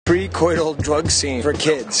pre-coital drug scene for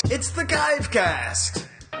kids. It's the Chivecast,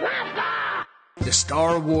 the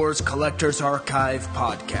Star Wars Collectors Archive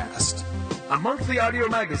podcast, a monthly audio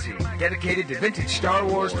magazine dedicated to vintage Star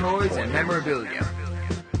Wars toys and memorabilia.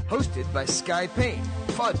 Hosted by Skye Payne,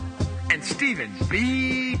 Fudd, and Stephen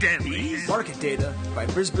B. Denley. Market data by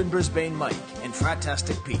Brisbane Mike and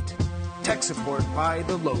Fratastic Pete. Tech support by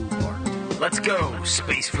the Low Lord. Let's go,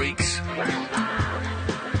 space freaks.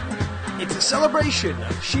 It's a celebration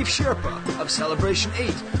of Chief Chirpa, of Celebration 8,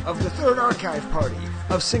 of the Third Archive Party,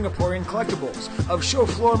 of Singaporean Collectibles, of Show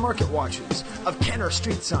Floor Market Watches, of Kenner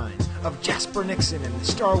Street Signs, of Jasper Nixon and the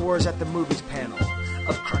Star Wars at the Movies panel,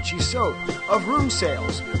 of Crunchee Soap, of Room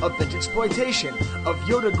Sales, of Vintagesploitation, of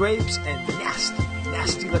Yoda Grapes, and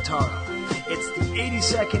nasty Latara. It's the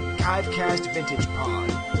 82nd Chivecast Vintage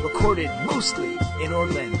Pod, recorded mostly in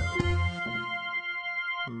Orlando.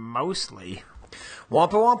 Mostly.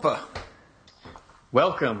 Wampa Wampa.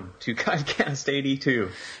 Welcome to Chivecast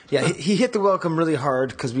 82. Yeah, he hit the welcome really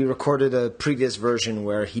hard because we recorded a previous version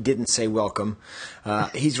where he didn't say welcome.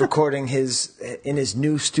 He's recording in his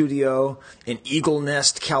new studio in Eagle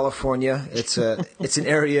Nest, California. It's an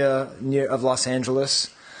area of Los Angeles,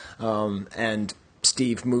 and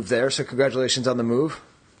Steve moved there. So congratulations on the move.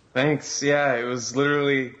 Thanks. Yeah, it was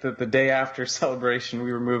literally the day after Celebration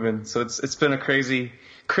we were moving. So it's been a crazy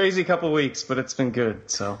couple of weeks, but it's been good.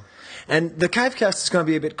 So. And the Chivecast is going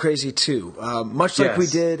to be a bit crazy, too. Much like we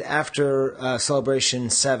did after Celebration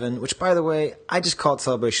 7, which, by the way, I just called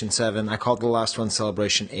Celebration 7. I called the last one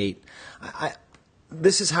Celebration 8.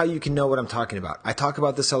 This is how you can know what I'm talking about. I talk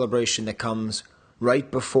about the celebration that comes right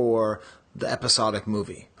before the episodic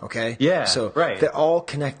movie, okay? Yeah, so right. They're all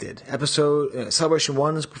connected. Celebration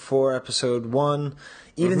 1 is before Episode 1.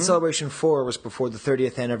 Even Celebration 4 was before the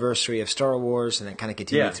 30th anniversary of Star Wars, and it kind of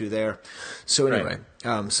continued through there. So anyway,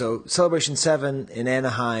 so Celebration 7 in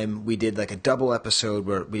Anaheim, we did like a double episode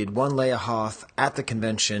where we did one Leia Hoth at the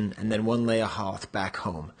convention and then one Leia Hoth back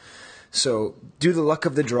home. So due to the luck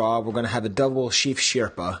of the draw, we're going to have a double Chief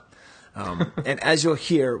Chirpa. And as you'll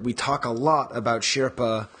hear, we talk a lot about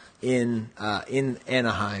Chirpa in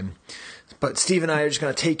Anaheim. But Steve and I are just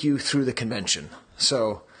going to take you through the convention.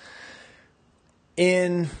 So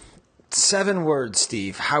in 7 words,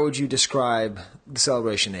 Steve, how would you describe the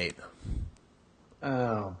Celebration 8?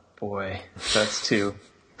 Oh, boy. That's 2.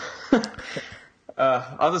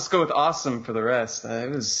 I'll just go with awesome for the rest.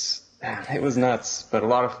 It was nuts, but a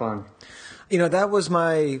lot of fun. You know, that was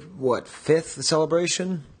my, 5th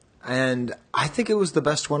celebration? And I think it was the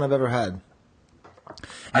best one I've ever had.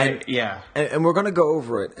 And we're going to go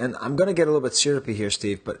over it, and I'm going to get a little bit syrupy here,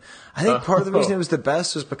 Steve, but I think part of the reason it was the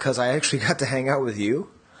best was because I actually got to hang out with you.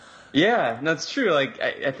 Yeah, that's true. Like,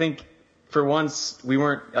 I think for once we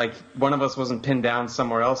weren't, like, one of us wasn't pinned down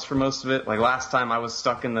somewhere else for most of it. Like, last time I was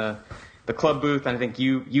stuck in the club booth, and I think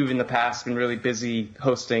you've in the past been really busy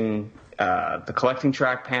hosting the collecting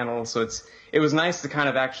track panel, so it was nice to kind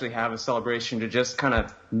of actually have a celebration to just kind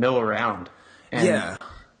of mill around. And yeah.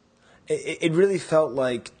 It really felt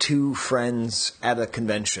like 2 friends at a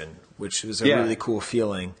convention, which was a really cool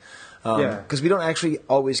feeling. Because we don't actually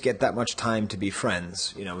always get that much time to be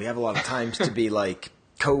friends. You know, we have a lot of times to be like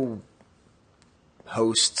co-hosts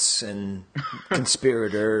and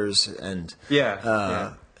conspirators and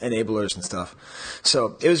enablers and stuff.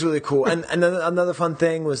 So it was really cool. And another fun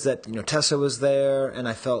thing was that, you know, Tessa was there, and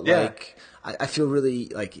I felt like I feel really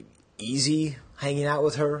like easy hanging out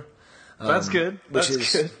with her. That's good.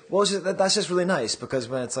 Good. Well, that's just really nice because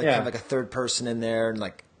when it's like kind of like a third person in there, and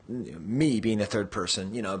like me being a third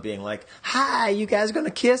person, you know, being like, "Hi, you guys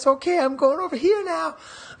gonna kiss? Okay, I'm going over here now."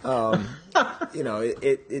 You know,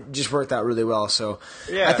 it just worked out really well. So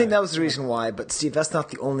I think that was the reason why. But Steve, that's not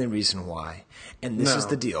the only reason why. And this is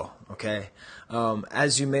the deal, okay?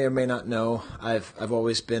 As you may or may not know, I've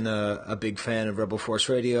always been a big fan of Rebel Force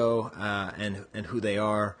Radio and who they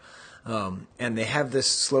are. And they have this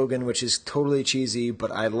slogan, which is totally cheesy,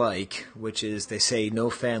 but I like, which is they say "No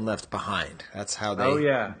fan left behind." That's how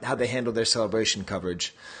they handle their celebration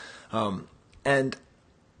coverage. And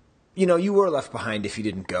you know, you were left behind if you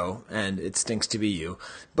didn't go, and it stinks to be you.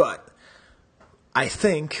 But I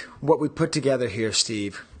think what we put together here,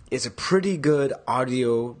 Steve, is a pretty good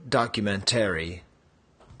audio documentary.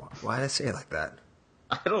 Why did I say it like that?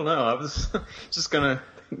 I don't know. I was just gonna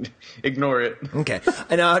ignore it. Okay.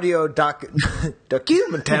 An audio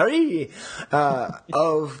documentary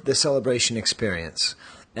of the celebration experience.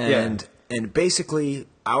 And basically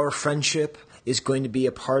our friendship is going to be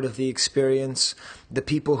a part of the experience. The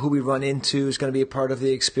people who we run into is going to be a part of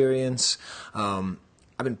the experience. I've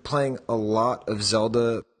been playing a lot of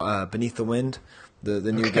Zelda Beneath the Wind, the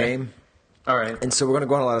new game. All right. And so we're going to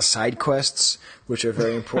go on a lot of side quests, which are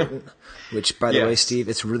very important. Which, by the way, Steve,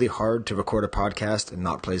 it's really hard to record a podcast and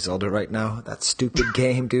not play Zelda right now. That stupid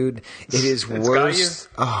game, dude. It is worse.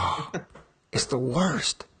 Oh, it's the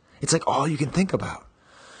worst. It's like all you can think about.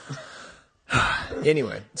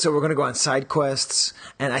 Anyway, so we're going to go on side quests,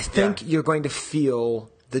 and I think you're going to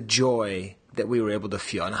feel the joy that we were able to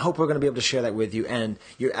feel. And I hope we're going to be able to share that with you. And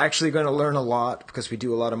you're actually going to learn a lot because we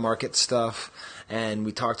do a lot of market stuff and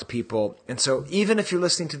we talk to people. And so even if you're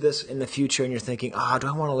listening to this in the future and you're thinking, do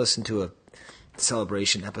I want to listen to a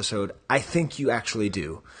celebration episode? I think you actually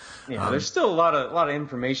do. Yeah, there's still a lot of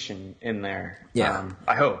information in there. Yeah.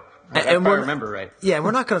 I hope. If I remember right. Yeah,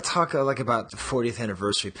 we're not going to talk about the 40th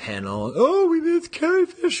anniversary panel. Oh, we missed Carrie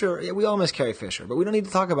Fisher. Yeah, we all miss Carrie Fisher, but we don't need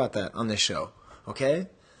to talk about that on this show. Okay?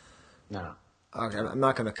 No. Okay, I'm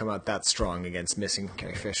not going to come out that strong against missing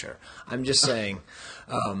Carrie Fisher. I'm just saying.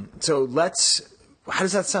 So how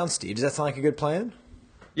does that sound, Steve? Does that sound like a good plan?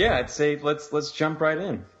 Yeah, I'd say let's jump right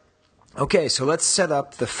in. Okay, so let's set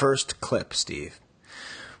up the first clip, Steve,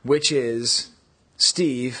 which is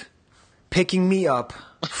Steve picking me up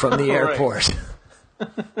from the airport.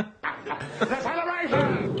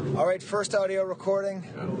 All right, first audio recording.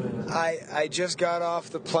 I just got off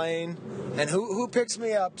the plane, and who picks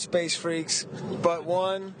me up, space freaks, but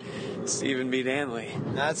one? Stephen B. Danley.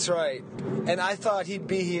 That's right. And I thought he'd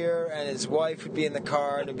be here, and his wife would be in the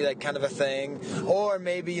car, and it'd be like kind of a thing. Or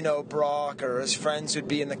maybe, Brock or his friends would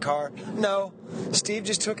be in the car. No, Steve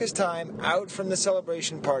just took his time out from the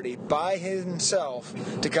celebration party by himself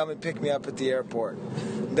to come and pick me up at the airport.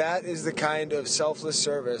 That is the kind of selfless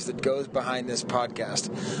service that goes behind this podcast.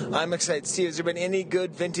 I'm excited. Steve, has there been any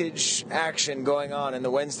good vintage action going on in the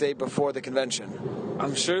Wednesday before the convention?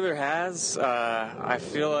 I'm sure there has. I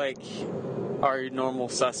feel like our normal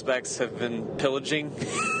suspects have been pillaging,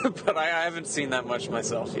 but I haven't seen that much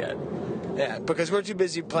myself yet. Yeah, because we're too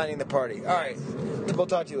busy planning the party. All right, we'll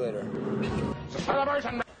talk to you later.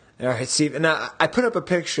 All right, Steve. Now, I put up a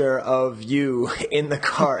picture of you in the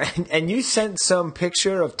car, and you sent some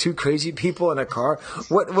picture of two crazy people in a car.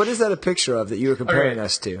 What is that a picture of that you were comparing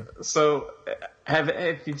us to? So,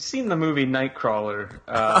 if you've seen the movie Nightcrawler,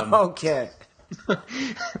 okay.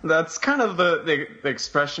 That's kind of the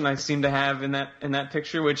expression I seem to have in that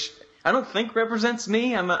picture, which I don't think represents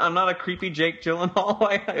me. I'm not a creepy Jake Gyllenhaal,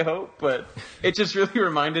 I hope, but it just really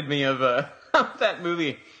reminded me of that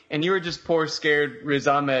movie. And you were just poor, scared Riz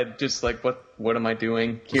Ahmed, just like, what am I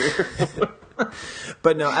doing here?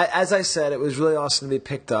 But no, as I said, it was really awesome to be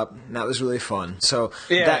picked up, and that was really fun. So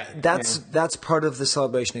that's part of the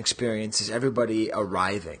celebration experience, is everybody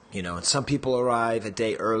arriving, and some people arrive a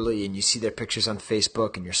day early, and you see their pictures on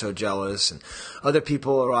Facebook, and you're so jealous, and other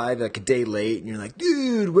people arrive like a day late, and you're like,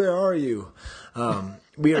 dude, where are you?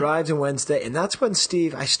 We arrived on Wednesday, and that's when,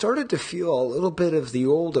 Steve, I started to feel a little bit of the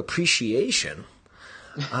old appreciation.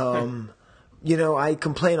 I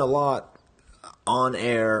complain a lot on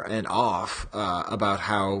air and off about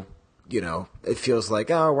how, it feels like,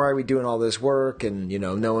 why are we doing all this work? And,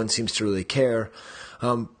 no one seems to really care.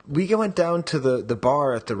 We went down to the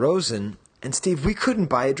bar at the Rosen, and Steve, we couldn't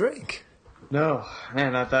buy a drink. No,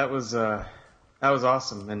 man, that was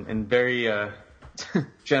awesome and very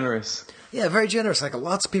generous. Yeah, very generous. Like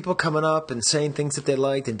lots of people coming up and saying things that they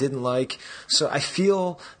liked and didn't like. So I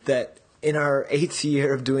feel that in our 8th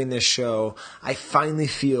year of doing this show, I finally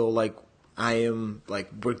feel like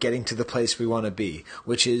we're getting to the place we want to be,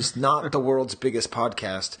 which is not the world's biggest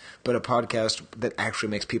podcast, but a podcast that actually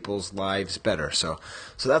makes people's lives better. So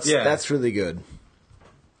that's really good.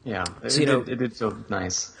 Yeah, it did feel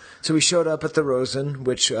nice. So we showed up at the Rosen,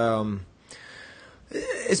 which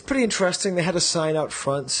is pretty interesting. They had a sign out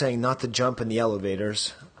front saying not to jump in the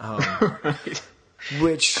elevators, right.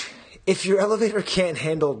 Which, if your elevator can't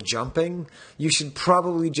handle jumping, you should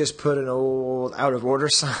probably just put an old out of order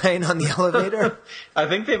sign on the elevator. I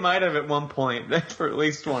think they might have at one point for at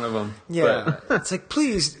least one of them. Yeah, it's like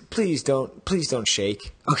please don't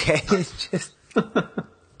shake, okay?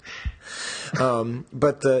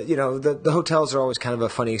 But the hotels are always kind of a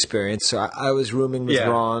funny experience. So I was rooming with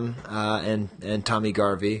Ron and Tommy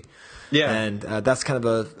Garvey. Yeah, and that's kind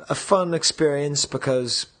of a fun experience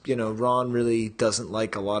because Ron really doesn't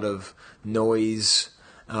like a lot of noise,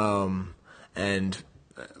 and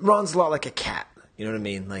Ron's a lot like a cat. You know what I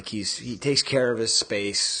mean? Like he takes care of his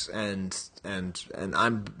space, and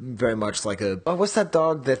I'm very much like what's that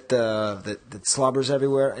dog that slobbers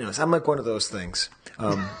everywhere? Anyways, I'm like one of those things,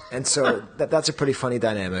 and so that's a pretty funny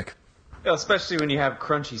dynamic. Especially when you have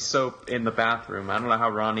Crunchee soap in the bathroom. I don't know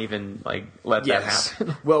how Ron even let that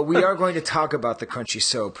happen. Well, we are going to talk about the Crunchee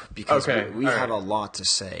soap because we have a lot to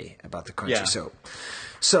say about the Crunchee soap.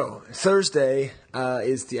 So, Thursday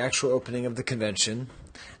is the actual opening of the convention.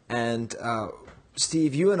 And,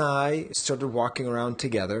 Steve, you and I started walking around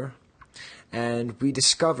together. And we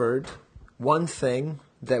discovered one thing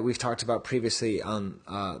that we've talked about previously on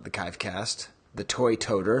the Chivecast, the toy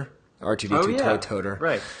toter, R2D2 toy toter.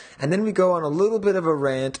 Right. And then we go on a little bit of a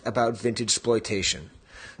rant about Vintagesploitation.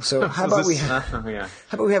 So how about we have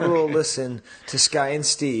a little listen to Skye and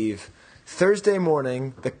Steve. Thursday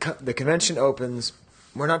morning, the convention opens.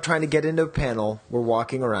 We're not trying to get into a panel. We're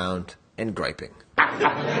walking around and griping.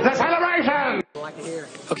 The celebration!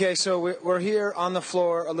 Okay, so we're here on the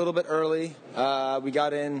floor a little bit early. We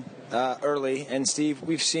got in early. And, Steve,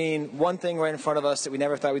 we've seen one thing right in front of us that we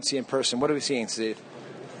never thought we'd see in person. What are we seeing, Steve?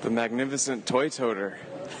 The magnificent toy toter.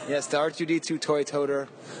 Yes, the R2D2 toy toter.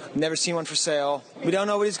 Never seen one for sale. We don't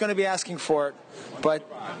know what he's going to be asking for it, but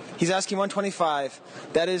he's asking $125.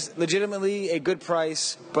 That is legitimately a good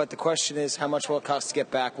price, but the question is how much will it cost to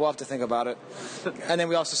get back? We'll have to think about it. And then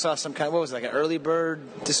we also saw some kind of, what was it, like an early bird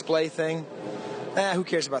display thing? Who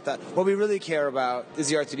cares about that? What we really care about is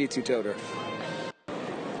the R2D2 toter.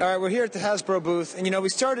 All right, we're here at the Hasbro booth, and we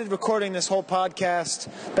started recording this whole podcast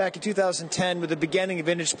back in 2010 with the beginning of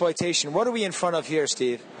Vintagesploitation. What are we in front of here,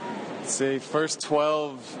 Steve? It's a first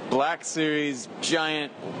 12 Black Series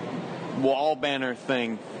giant wall banner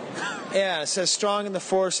thing. Yeah, it says strong in the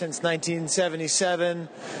force since 1977,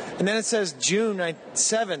 and then it says June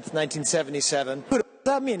 7th, 1977. What does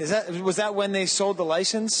that mean? Was that when they sold the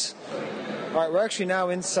license? All right, we're actually now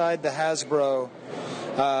inside the Hasbro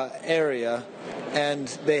area. And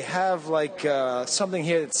they have something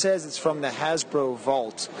here that says it's from the Hasbro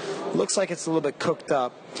vault. Looks like it's a little bit cooked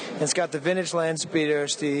up. And it's got the vintage land speeder,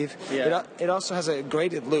 Steve. Yeah. It also has a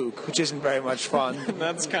graded Luke, which isn't very much fun.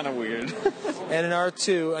 That's kind of weird. And an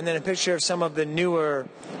R2, and then a picture of some of the newer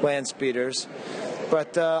land speeders.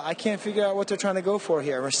 But I can't figure out what they're trying to go for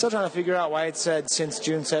here. We're still trying to figure out why it said since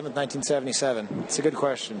June 7th, 1977. It's a good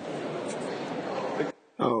question.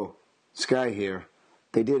 Oh, Skye here.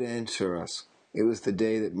 They did answer us. It was the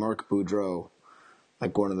day that Mark Boudreau,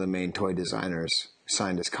 like one of the main toy designers,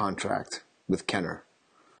 signed his contract with Kenner.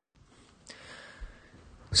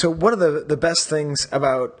 So one of the best things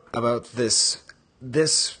about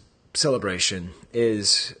this celebration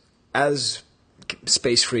is, as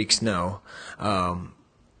space freaks know,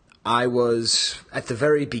 I was at the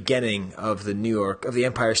very beginning of the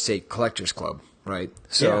Empire State Collectors Club. Right.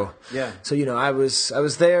 So yeah. So I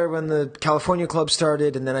was there when the California Club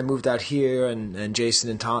started, and then I moved out here, and Jason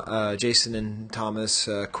and Thomas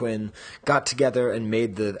Quinn got together and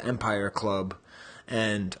made the Empire Club,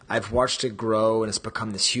 and I've watched it grow, and it's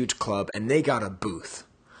become this huge club, and they got a booth.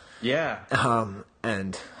 Yeah. And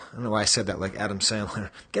I don't know why I said that like Adam Sandler.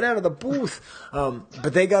 Get out of the booth.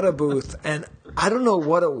 But they got a booth, and I don't know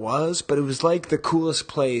what it was, but it was like the coolest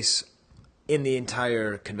place in the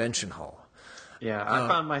entire convention hall. Yeah, I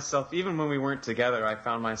found myself, even when we weren't together, I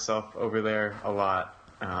found myself over there a lot.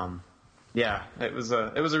 Yeah, it was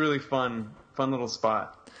a really fun little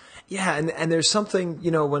spot. Yeah, and there's something,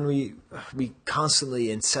 when we constantly,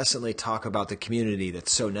 incessantly talk about the community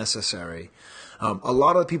that's so necessary. A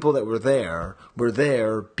lot of the people that were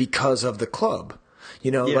there because of the club.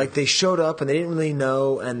 Like they showed up and they didn't really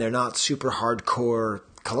know, and they're not super hardcore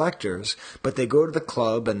collectors, but they go to the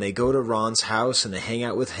club and they go to Ron's house and they hang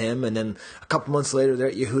out with him, and then a couple months later they're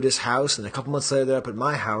at Yehuda's house, and a couple months later they're up at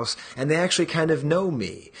my house, and they actually kind of know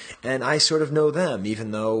me, and I sort of know them,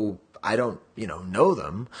 even though I don't, know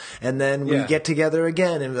them. And then we get together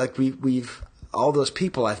again, and we've all those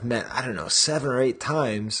people I've met, 7 or 8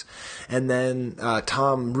 times, and then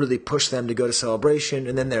Tom really pushed them to go to Celebration,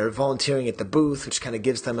 and then they're volunteering at the booth, which kind of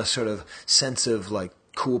gives them a sort of sense of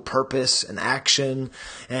cool purpose and action,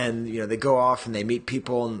 and they go off and they meet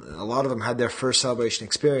people, and a lot of them had their first Celebration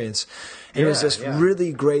experience, and it was this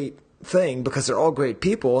really great thing because they're all great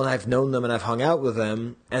people, and I've known them and I've hung out with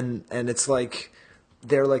them, and it's like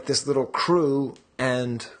they're like this little crew,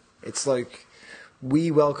 and it's like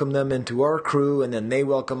we welcome them into our crew, and then they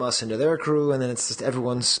welcome us into their crew, and then it's just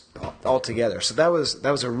everyone's all together. So that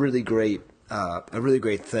was a really great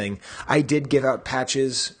thing. I did give out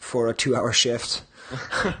patches for a 2-hour shift.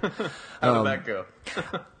 How did that go?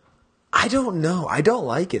 I don't know. I don't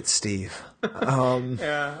like it, Steve.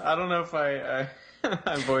 Yeah, I don't know if I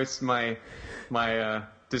voiced my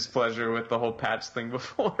displeasure with the whole patch thing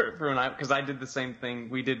before, because I did the same thing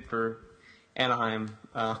we did for Anaheim.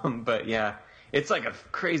 But yeah, it's like a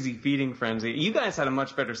crazy feeding frenzy. You guys had a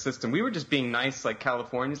much better system. We were just being nice, like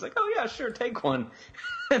California's, like, oh yeah, sure, take one.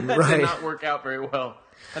 And that did not work out very well.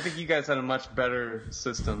 I think you guys had a much better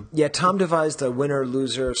system. Yeah, Tom devised a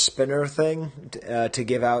winner-loser spinner thing to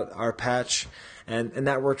give out our patch, And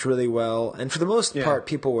that worked really well. And for the most part,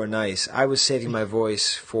 people were nice. I was saving my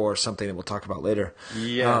voice for something that we'll talk about later.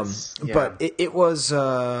 Yes. But it was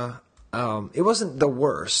it wasn't the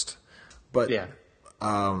worst, but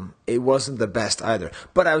it wasn't the best either.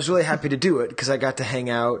 But I was really happy to do it because I got to hang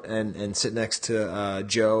out and sit next to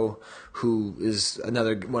Joe, who is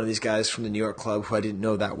another one of these guys from the New York club who I didn't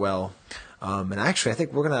know that well. And actually, I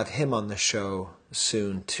think we're going to have him on the show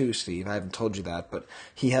soon too, Steve. I haven't told you that, but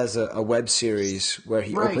he has a web series where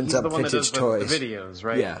he opens up vintage toys. The videos,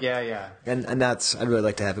 right? Yeah. And that's, I'd really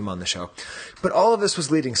like to have him on the show. But all of this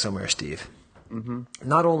was leading somewhere, Steve. Mm-hmm.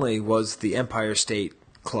 Not only was the Empire State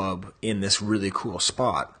Club in this really cool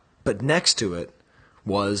spot, but next to it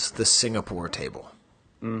was the Singapore table.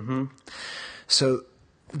 Mm-hmm. So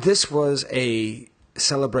this was a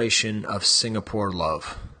celebration of Singapore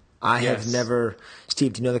love. I have never...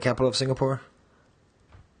 Steve, do you know the capital of Singapore?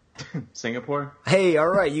 Singapore? Hey, all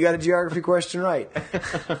right, you got a geography question right.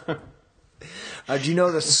 Do you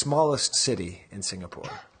know the smallest city in Singapore?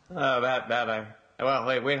 Well,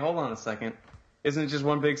 wait, hold on a second. Isn't it just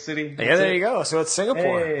one big city? Yeah, there you go. So it's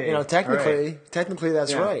Singapore. Hey, technically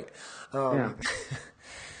that's right.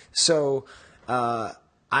 So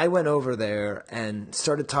I went over there and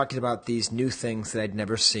started talking about these new things that I'd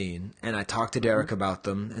never seen, and I talked to Derek about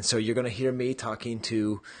them. And so you're going to hear me talking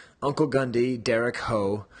to Uncle Gundy, Derek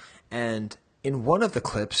Ho, and in one of the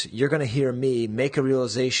clips, you're going to hear me make a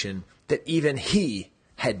realization that even he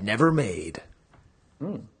had never made.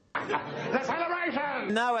 The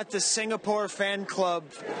celebration! Now at the Singapore Fan Club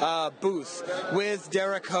booth with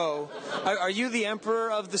Derek Ho. Are you the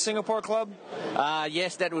emperor of the Singapore Club?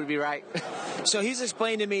 Yes, that would be right. So he's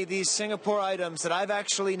explained to me these Singapore items that I've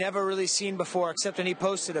actually never really seen before, except when he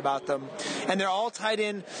posted about them. And they're all tied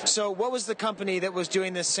in. So what was the company that was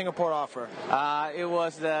doing this Singapore offer? It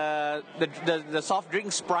was the soft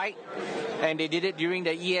drink Sprite, and they did it during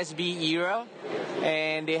the ESB era.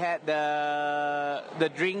 And they had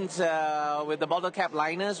the drinks with the bottle cap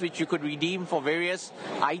liners, which you could redeem for various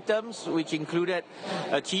items, which included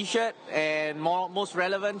a T-shirt, and most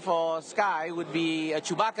relevant for Skye would be a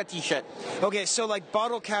Chewbacca T-shirt. Okay, so like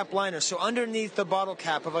bottle cap liners. So underneath the bottle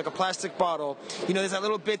cap of like a plastic bottle, there's that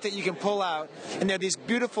little bit that you can pull out, and there are these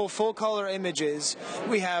beautiful full-color images.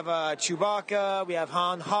 We have Chewbacca, we have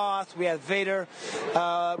Han Hoth, we have Vader,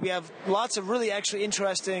 we have lots of really actually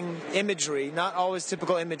interesting imagery, not always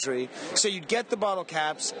typical imagery. So you'd get the bottle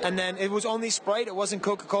caps, and then it was only Sprite? It wasn't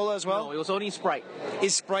Coca-Cola as well? No, it was only Sprite.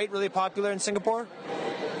 Is Sprite really popular in Singapore?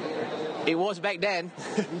 It was back then.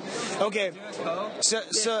 Okay,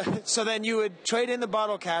 so then you would trade in the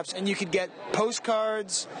bottle caps, and you could get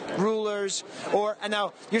postcards, rulers, and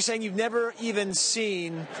now you're saying you've never even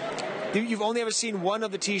seen, you've only ever seen one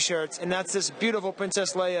of the T-shirts, and that's this beautiful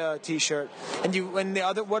Princess Leia T-shirt.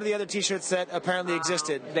 What are the other T-shirts that apparently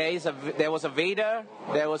existed? There was a Vader,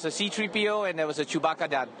 there was a C-3PO, and there was a Chewbacca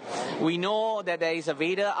done. We know that there is a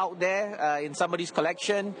Vader out there in somebody's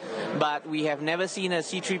collection, but we have never seen a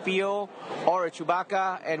C-3PO or a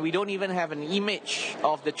Chewbacca, and we don't even have an image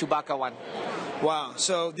of the Chewbacca one. Wow,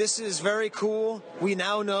 so this is very cool. We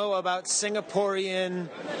now know about Singaporean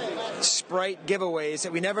Sprite giveaways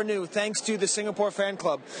that we never knew, thanks to the Singapore Fan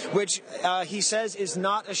Club, which he says is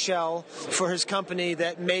not a shell for his company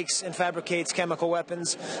that makes and fabricates chemical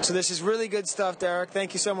weapons. So this is really good stuff, Derek.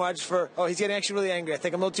 Thank you so much for... Oh, he's getting actually really angry. I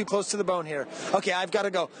think I'm a little too close to the bone here. Okay, I've got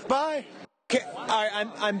to go. Bye! Okay, all right,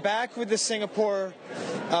 I'm back with the Singapore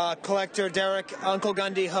collector, Derek, Uncle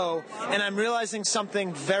Gundy Ho, and I'm realizing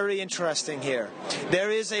something very interesting here.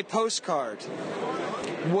 There is a postcard.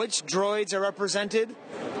 Which droids are represented?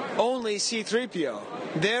 Only C-3PO.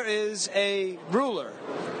 There is a ruler.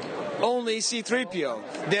 Only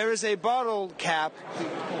C-3PO. There is a bottle cap.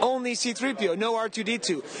 Only C-3PO. No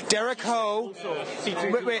R2-D2. Derek Ho.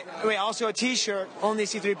 Wait. Also a T-shirt. Only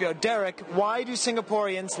C-3PO. Derek, why do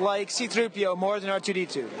Singaporeans like C-3PO more than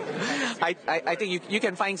R2-D2? I think you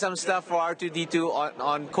can find some stuff for R2-D2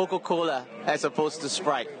 on Coca-Cola as opposed to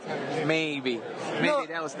Sprite. Maybe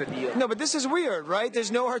that was the deal. No, but this is weird, right?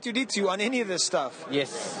 There's no R2-D2 on any of this stuff.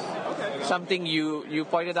 Yes. Okay. Something you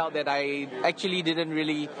pointed out that I actually didn't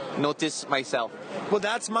really notice myself. Well,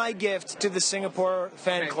 that's my gift to the Singapore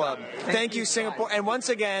Fan Club. Thank you, Singapore. And once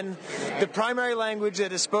again, the primary language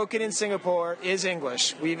that is spoken in Singapore is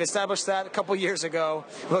English. We've established that a couple years ago.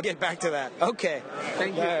 We'll get back to that. Okay.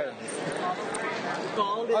 Thank you.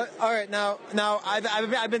 All right, now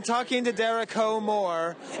I've been talking to Derek Ho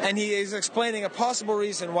more, and he is explaining a possible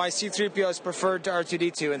reason why C-3PO is preferred to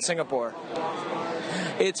R2-D2 in Singapore.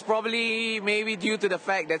 It's probably maybe due to the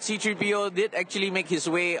fact that C-3PO did actually make his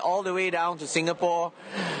way all the way down to Singapore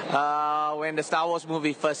when the Star Wars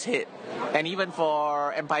movie first hit, and even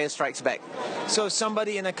for Empire Strikes Back. So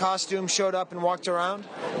somebody in a costume showed up and walked around?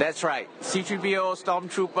 That's right. C-3PO,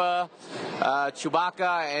 Stormtrooper,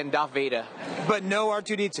 Chewbacca, and Darth Vader. But no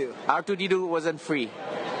R2-D2? R2-D2 wasn't free.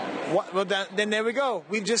 What? Well, then there we go.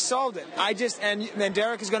 We've just solved it. And then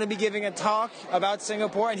Derek is going to be giving a talk about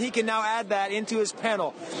Singapore, and he can now add that into his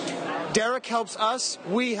panel. Derek helps us.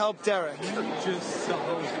 We help Derek.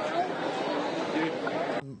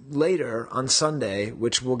 Later on Sunday,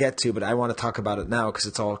 which we'll get to, but I want to talk about it now because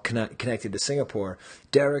it's all connected to Singapore.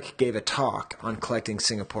 Derek gave a talk on collecting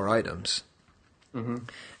Singapore items. Mm-hmm.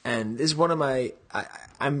 And this is one of my...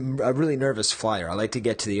 I'm a really nervous flyer. I like to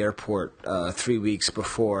get to the airport 3 weeks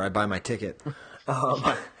before I buy my ticket.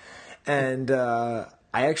 And I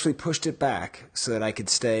actually pushed it back so that I could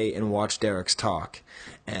stay and watch Derek's talk.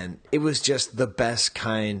 And it was just the best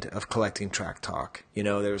kind of collecting track talk. You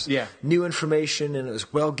know, there was new information, and it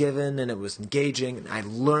was well given, and it was engaging, and I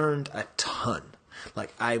learned a ton. When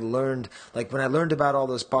I learned about all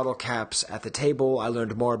those bottle caps at the table, I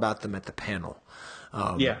learned more about them at the panel.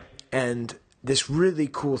 And this really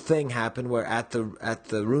cool thing happened where at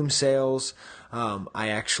the room sales, I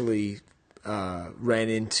actually ran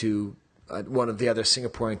into one of the other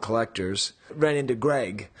Singaporean collectors, ran into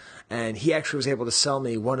Greg, and he actually was able to sell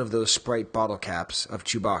me one of those Sprite bottle caps of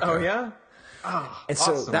Chewbacca. Oh, yeah? Oh, and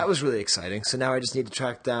awesome. So that was really exciting. So now I just need to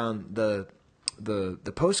track down the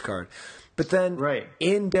postcard. But then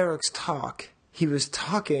in Derek's talk, he was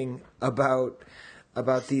talking about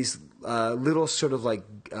these little sort of like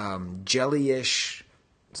jelly-ish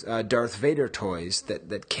Darth Vader toys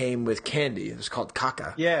that came with candy. It was called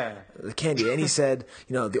caca. Yeah. The candy. And he said,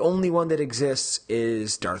 the only one that exists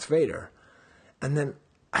is Darth Vader. And then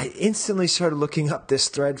I instantly started looking up this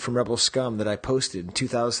thread from Rebel Scum that I posted in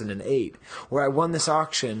 2008, where I won this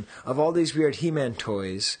auction of all these weird He-Man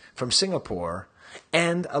toys from Singapore,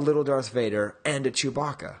 and a little Darth Vader, and a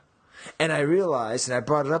Chewbacca. And I realized, and I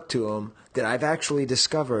brought it up to him, that I've actually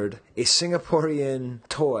discovered a Singaporean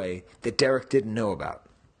toy that Derek didn't know about.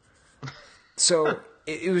 So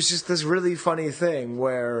it was just this really funny thing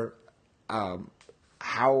where,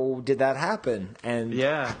 how did that happen? And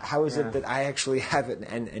how is it that I actually have it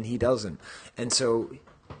and he doesn't? And so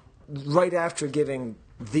right after giving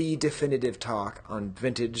the definitive talk on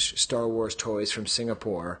vintage Star Wars toys from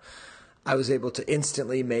Singapore, I was able to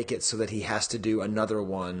instantly make it so that he has to do another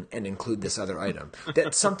one and include this other item.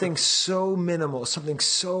 That's something so minimal, something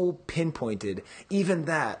so pinpointed, even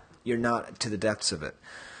that you're not to the depths of it.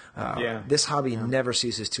 This hobby never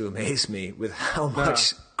ceases to amaze me with how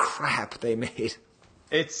much crap they made.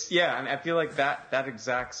 It's and I feel like that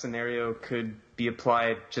exact scenario could be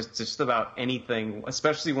applied just about anything,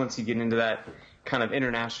 especially once you get into that kind of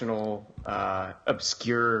international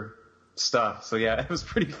obscure stuff. So it was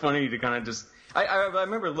pretty funny to kind of just. I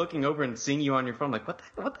remember looking over and seeing you on your phone, like what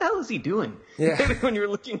the hell is he doing? Yeah. When you were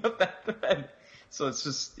looking up that thread. So it's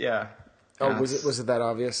just was it that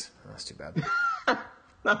obvious? Oh, that's too bad.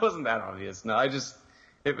 That wasn't that obvious. No,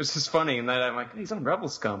 it was just funny, and then I'm like, he's on Rebel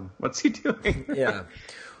Scum. What's he doing? Yeah.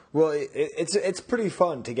 Well, it's pretty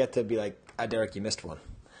fun to get to be like, Derek, you missed one.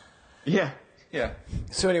 Yeah. Yeah.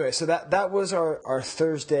 So anyway, that was our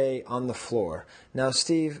Thursday on the floor. Now,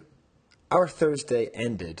 Steve, our Thursday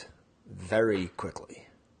ended very quickly.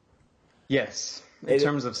 Yes. In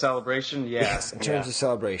terms of celebration, Yes, in terms of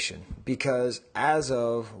celebration. Because as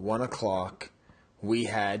of 1 o'clock, we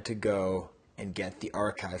had to go and get the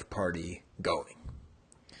archive party going.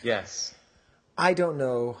 Yes. I don't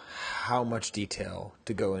know how much detail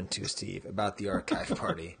to go into, Steve, about the archive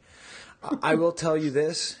party. I will tell you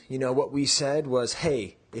this. What we said was,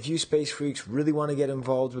 hey, if you space freaks really want to get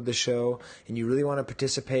involved with the show and you really want to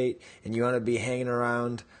participate and you want to be hanging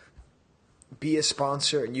around, be a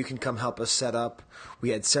sponsor and you can come help us set up. We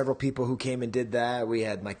had several people who came and did that. We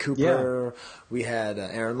had Mike Cooper. We had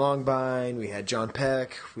Aaron Longbine. We had John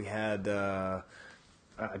Peck. We had...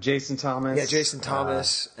 Jason Thomas. Yeah, Jason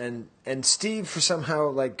Thomas. And Steve for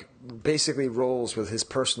somehow basically rolls with his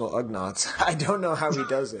personal Ugnaughts. I don't know how he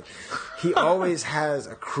does it. He always has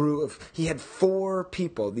a crew of... He had 4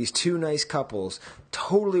 people, these 2 nice couples,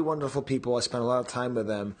 totally wonderful people. I spent a lot of time with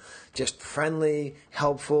them. Just friendly,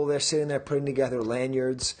 helpful. They're sitting there putting together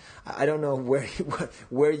lanyards. I don't know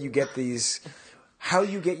where you get these... How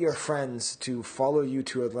you get your friends to follow you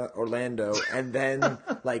to Orlando and then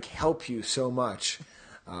help you so much.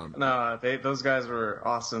 Those guys were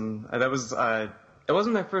awesome. That was it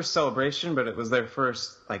wasn't their first celebration, but it was their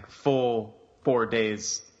first full 4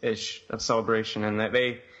 days ish of celebration, and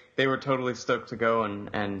they they were totally stoked to go,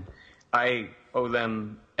 and I owe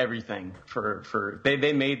them everything for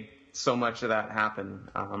they made so much of that happen.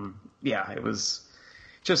 It was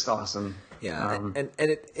just awesome. Yeah, and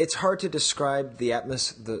it's hard to describe the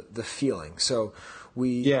the feeling. So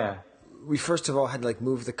we first of all had to like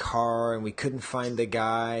move the car, and we couldn't find the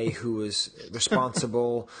guy who was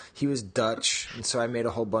responsible. He was Dutch, and so I made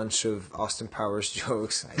a whole bunch of Austin Powers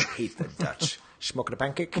jokes. I hate the Dutch. Smoking a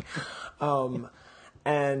pancake.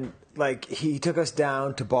 And like he took us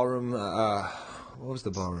down to ballroom. What was the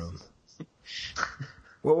ballroom?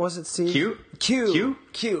 What was it, Steve? Q.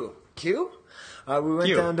 We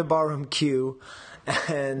went down to ballroom Q,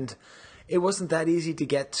 and it wasn't that easy to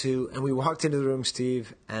get to. And we walked into the room,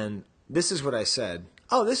 Steve, and this is what I said.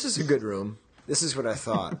 Oh, this is a good room. This is what I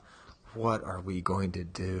thought. What are we going to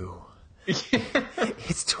do?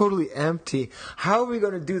 It's totally empty. How are we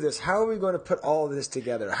going to do this? How are we going to put all of this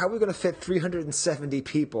together? How are we going to fit 370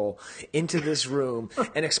 people into this room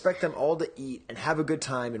and expect them all to eat and have a good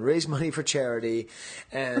time and raise money for charity?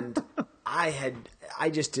 And I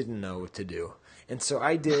just didn't know what to do. And so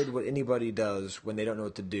I did what anybody does when they don't know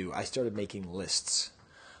what to do. I started making lists.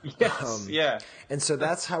 Yes, And so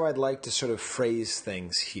that's how I'd like to sort of phrase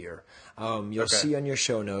things here. You'll see on your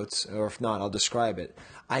show notes, or if not, I'll describe it.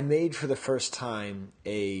 I made for the first time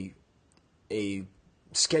a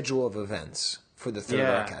schedule of events for the third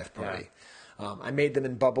archive party. I made them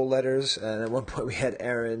in bubble letters, and at one point we had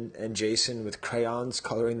Aaron and Jason with crayons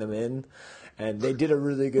coloring them in, and they did a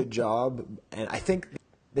really good job. And I think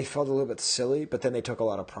they felt a little bit silly, but then they took a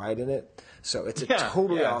lot of pride in it. So it's a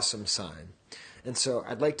totally awesome sign. And so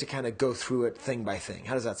I'd like to kind of go through it thing by thing.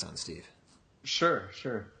 How does that sound, Steve? Sure.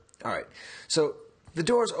 All right. So the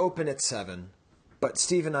doors open at 7, but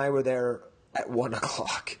Steve and I were there at 1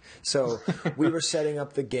 o'clock. So we were setting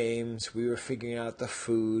up the games. We were figuring out the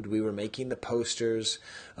food. We were making the posters.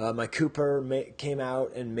 My Cooper came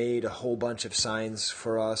out and made a whole bunch of signs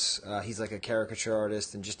for us. He's like a caricature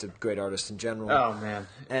artist and just a great artist in general. Oh, man.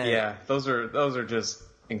 And those are just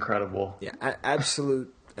incredible. Yeah,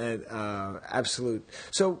 absolute. Absolute.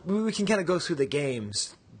 So we can kind of go through the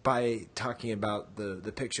games by talking about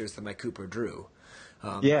the pictures that my Cooper drew.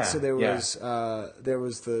 So there was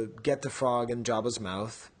the Get the Frog in Jabba's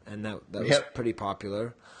mouth, and that was pretty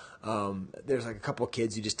popular. There's like a couple of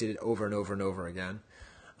kids who just did it over and over and over again.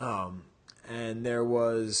 And there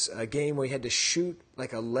was a game where you had to shoot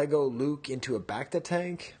like a Lego Luke into a Bacta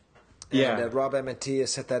tank. And Rob and Mattias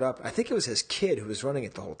set that up. I think it was his kid who was running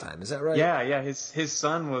it the whole time. Is that right? Yeah. His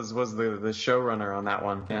son was the showrunner on that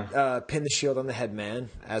one. Yeah. Pin the shield on the head man,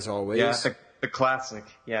 as always. Yeah, the classic.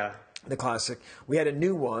 Yeah. The classic. We had a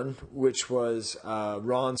new one, which was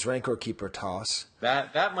Ron's Rancor Keeper toss.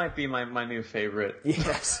 That might be my new favorite.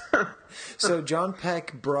 Yes. So John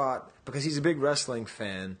Peck brought, because he's a big wrestling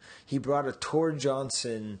fan, he brought a Tor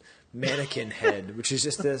Johnson mannequin head, which is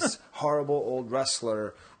just this horrible old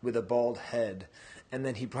wrestler with a bald head. And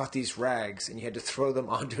then he brought these rags, and you had to throw them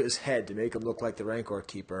onto his head to make him look like the Rancor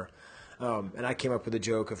Keeper. And I came up with a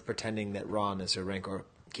joke of pretending that Ron is a Rancor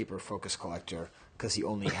Keeper focus collector because he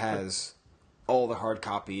only has all the hard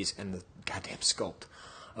copies and the goddamn sculpt.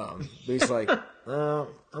 But he's like, I'm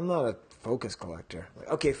not a focus collector. Like,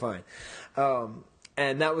 okay, fine.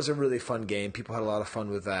 And that was a really fun game. People had a lot of fun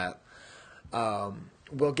with that.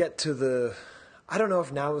 We'll get to I don't know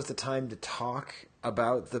if now is the time to talk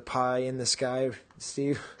about the pie in the sky,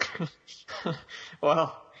 Steve.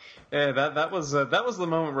 Well, that was the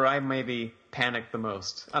moment where I maybe panicked the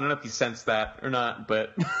most. I don't know if you sensed that or not,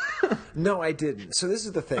 but no, I didn't. So this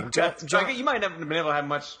is the thing. John, you might not have been able to have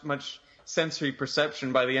much sensory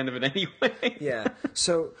perception by the end of it anyway. Yeah.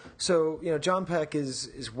 So John Peck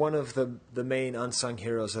is one of the main unsung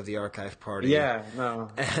heroes of the archive party. Yeah. No.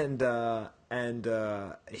 And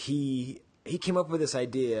he came up with this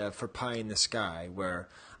idea for Pie in the Sky, where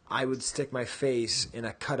I would stick my face in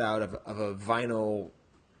a cutout of a vinyl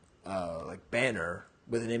like banner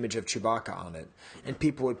with an image of Chewbacca on it, and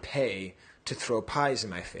people would pay to throw pies in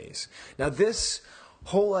my face. Now this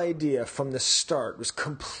whole idea from the start was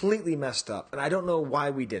completely messed up, and I don't know why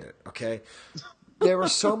we did it, okay? There were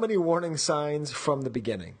so many warning signs from the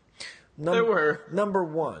beginning. There were. Number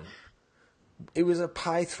one, it was a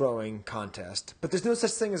pie throwing contest, but there's no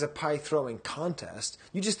such thing as a pie throwing contest.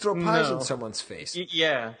 You just throw pies in someone's face.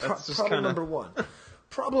 Yeah. That's just problem number one.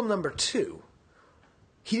 Problem number two,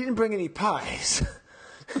 he didn't bring any pies.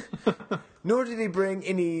 Nor did he bring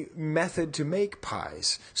any method to make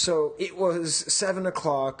pies. So it was 7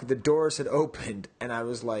 o'clock, the doors had opened, and I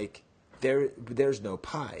was like, there's no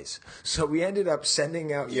pies. So we ended up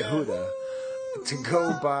sending out Yehuda to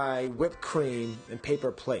go buy whipped cream and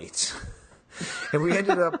paper plates. And we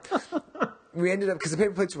ended up because the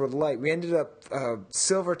paper plates were light. We ended up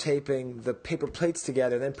silver taping the paper plates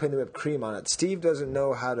together, and then putting the whipped cream on it. Steve doesn't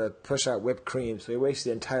know how to push out whipped cream, so he wasted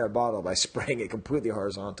the entire bottle by spraying it completely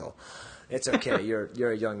horizontal. It's okay.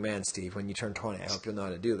 You're a young man, Steve. When you turn 20, I hope you'll know how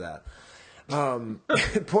to do that.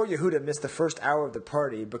 Poor Yehuda missed the first hour of the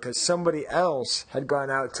party because somebody else had gone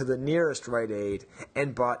out to the nearest Rite Aid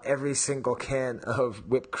and bought every single can of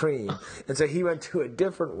whipped cream. And so he went to a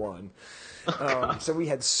different one. So we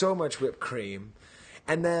had so much whipped cream.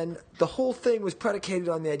 And then the whole thing was predicated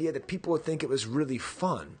on the idea that people would think it was really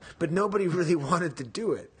fun. But nobody really wanted to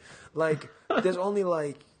do it. Like, there's only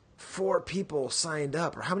like 4 people signed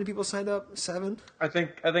up. Or how many people signed up? 7? I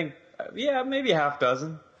think, yeah, maybe a half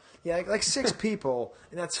dozen. Yeah, like 6 people,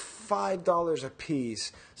 and that's $5 a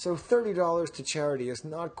piece. So $30 to charity is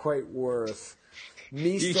not quite worth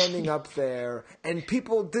me standing up there, and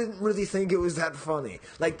people didn't really think it was that funny.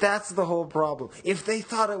 Like, that's the whole problem. If they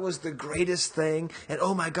thought it was the greatest thing, and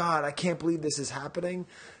oh my God, I can't believe this is happening,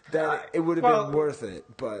 then it would have been worth it.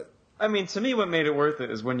 But I mean, to me, what made it worth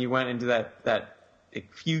it is when you went into that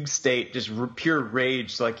fugue state, just pure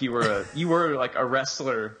rage, like you were like a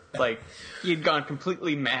wrestler, like you'd gone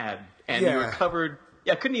completely mad, and you were covered.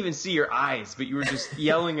 I couldn't even see your eyes, but you were just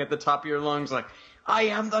yelling at the top of your lungs, like, "I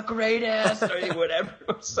am the greatest," or whatever,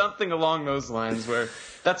 something along those lines. Where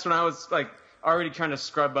that's when I was like already trying to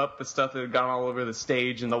scrub up the stuff that had gone all over the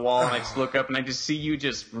stage and the wall, and I just look up and I just see you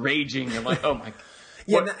just raging. I'm like, oh my.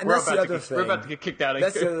 Yeah, and that's the other thing. We're about to get kicked out of here.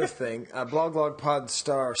 That's the other thing. Blog Pod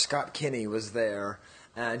star Scott Kinney was there,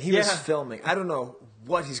 and he was filming. I don't know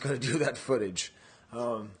what he's going to do with that footage.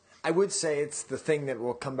 I would say it's the thing that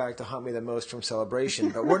will come back to haunt me the most from Celebration,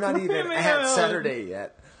 but we're not even at Saturday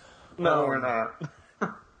yet. No, we're not.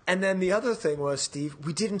 And then the other thing was, Steve,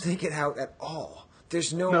 we didn't think it out at all.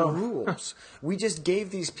 There's no rules. We just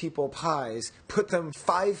gave these people pies, put them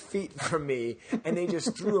 5 feet from me, and they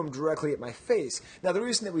just threw them directly at my face. Now, the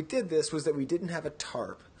reason that we did this was that we didn't have a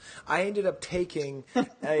tarp. I ended up taking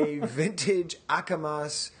a vintage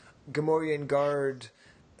Akamas Gamorrean Guard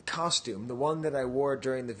costume, the one that I wore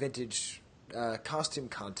during the vintage costume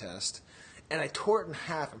contest, and I tore it in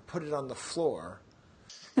half and put it on the floor.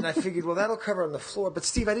 And I figured, well, that'll cover on the floor. But,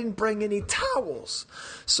 Steve, I didn't bring any towels.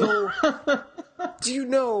 So, do you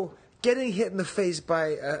know, getting hit in the face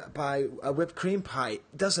by a whipped cream pie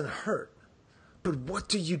doesn't hurt. But what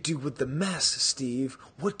do you do with the mess, Steve?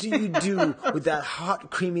 What do you do with that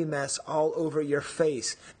hot, creamy mess all over your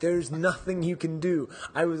face? There's nothing you can do.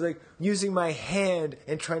 I was, like, using my hand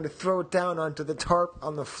and trying to throw it down onto the tarp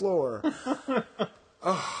on the floor.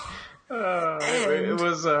 Oh. It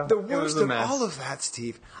was the worst it was a of mess. all of that,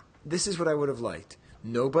 Steve. This is what I would have liked.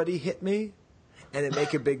 Nobody hit me, and it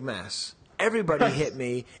make a big mess. Everybody hit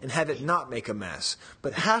me and have it not make a mess.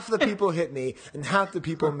 But half the people hit me and half the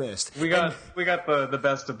people missed. We got the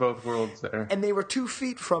best of both worlds there. And they were 2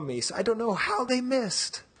 feet from me, so I don't know how they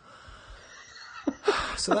missed.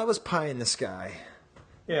 So that was pie in the sky.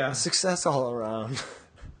 Yeah. Success all around.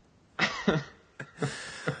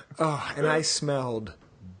 Oh, and I smelled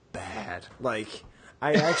bad. Like,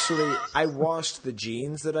 I washed the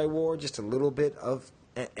jeans that I wore, just a little bit of,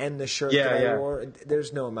 and the shirt that I wore.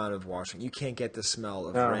 There's no amount of washing. You can't get the smell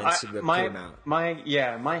of rancid whipped cream out.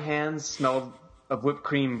 My hands smelled of whipped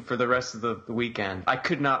cream for the rest of the weekend. I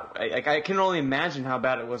could not. I can only imagine how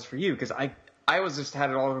bad it was for you, because I was just had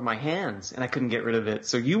it all over my hands and I couldn't get rid of it.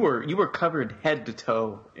 So you were covered head to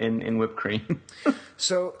toe in whipped cream.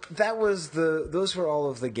 So those were all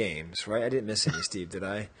of the games, right? I didn't miss any, Steve, did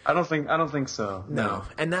I? I don't think so. No.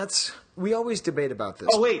 And we always debate about this.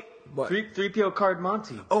 Oh wait. What? 3PO card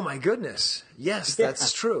Monty. Oh my goodness. Yes,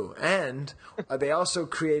 that's true. And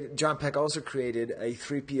John Peck also created a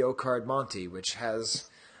 3PO card Monty, which has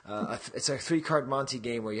it's a 3-card Monty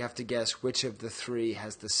game where you have to guess which of the 3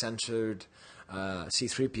 has the censored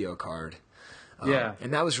C3PO card.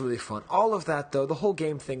 And that was really fun. All of that, though, the whole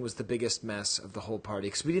game thing was the biggest mess of the whole party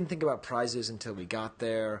because we didn't think about prizes until we got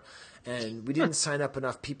there, and we didn't sign up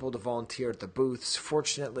enough people to volunteer at the booths.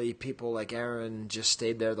 Fortunately, people like Aaron just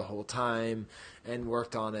stayed there the whole time and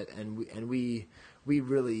worked on it, and we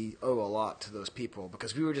really owe a lot to those people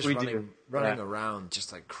because we were just running around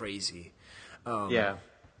just like crazy. So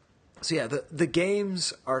the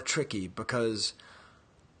games are tricky because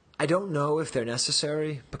I don't know if they're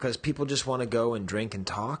necessary because people just want to go and drink and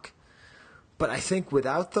talk. But I think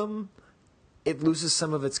without them, it loses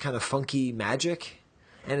some of its kind of funky magic.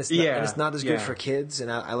 And it's not as good for kids.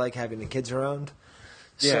 And I like having the kids around.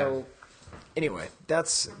 So anyway,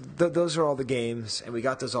 those are all the games. And we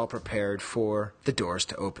got those all prepared for the doors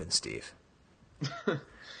to open, Steve.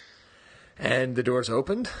 And the doors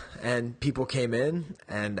opened, and people came in,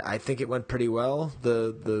 and I think it went pretty well.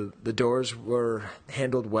 The doors were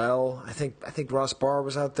handled well. I think Ross Barr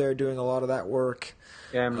was out there doing a lot of that work.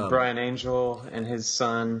 Yeah, and Brian Angel and his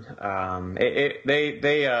son.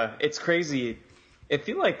 It's crazy. I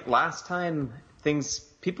feel like last time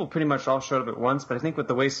people pretty much all showed up at once, but I think with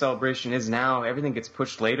the way Celebration is now, everything gets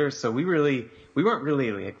pushed later. So we weren't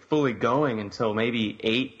really like fully going until maybe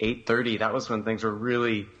 8:30. That was when things were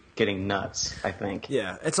really getting nuts, I think.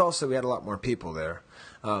 Yeah, it's also we had a lot more people there.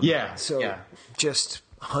 Just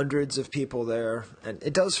hundreds of people there, and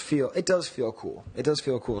it does feel cool. It does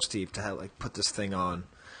feel cool, Steve, to have like put this thing on,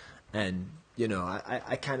 and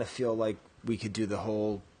I kind of feel like we could do the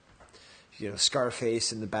whole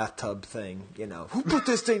Scarface in the bathtub thing. Who put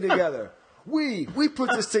this thing together? We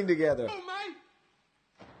put this thing together. Who, mate?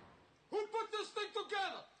 Who put this thing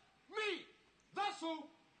together? Me. That's who.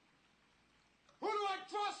 Who do I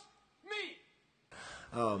trust? Me.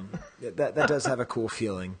 That does have a cool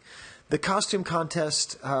feeling. The costume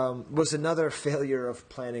contest was another failure of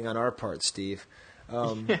planning on our part, Steve.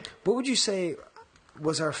 What would you say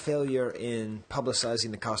was our failure in publicizing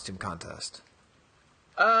the costume contest?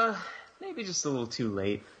 Maybe just a little too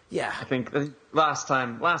late. Yeah, I think last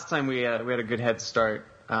time we had a good head start.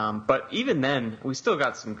 But even then, we still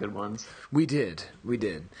got some good ones. We did.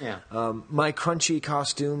 Yeah. My Crunchee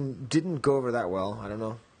costume didn't go over that well. I don't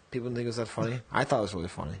know. People didn't think it was that funny. I thought it was really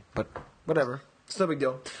funny, but whatever. It's no big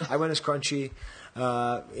deal. I went as Crunchee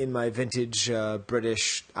in my vintage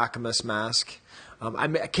British Akamas mask.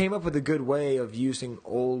 I came up with a good way of using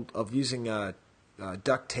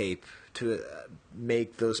duct tape to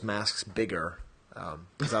make those masks bigger,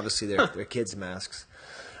 because obviously they're kids' masks.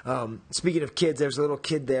 Speaking of kids, there's a little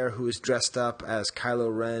kid there who was dressed up as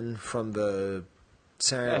Kylo Ren from the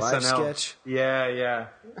Saturday Night Live sketch. Yeah.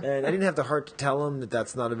 And I didn't have the heart to tell him that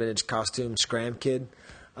that's not a vintage costume, Scram Kid.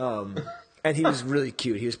 And he was really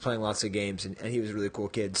cute. He was playing lots of games, and he was a really cool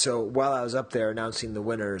kid. So while I was up there announcing the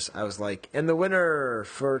winners, I was like, and the winner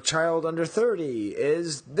for child under 30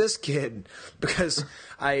 is this kid. Because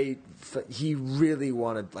he really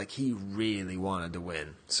wanted to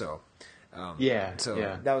win. So,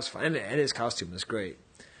 that was fun. And his costume was great.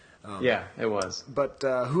 It was. But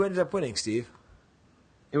who ended up winning, Steve?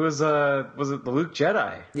 It was it the Luke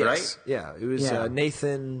Jedi, yes. right? Yeah, it was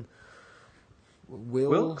Nathan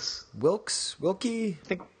Wilkes? Wilkie? I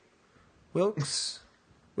think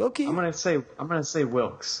Wilkie? I'm gonna say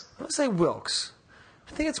Wilkes. I'm gonna say Wilkes.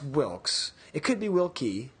 I think it's Wilkes. It could be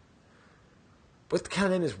Wilkie. What kind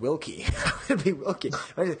of name is Wilkie? How could it be Wilkie?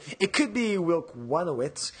 It could be Wilk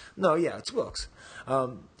Wanowitz. No, yeah, it's Wilkes.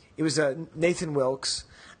 It was Nathan Wilkes,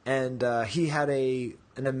 and he had an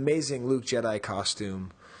amazing Luke Jedi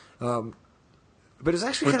costume. But it's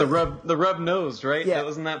actually with the rub nose, right? Yeah,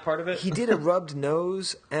 wasn't that part of it? He did a rubbed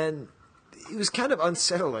nose, and it was kind of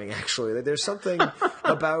unsettling. Actually, there's something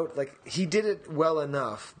about he did it well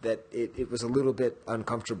enough that it was a little bit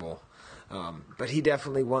uncomfortable. But he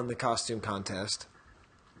definitely won the costume contest,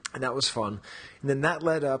 and that was fun. And then that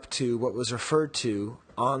led up to what was referred to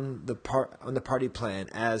on the party plan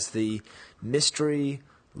as the Mystery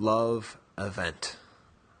Love Event.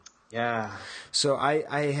 Yeah. So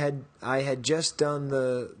I had just done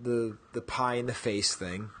the pie in the face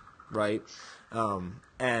thing, right?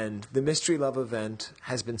 And the Mystery Love Event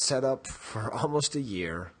has been set up for almost a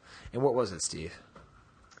year. And what was it, Steve?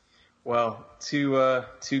 Well, two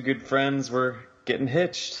good friends were getting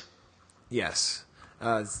hitched. Yes.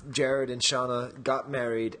 Jarrod and Shawna got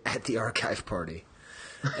married at the archive party.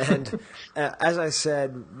 And as I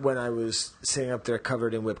said when I was sitting up there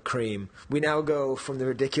covered in whipped cream, we now go from the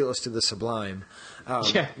ridiculous to the sublime.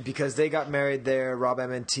 Because they got married there. Rob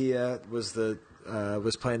Amantia was the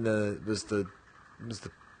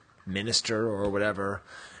minister or whatever.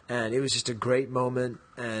 And it was just a great moment,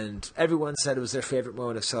 and everyone said it was their favorite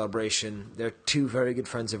moment of Celebration. They're two very good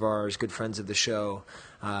friends of ours, good friends of the show,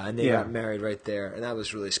 and they got married right there, and that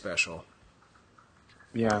was really special.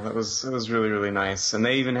 Yeah, it was really, really nice. And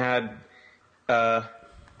they even had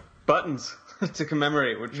buttons to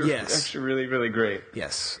commemorate, which were actually really, really great.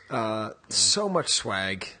 Yes. So much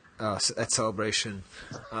swag at Celebration.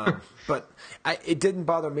 But it didn't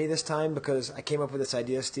bother me this time because I came up with this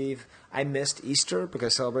idea, Steve. I missed Easter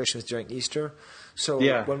because Celebration was during Easter. So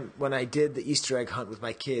when I did the Easter egg hunt with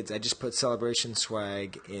my kids, I just put Celebration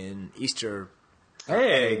swag in Easter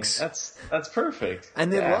eggs. That's perfect.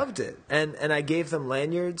 And they loved it. And I gave them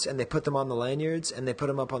lanyards, and they put them on the lanyards, and they put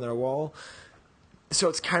them up on their wall. So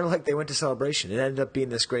it's kind of like they went to Celebration. It ended up being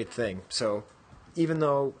this great thing. So even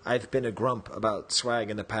though I've been a grump about swag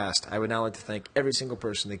in the past, I would now like to thank every single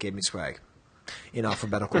person that gave me swag in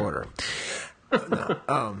alphabetical order.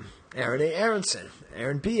 Aaron A. Aronson,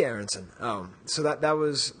 Aaron B. Aronson. So that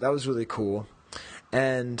was really cool,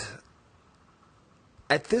 and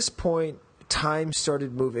at this point, time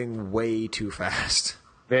started moving way too fast.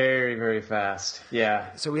 Very, very fast.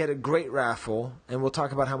 Yeah. So we had a great raffle, and we'll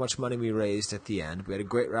talk about how much money we raised at the end. We had a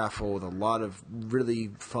great raffle with a lot of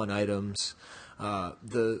really fun items.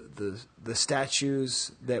 The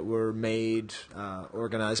statues that were made,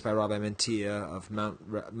 organized by Rob Mantia of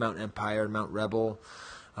Mount Empire and Mount Rebel,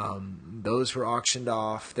 those were auctioned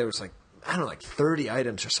off. There was like 30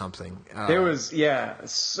 items or something. There was,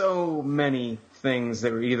 so many things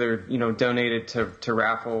that were either, donated to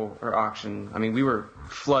raffle or auction. I mean, we were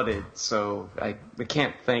flooded, so I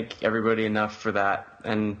can't thank everybody enough for that.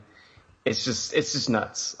 And it's just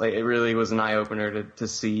nuts. Like, it really was an eye-opener to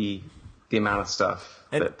see the amount of stuff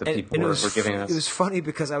that the people were giving us. It was funny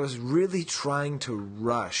because I was really trying to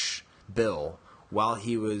rush Bill while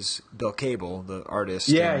he was Bill Cable, the artist.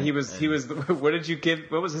 Yeah, he was. What did you give?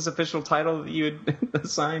 What was his official title that you had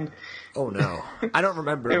assigned? Oh no, I don't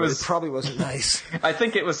remember. It probably wasn't nice. I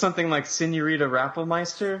think it was something like Senorita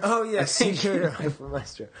Rafflemeister. Oh yeah, Senorita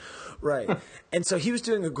Rafflemeister. Right. And so he was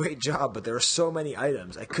doing a great job, but there were so many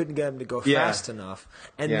items. I couldn't get him to go fast enough.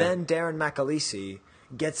 And then Darren McAleese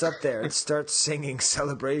gets up there and starts singing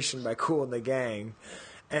Celebration by Kool and the Gang.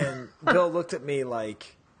 And Bill looked at me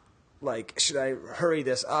like, should I hurry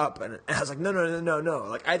this up? And I was like, no.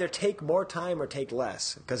 Like, either take more time or take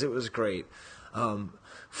less, because it was great.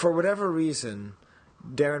 For whatever reason,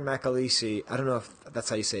 Darren McAleese, I don't know if that's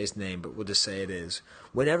how you say his name, but we'll just say it is.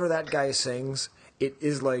 Whenever that guy sings, it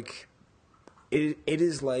is like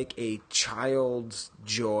a child's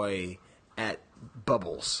joy at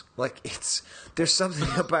Bubbles. Like, there's something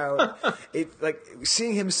about it, like,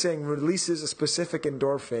 seeing him sing releases a specific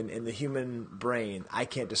endorphin in the human brain I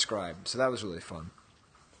can't describe. So that was really fun.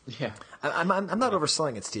 Yeah. I'm not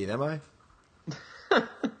overselling it, Steve, am I?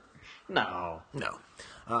 No.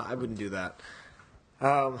 I wouldn't do that.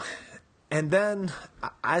 And then,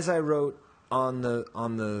 as I wrote on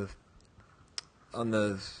the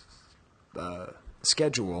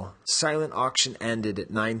schedule, silent auction ended at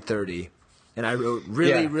 9:30. And I wrote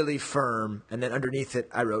really firm, and then underneath it,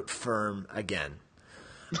 I wrote firm again.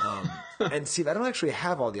 And Steve, I don't actually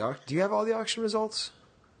have all the auction. Do you have all the auction results?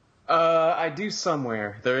 I do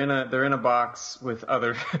somewhere. They're in a box with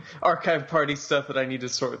other archive party stuff that I need to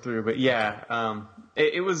sort through. But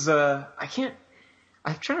it was. I'm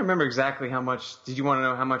trying to remember exactly how much. Did you want to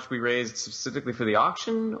know how much we raised specifically for the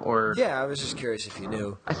auction, or? Yeah, I was just curious if you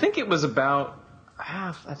knew. I think it was about.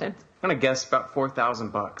 I'm gonna guess about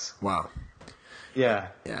 $4,000. Wow. Yeah.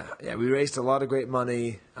 We raised a lot of great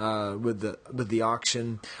money with the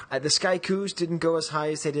auction. The Skye coups didn't go as high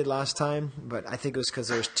as they did last time, but I think it was because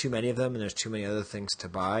there's too many of them and there's too many other things to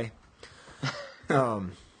buy. Why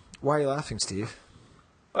are you laughing, Steve?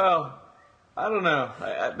 Well, I don't know.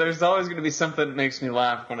 There's always going to be something that makes me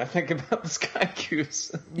laugh when I think about the Skye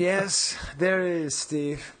coups. Yes, there is,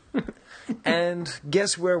 Steve. And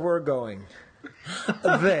guess where we're going?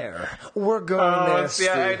 There. We're going there, see,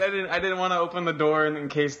 Steve. I didn't want to open the door in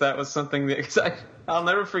case that was something that... Cause I'll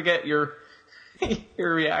never forget your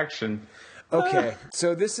reaction. Okay,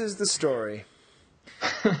 so this is the story.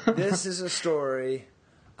 This is a story,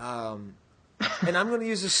 and I'm going to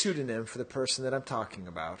use a pseudonym for the person that I'm talking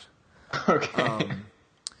about. Okay.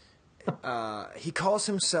 He calls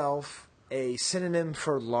himself a synonym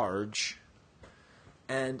for large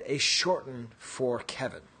and a shorten for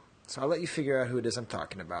Kevin. So I'll let you figure out who it is I'm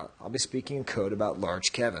talking about. I'll be speaking in code about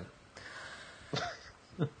Large Kevin.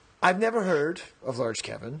 I've never heard of Large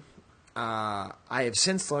Kevin. I have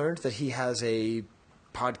since learned that he has a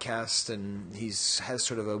podcast and has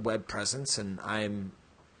sort of a web presence, and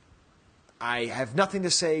I have nothing to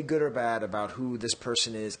say, good or bad, about who this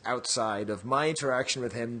person is outside of my interaction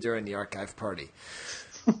with him during the archive party.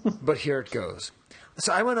 But here it goes.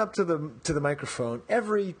 So I went up to the microphone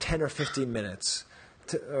every 10 or 15 minutes.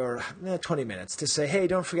 Or 20 minutes to say, hey,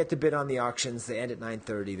 don't forget to bid on the auctions. They end at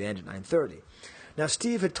 9:30. Now,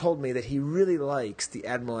 Steve had told me that he really likes the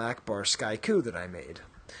Admiral Ackbar Skye coup that I made.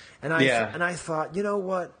 And I thought, you know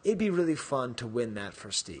what? It'd be really fun to win that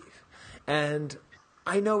for Steve. And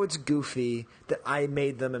I know it's goofy that I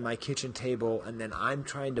made them in my kitchen table and then I'm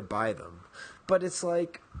trying to buy them. But it's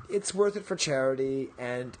like, it's worth it for charity,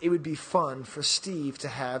 and it would be fun for Steve to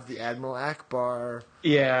have the Admiral Ackbar.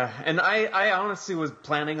 Yeah, and I honestly was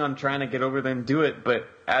planning on trying to get over there and do it, but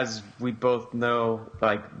as we both know,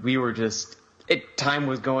 like, we were just... time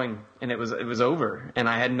was going, and it was over, and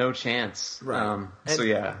I had no chance. Right.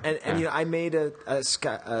 And I made a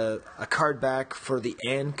card back for the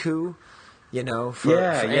Ann coup, for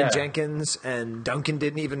Ann Jenkins, and Duncan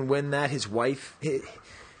didn't even win that. His wife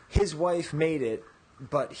made it,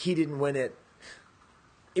 but he didn't win it.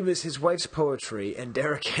 It was his wife's poetry, and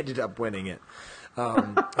Derek ended up winning it.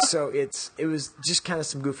 So it was just kind of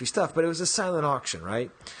some goofy stuff, but it was a silent auction,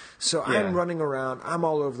 right? So I'm running around, I'm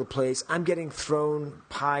all over the place, I'm getting thrown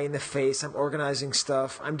pie in the face, I'm organizing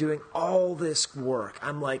stuff, I'm doing all this work.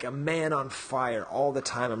 I'm like a man on fire all the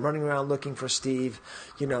time. I'm running around looking for Steve.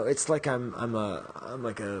 It's like I'm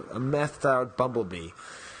like a methed out bumblebee.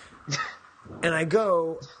 And I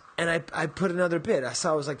go and I put another bid. I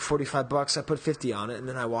saw it was like $45. I put 50 on it, and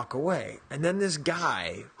then I walk away. And then this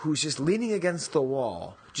guy who's just leaning against the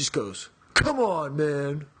wall just goes, "Come on,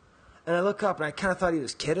 man." And I look up, and I kind of thought he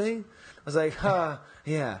was kidding. I was like,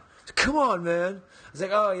 yeah. "Come on, man." I was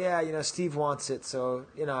like, "Oh, yeah, Steve wants it, so,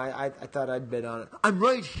 I thought I'd bid on it." "I'm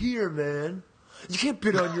right here, man. You can't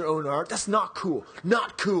bid on your own art. That's not cool.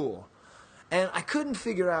 Not cool." And I couldn't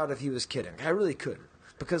figure out if he was kidding. I really couldn't.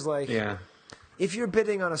 Because, if you're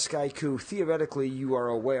bidding on a Skye coup, theoretically, you are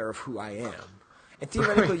aware of who I am. And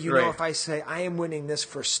theoretically, know if I say, "I am winning this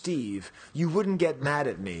for Steve," you wouldn't get mad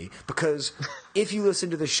at me. Because if you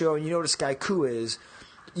listen to the show and you know what a Skye coup is,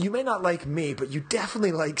 you may not like me, but you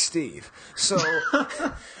definitely like Steve. So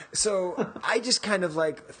I just kind of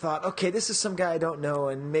thought, okay, this is some guy I don't know,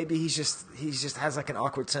 and maybe he just has like an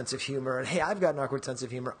awkward sense of humor. And hey, I've got an awkward sense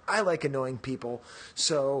of humor. I like annoying people.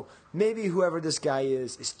 So maybe whoever this guy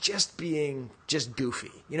is just being just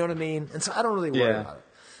goofy. You know what I mean? And so I don't really worry about it.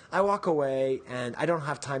 I walk away, and I don't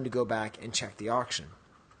have time to go back and check the auction.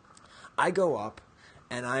 I go up,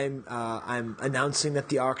 and I'm announcing that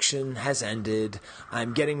the auction has ended.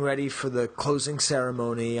 I'm getting ready for the closing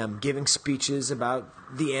ceremony. I'm giving speeches about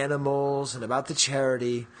the animals and about the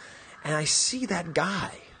charity, and I see that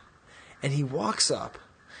guy, and he walks up,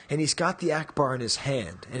 and he's got the Ackbar in his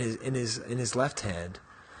hand, in his left hand,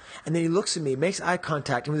 and then he looks at me, makes eye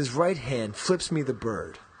contact, and with his right hand flips me the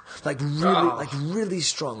bird. Really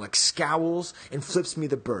strong, scowls and flips me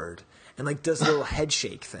the bird, and does a little head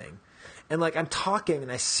shake thing, and I'm talking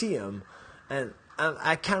and I see him, and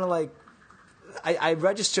I kind of I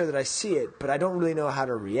register that I see it, but I don't really know how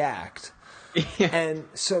to react, and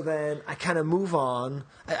so then I kind of move on.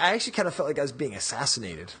 I actually kind of felt like I was being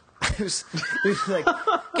assassinated. it was like,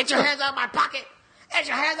 "Get your hands out of my pocket! Get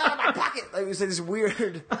your hands out of my pocket!" It was this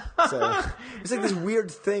weird. It's this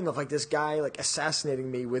weird thing of this guy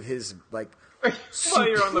assassinating me with his while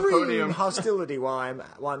you're on the podium, hostility while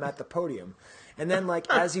I'm at the podium, and then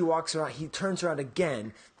as he walks around, he turns around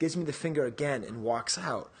again, gives me the finger again, and walks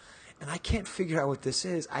out. And I can't figure out what this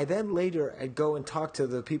is. I then later go and talk to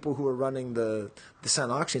the people who were running the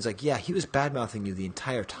silent auction. He's like, "Yeah, he was bad-mouthing you the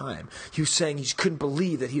entire time. He was saying he just couldn't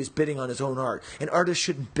believe that he was bidding on his own art, and artists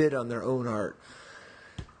shouldn't bid on their own art."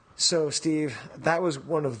 So, Steve, that was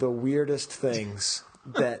one of the weirdest things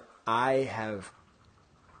that I have.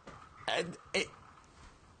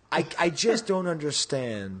 I just don't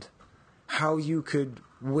understand how you could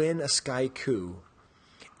win a Skye coup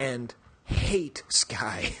and hate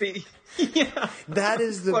Skye. Yeah. That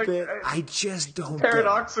is the bit I just don't get.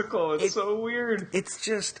 Paradoxical. It's so weird. It's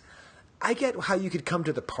just, I get how you could come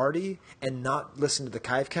to the party and not listen to the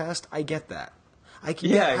Chivecast. I get that. I can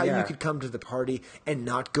get how you could come to the party and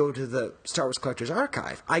not go to the Star Wars Collectors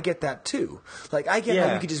Archive. I get that too. I get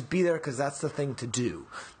how you could just be there because that's the thing to do.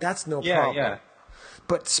 That's no problem. Yeah.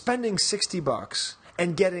 But spending $60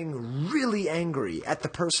 and getting really angry at the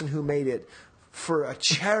person who made it for a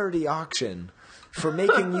charity auction for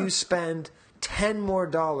making you spend $10 more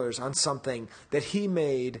on something that he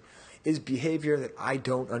made is behavior that I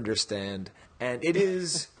don't understand. And it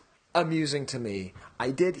is amusing to me.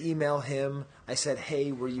 I did email him. I said,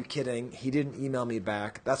 "Hey, were you kidding?" He didn't email me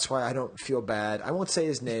back. That's why I don't feel bad. I won't say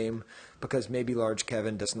his name because maybe Large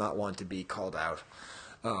Kevin does not want to be called out.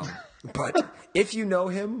 But if you know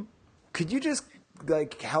him, could you just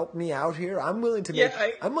help me out here? I'm willing to make.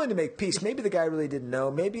 I'm willing to make peace. Maybe the guy really didn't know.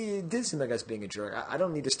 Maybe it did seem like I was being a jerk. I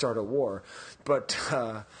don't need to start a war, but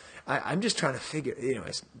I'm just trying to figure.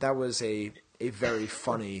 Anyways, that was a very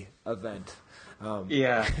funny event.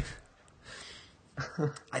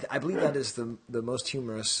 I believe that is the most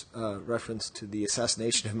humorous reference to the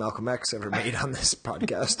assassination of Malcolm X ever made on this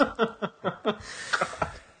podcast.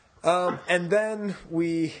 And then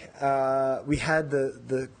we had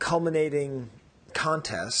the culminating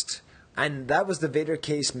contest, and that was the Vader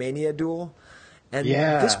Case Mania duel. And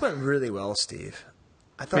this went really well, Steve.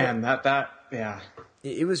 I thought,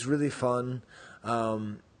 it was really fun.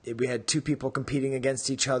 We had two people competing against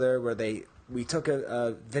each other where we took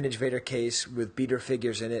a vintage Vader case with beater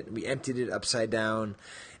figures in it, and we emptied it upside down,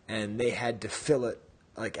 and they had to fill it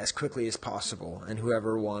like as quickly as possible, and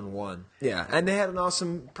whoever won. Yeah, and they had an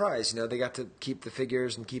awesome prize. They got to keep the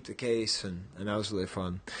figures and keep the case, and that was really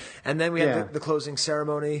fun. And then we had the closing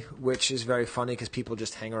ceremony, which is very funny because people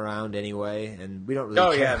just hang around anyway, and we don't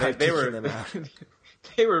really care about kicking them out.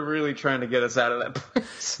 They were really trying to get us out of that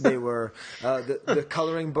place. They were. The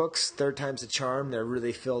coloring books, Third Time's a Charm, they're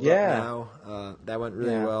really filled up now. That went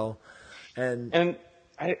really well. And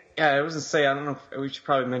I was to say, I don't know if we should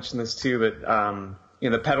probably mention this too, but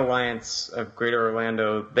the Pet Alliance of Greater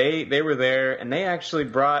Orlando, they were there, and they actually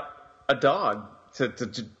brought a dog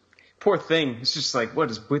to poor thing. It's just like, what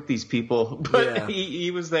is with these people? But he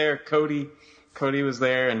was there. Cody was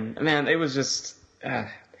there, and man, it was just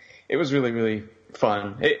it was really, really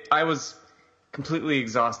fun. I was completely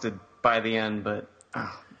exhausted by the end, but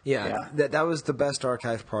that was the best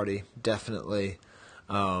archive party, definitely.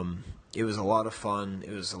 It was a lot of fun.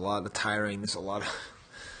 It was a lot of tiring. There's a lot of.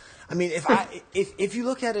 I mean, if you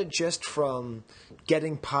look at it just from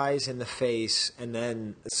getting pies in the face and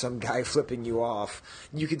then some guy flipping you off,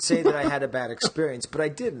 you could say that I had a bad experience, but I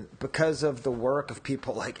didn't, because of the work of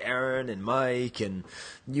people like Aaron and Mike and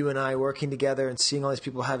you and I working together and seeing all these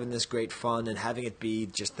people having this great fun and having it be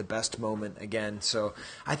just the best moment again. So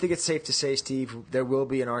I think it's safe to say, Steve, there will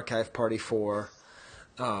be an archive party 4.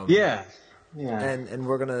 And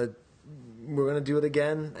we're gonna do it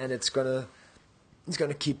again, and it's gonna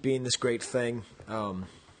keep being this great thing.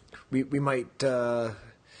 We might do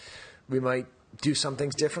some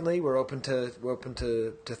things differently. We're open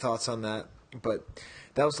to thoughts on that. But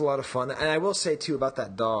that was a lot of fun. And I will say too about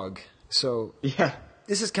that dog. So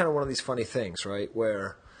this is kind of one of these funny things, right?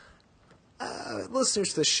 Where listeners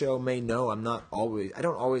to the show may know I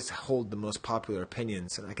don't always hold the most popular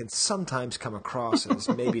opinions, and I can sometimes come across as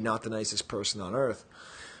maybe not the nicest person on earth.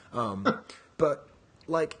 But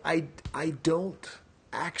like I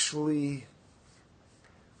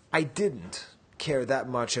didn't care that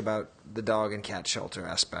much about the dog and cat shelter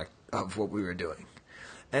aspect of what we were doing.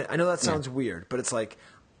 And I know that sounds weird, but it's like,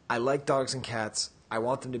 I like dogs and cats. I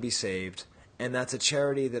want them to be saved. And that's a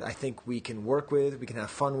charity that I think we can work with, we can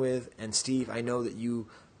have fun with. And Steve, I know that you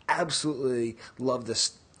absolutely love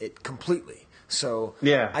it completely. So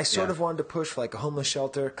I sort of wanted to push for like a homeless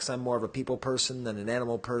shelter because I'm more of a people person than an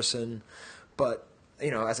animal person. But,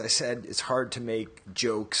 as I said, it's hard to make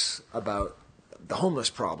jokes about the homeless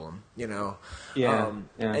problem,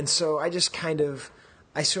 And so I just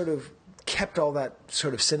I sort of kept all that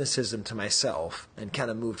sort of cynicism to myself and kind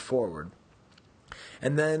of moved forward.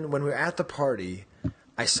 And then when we were at the party,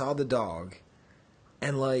 I saw the dog,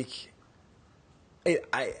 and like,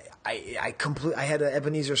 I had an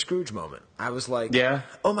Ebenezer Scrooge moment. I was like,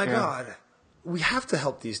 oh my God, we have to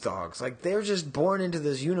help these dogs. Like, they're just born into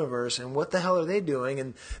this universe, and what the hell are they doing?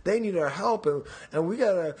 And they need our help, and we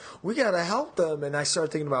gotta help them. And I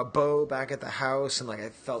started thinking about Bo back at the house, and like I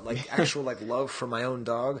felt like actual like love for my own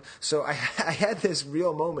dog. So I had this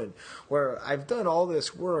real moment where I've done all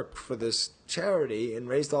this work for this charity and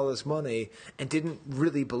raised all this money and didn't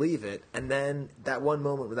really believe it. And then that one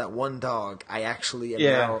moment with that one dog, I actually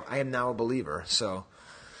am now a believer. So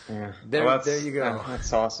there you go.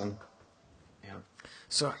 That's awesome.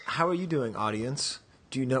 So how are you doing, audience?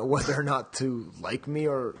 Do you know whether or not to like me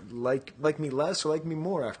or like me less or like me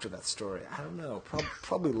more after that story? I don't know.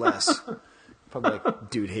 Probably less. Probably like,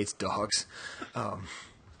 dude hates dogs. So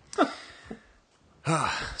that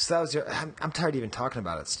was I'm tired of even talking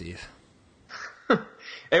about it, Steve.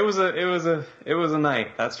 It was a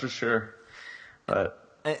night, that's for sure. But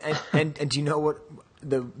and do you know what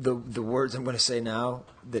the words I'm going to say now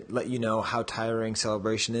that let you know how tiring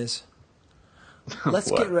Celebration is? Let's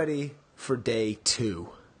get ready for day 2.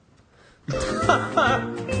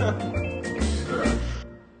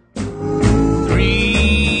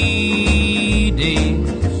 3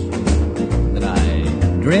 days that I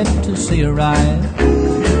dread to see arrive.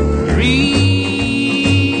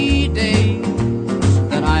 3 days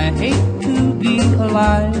that I hate to be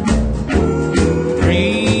alive.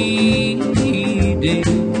 3 days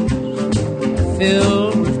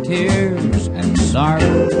filled with tears and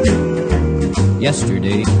sorrow.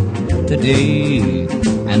 Yesterday, today,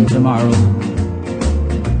 and tomorrow.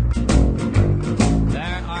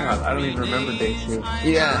 God, I don't even remember day 2.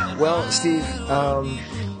 Yeah, well, Steve,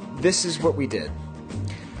 this is what we did.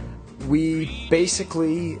 We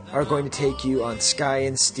basically are going to take you on Skye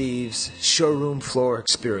and Steve's showroom floor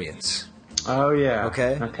experience. Oh, yeah.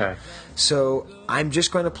 Okay. So I'm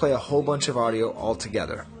just going to play a whole bunch of audio all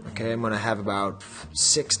together. Okay, I'm going to have about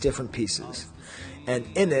 6 different pieces. And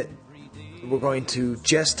in it, we're going to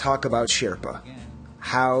just talk about Chirpa.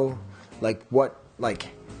 How,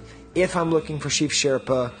 if I'm looking for Chief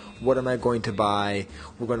Chirpa, what am I going to buy.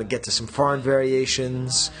 We're going to get to some foreign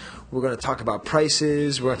variations. We're going to talk about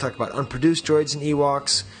prices. We're going to talk about unproduced droids and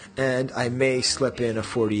Ewoks. And I may slip in a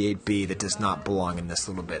 48B that does not belong in this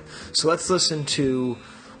little bit. So let's listen to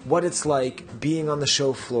what it's like being on the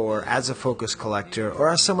show floor as a Focus collector or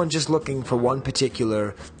as someone just looking for one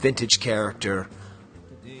particular vintage character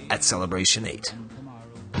at Celebration 8.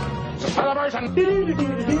 Celebration!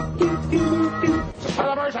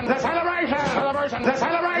 Celebration! The celebration! Celebration! The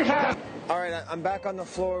celebration! All right, I'm back on the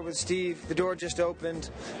floor with Steve. The door just opened.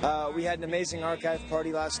 We had an amazing archive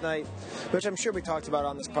party last night, which I'm sure we talked about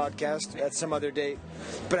on this podcast at some other date.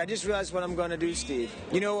 But I just realized what I'm going to do, Steve.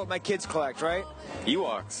 You know what my kids collect, right?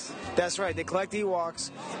 Ewoks. That's right. They collect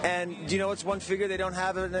Ewoks. And do you know what's one figure they don't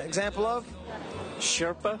have an example of?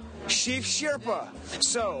 Chirpa? Chief Chirpa.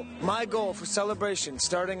 So, my goal for Celebration,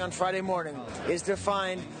 starting on Friday morning, is to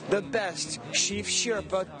find the best Chief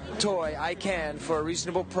Chirpa toy I can for a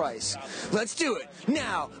reasonable price. Let's do it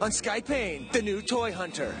now on Skye Payne, the new toy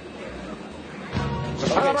hunter.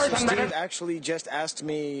 Okay, so Steve actually just asked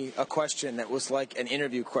me a question that was like an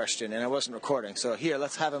interview question, and I wasn't recording. So here,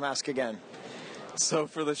 let's have him ask again. So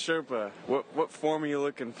for the Chirpa, what form are you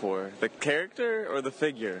looking for? The character or the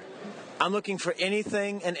figure? I'm looking for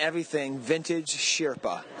anything and everything vintage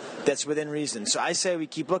Chirpa that's within reason. So I say we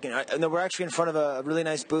keep looking. And we're actually in front of a really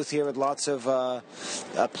nice booth here with lots of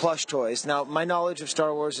plush toys. Now, my knowledge of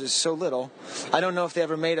Star Wars is so little, I don't know if they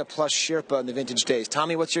ever made a plush Chirpa in the vintage days.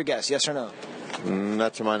 Tommy, what's your guess? Yes or no?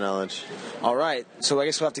 Not to my knowledge. All right. So I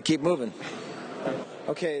guess we'll have to keep moving.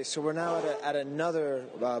 Okay, so we're now at another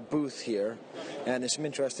booth here, and there's some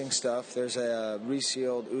interesting stuff. There's a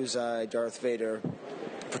resealed Uzai Darth Vader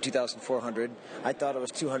for $2,400. I thought it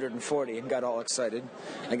was $240 and got all excited.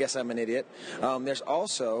 I guess I'm an idiot. There's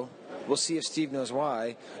also, we'll see if Steve knows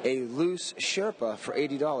why, a loose Chirpa for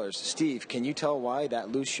 $80. Steve, can you tell why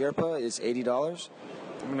that loose Chirpa is $80?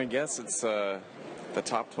 I'm going to guess it's the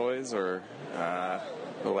Top Toys or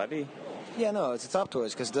the Levy. Yeah, no, it's the Top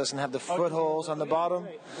Toys because it doesn't have the footholes on the bottom,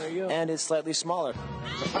 and it's slightly smaller.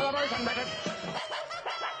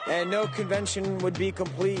 And no convention would be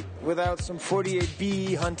complete without some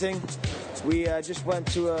 48B hunting. We just went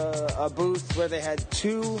to a booth where they had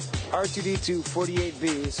two R2-D2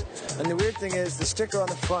 48Bs. And the weird thing is the sticker on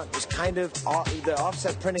the front was kind of off, the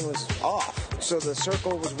offset printing was off. So the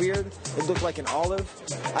circle was weird. It looked like an olive.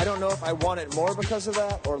 I don't know if I want it more because of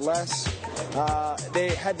that or less. They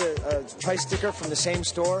had the price sticker from the same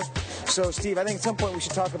store. So, Steve, I think at some point we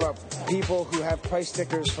should talk about people who have price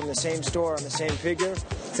stickers from the same store on the same figure,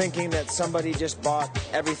 thinking that somebody just bought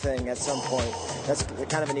everything at some point. That's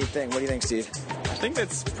kind of a neat thing. What do you think, Steve? I think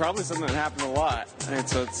that's probably something that happened a lot. And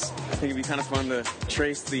so I think it'd be kind of fun to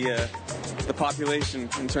trace the population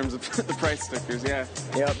in terms of the price stickers, yeah.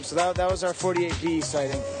 Yep, so that was our 48B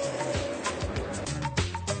sighting.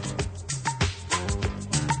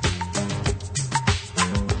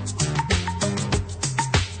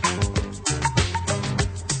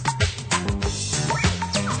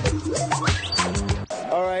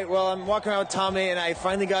 I'm walking around with Tommy, and I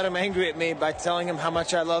finally got him angry at me by telling him how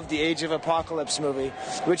much I love the Age of Apocalypse movie,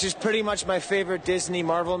 which is pretty much my favorite Disney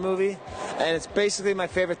Marvel movie. And it's basically my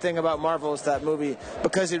favorite thing about Marvel is that movie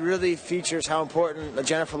because it really features how important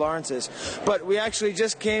Jennifer Lawrence is. But we actually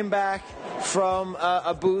just came back from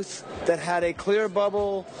a booth that had a clear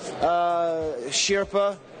bubble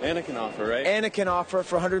Chirpa. Anakin offer, right? Anakin offer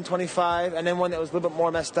for $125, and then one that was a little bit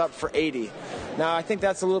more messed up for $80. Now, I think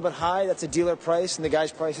that's a little bit high. That's a dealer price, and the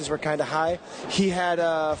guy's prices were kind of high. He had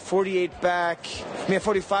a 45 back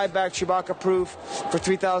Chewbacca proof for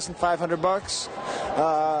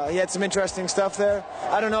 $3,500. He had some interesting stuff there.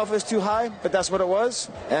 I don't know if it was too high, but that's what it was.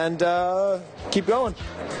 And keep going.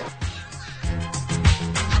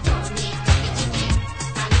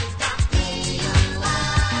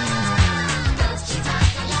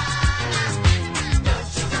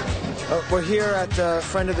 We're here at the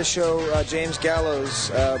friend of the show, James Gallo's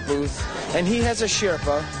booth, and he has a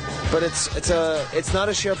Chirpa, but it's not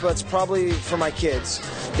a Chirpa. It's probably for my kids.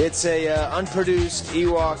 It's a unproduced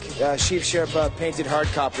Ewok Chief Chirpa painted hard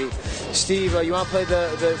copy. Steve, you want to play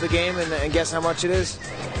the game and guess how much it is?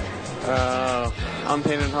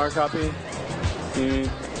 Unpainted hard copy.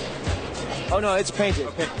 Oh no, it's painted.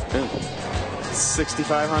 Okay.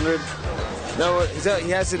 $6,500. No,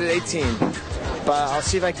 he has it at 18. But I'll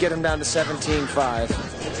see if I can get him down to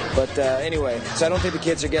 17.5. But anyway, so I don't think the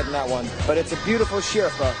kids are getting that one. But it's a beautiful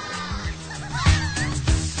Chirpa.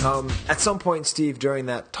 At some point, Steve, during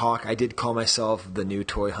that talk, I did call myself the new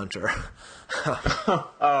toy hunter. Oh,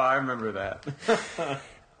 I remember that.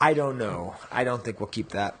 I don't know. I don't think we'll keep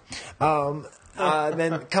that.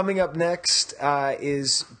 Then coming up next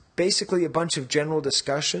is basically a bunch of general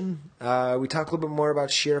discussion. We talk a little bit more about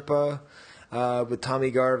Chirpa with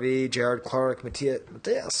Tommy Garvey, Jarrod Clark,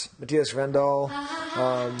 Mattias Rendall.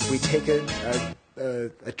 We take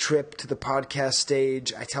a trip to the podcast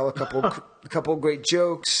stage. I tell a couple great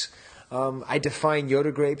jokes. I define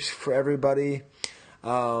Yoda grapes for everybody.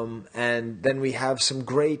 And then we have some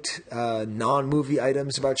great non-movie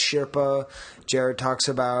items about Chirpa. Jarrod talks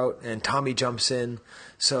about, and Tommy jumps in.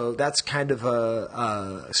 So that's kind of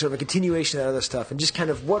a sort of a continuation of that other stuff, and just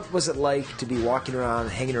kind of what was it like to be walking around,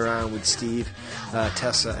 hanging around with Steve,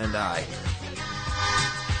 Tessa, and I.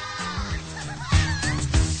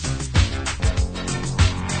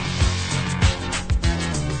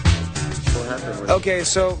 Okay,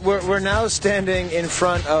 so we're now standing in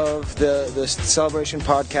front of the Celebration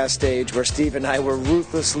podcast stage where Steve and I were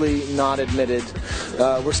ruthlessly not admitted.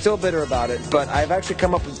 We're still bitter about it, but I've actually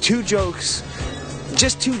come up with two jokes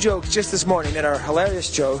just this morning that are hilarious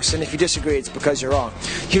jokes, and if you disagree, it's because you're wrong.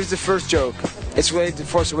 Here's the first joke. It's related to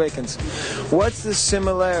Force Awakens. What's the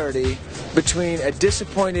similarity between a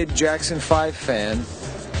disappointed Jackson 5 fan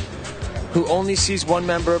who only sees one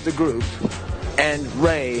member of the group and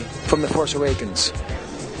Rey from The Force Awakens?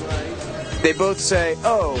 They both say,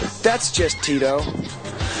 "Oh, that's just Tito."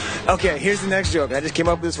 Okay, here's the next joke. I just came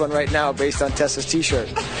up with this one right now based on Tessa's t-shirt.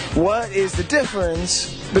 What is the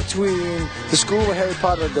difference between the school where Harry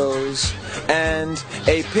Potter goes and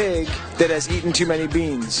a pig that has eaten too many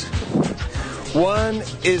beans? One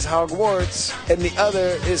is Hogwarts and the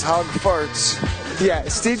other is Hog Farts. Yeah,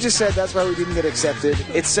 Steve just said that's why we didn't get accepted.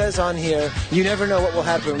 It says on here, you never know what will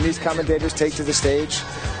happen when these commentators take to the stage.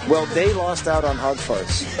 Well, they lost out on Hog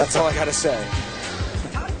Farts. That's all I gotta say.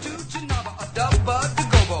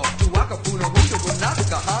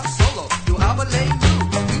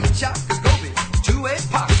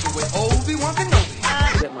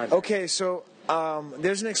 Okay, so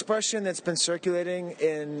there's an expression that's been circulating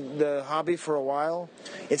in the hobby for a while.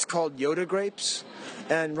 It's called Yoda grapes.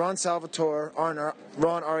 And Ron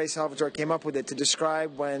R.A. Salvatore came up with it to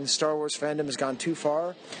describe when Star Wars fandom has gone too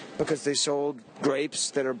far because they sold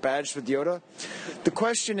grapes that are badged with Yoda. The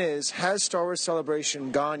question is, has Star Wars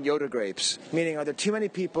Celebration gone Yoda grapes? Meaning, are there too many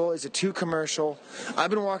people? Is it too commercial? I've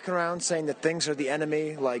been walking around saying that things are the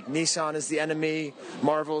enemy, like Nissan is the enemy,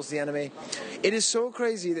 Marvel is the enemy. It is so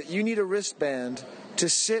crazy that you need a wristband to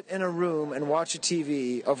sit in a room and watch a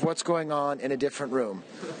TV of what's going on in a different room.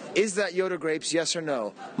 Is that Yoda grapes, yes or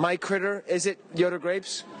no? My critter, is it Yoda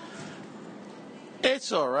grapes?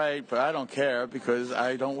 It's all right, but I don't care because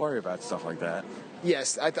I don't worry about stuff like that.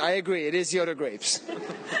 Yes, I agree. It is Yoda grapes.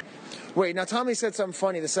 Wait, now Tommy said something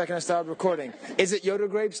funny the second I started recording. Is it Yoda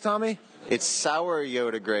grapes, Tommy? It's sour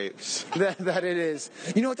Yoda grapes. That it is.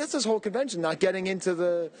 You know what? That's this whole convention, not getting into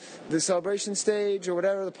the celebration stage or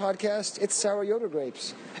whatever, the podcast. It's sour Yoda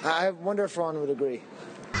grapes. I wonder if Ron would agree.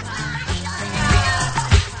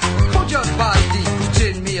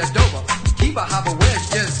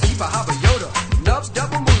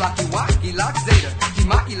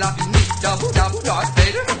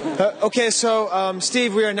 Okay, so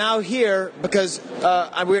Steve, we are now here because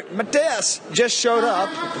Mattias just showed up.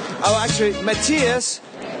 Oh, actually, Mattias.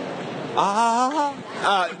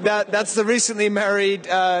 That's the recently married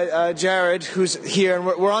Jarrod, who's here, and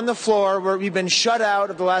we're on the floor. We've been shut out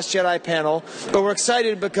of the Last Jedi panel, but we're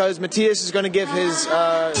excited because Mattias is going to give his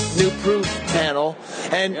new proof panel,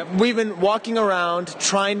 and we've been walking around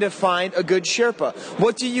trying to find a good Chirpa.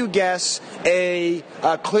 What do you guess a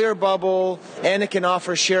clear bubble Anakin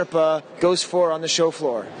offer Chirpa goes for on the show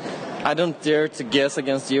floor? I don't dare to guess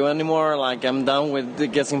against you anymore. Like, I'm done with the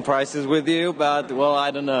guessing prices with you, but, well, I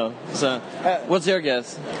don't know. So, what's your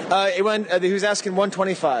guess? He was asking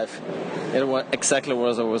 $125. It was exactly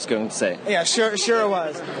what I was going to say. Yeah, sure it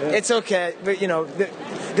was. It's okay, but, you know,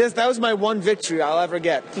 that was my one victory I'll ever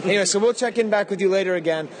get. Anyway, so we'll check in back with you later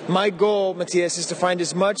again. My goal, Mattias, is to find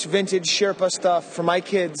as much vintage Chirpa stuff for my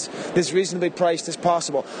kids that's reasonably priced as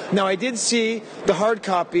possible. Now, I did see the hard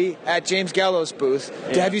copy at James Gallo's booth.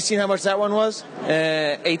 Yeah. Have you seen how much that one was?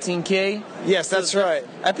 $18K? Yes, that's right.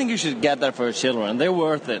 I think you should get that for your children. They're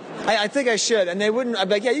worth it. I think I should, and they wouldn't. I'd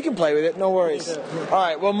be like, yeah, you can play with it. No worries. All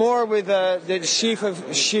right, well, more with the Chief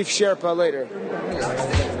Chirpa later.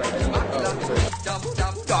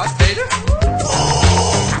 Darth Vader.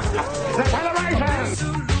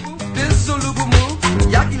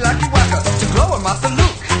 Yaki Laki Waka, Chikloa Master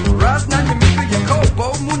Luke, Raz Nanyamika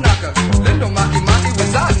Yakobo Munaka, Lindo Maki Maki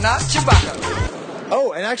Wazana Chewbacca.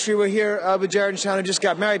 Oh, and actually we're here with Jarrod and Shawna, just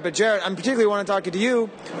got married. But Jarrod, I particularly want to talk to you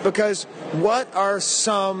because what are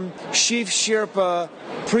some Chief Chirpa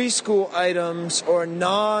preschool items or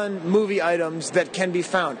non-movie items that can be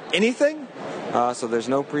found? Anything? So there's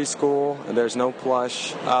no preschool, there's no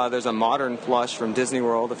plush. There's a modern plush from Disney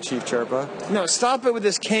World of Chief Chirpa. No, stop it with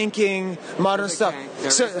this kanking modern stuff.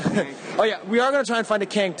 Oh yeah, we are going to try and find a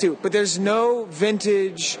kank too, but there's no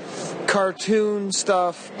vintage cartoon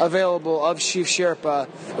stuff available of Chief Chirpa.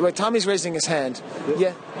 Wait, Tommy's raising his hand.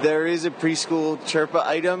 Yeah. There is a preschool Chirpa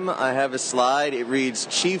item. I have a slide. It reads,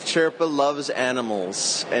 Chief Chirpa loves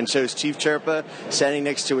animals, and shows Chief Chirpa standing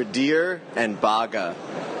next to a deer and Baga.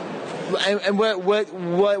 And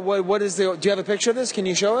what is the? Do you have a picture of this? Can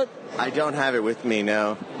you show it? I don't have it with me,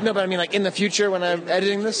 no. No, but I mean, like in the future when I'm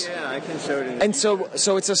editing this. Yeah, I can show it. And so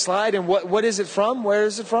it's a slide. And what is it from? Where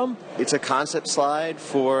is it from? It's a concept slide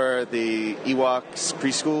for the Ewoks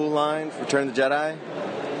preschool line for Return of the Jedi.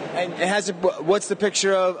 And it has what's the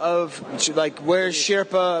picture of like where's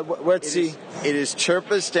Chirpa? Where's he? It is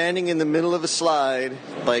Chirpa standing in the middle of a slide,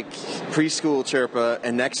 like preschool Chirpa,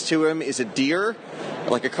 and next to him is a deer,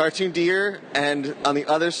 like a cartoon deer, and on the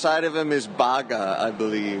other side of him is Baga, I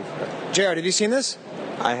believe. Jarrod, have you seen this?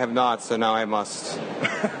 I have not, so now I must.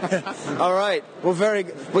 All right. Well, very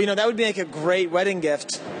good. Well, that would make a great wedding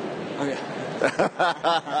gift. Okay.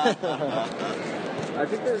 I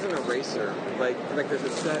think there's an eraser. Like there's a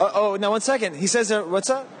set. Oh, now 1 second. He says, what's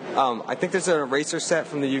that? I think there's an eraser set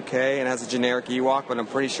from the UK and has a generic Ewok, but I'm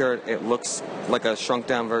pretty sure it looks like a shrunk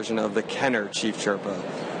down version of the Kenner Chief Chirpa.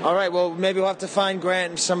 All right, well, maybe we'll have to find Grant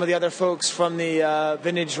and some of the other folks from the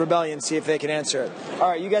Vintage Rebellion, see if they can answer it. All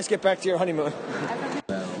right, you guys get back to your honeymoon.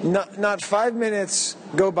 Not 5 minutes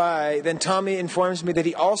go by, then Tommy informs me that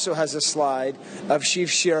he also has a slide of Chief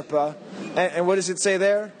Chirpa. And what does it say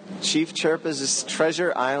there? Chief Chirpa's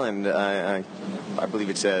Treasure Island, I believe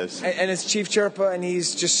it says. And it's Chief Chirpa, and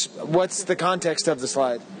he's just... What's the context of the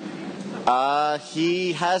slide?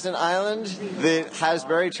 He has an island that has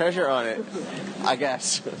buried treasure on it, I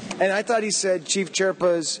guess. And I thought he said Chief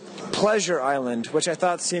Chirpa's Pleasure Island, which I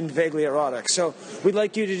thought seemed vaguely erotic. So we'd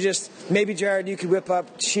like you to just... Maybe, Jarrod, you could whip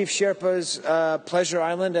up Chief Chirpa's Pleasure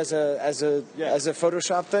Island as a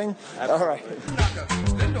Photoshop thing? All right.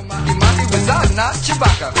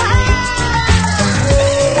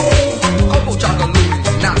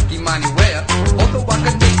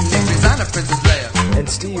 And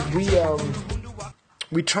Steve,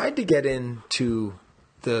 we tried to get into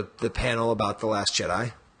the panel about The Last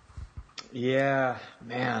Jedi. Yeah,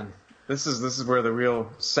 man. This is where the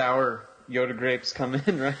real sour Yoda grapes come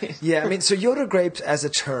in, right? Yeah, I mean, so Yoda grapes as a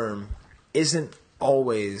term isn't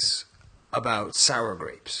always about sour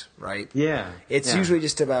grapes, right? Yeah. It's usually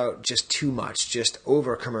just about too much, just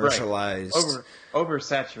over-commercialized. Right.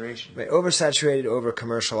 Oversaturation. Right. Oversaturated,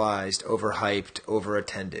 over-commercialized, overhyped,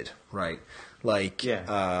 over-attended, right? Like,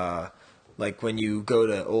 like when you go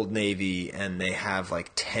to Old Navy and they have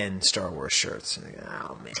like 10 Star Wars shirts. And you're like,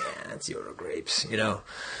 oh, man, that's Yoda grapes,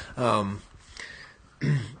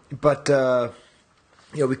 But,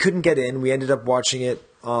 we couldn't get in. We ended up watching it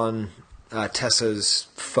on Tessa's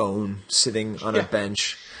phone, sitting on a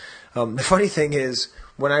bench. The funny thing is,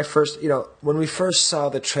 when we first saw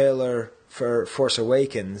the trailer for Force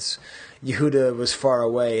Awakens, Yehuda was far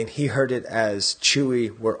away, and he heard it as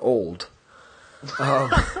Chewie, we're old.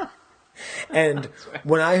 And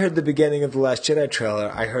when I heard the beginning of The Last Jedi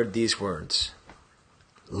trailer, I heard these words.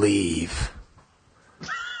 Leave.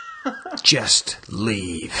 Just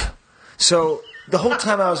leave. So the whole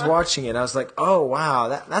time I was watching it, I was like, oh, wow,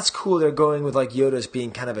 that's cool. They're going with like Yoda's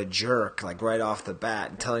being kind of a jerk, like right off the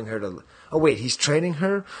bat, and telling her to, oh, wait, he's training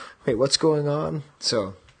her? Wait, what's going on?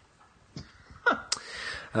 So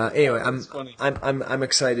anyway, I'm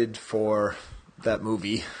excited for that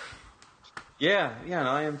movie. Yeah, no,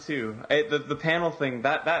 I am too. The panel thing,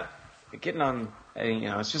 that getting on,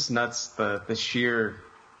 it's just nuts. The sheer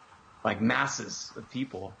like masses of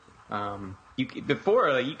people.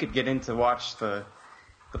 Before you could get in to watch the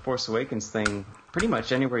Force Awakens thing pretty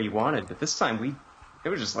much anywhere you wanted, but this time it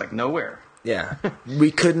was just like nowhere. Yeah,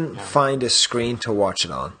 we couldn't find a screen to watch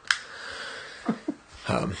it on,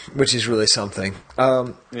 which is really something.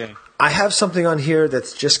 Yeah, I have something on here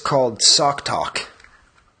that's just called Sock Talk.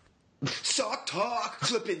 Sock talk,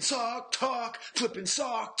 flipping sock talk, flipping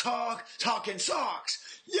sock talk, talking socks.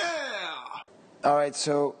 Yeah! All right,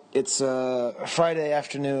 so it's Friday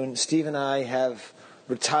afternoon. Steve and I have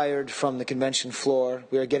retired from the convention floor.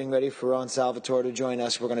 We are getting ready for Ron Salvatore to join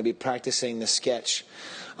us. We're going to be practicing the sketch.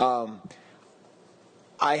 I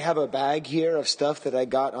have a bag here of stuff that I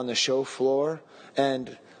got on the show floor,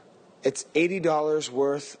 and it's $80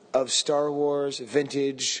 worth of Star Wars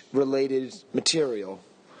vintage-related material.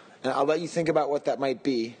 And I'll let you think about what that might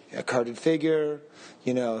be. A carded figure,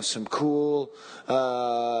 some cool,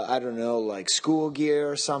 like school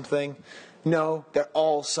gear or something. No, they're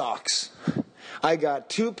all socks. I got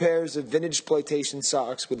 2 pairs of Vintagesploitation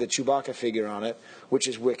socks with a Chewbacca figure on it, which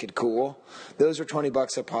is wicked cool. Those are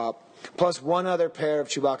 $20 a pop. Plus 1 other pair of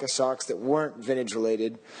Chewbacca socks that weren't vintage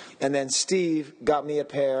related. And then Steve got me a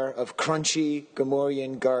pair of Crunchee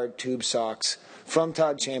Gamorrean Guard tube socks from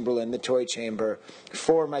Todd Chamberlain, the Toy Chamber,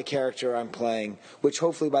 for my character I'm playing, which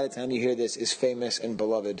hopefully by the time you hear this is famous and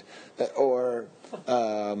beloved, or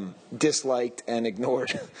disliked and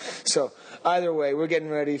ignored. So either way, we're getting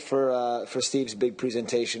ready for Steve's big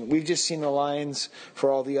presentation. We've just seen the lines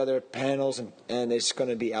for all the other panels, and it's going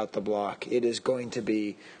to be out the block. It is going to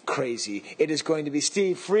be crazy. It is going to be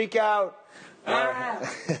Steve, freak out.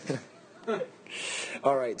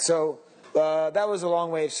 All right, so that was a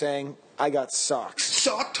long way of saying I got socks.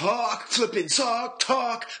 Sock talk, flipping sock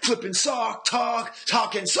talk, flipping sock talk,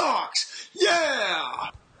 talking socks. Yeah!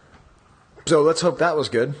 So let's hope that was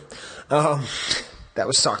good. That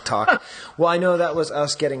was sock talk. Well, I know that was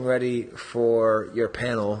us getting ready for your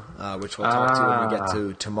panel, which we'll talk to when we get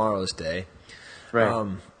to tomorrow's day. Right.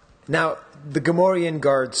 Now, the Gamorrean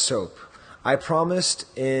Guard soap. I promised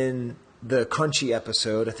in the Crunchee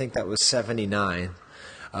episode, I think that was 79,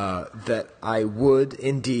 that I would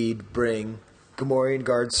indeed bring Gamorrean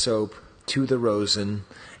Guard soap to the Rosen,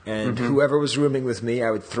 and whoever was rooming with me, I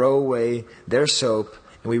would throw away their soap,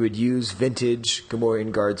 and we would use vintage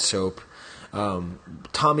Gamorrean Guard soap.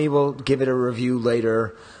 Tommy will give it a review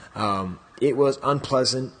later. It was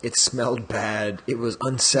unpleasant. It smelled bad. It was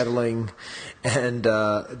unsettling. And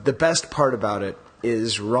the best part about it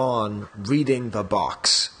is Ron reading the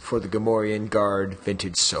box for the Gamorrean Guard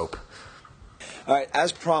vintage soap. All right,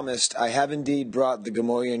 as promised, I have indeed brought the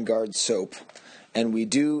Gamorrean Guard soap. And we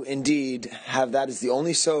do indeed have that as the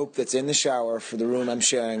only soap that's in the shower for the room I'm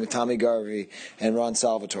sharing with Tommy Garvey and Ron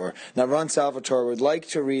Salvatore. Now, Ron Salvatore would like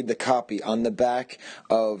to read the copy on the back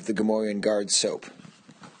of the Gamorrean Guard soap.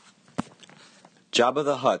 Jabba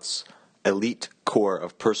the Hutt's elite corps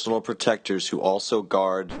of personal protectors who also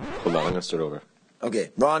guard... Hold on, I'm going to start over.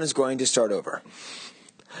 Okay, Ron is going to start over.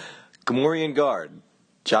 Gamorrean Guard.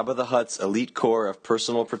 Jabba the Hutt's elite corps of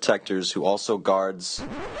personal protectors who also guards...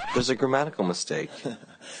 There's a grammatical mistake.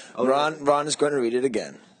 Ron is going to read it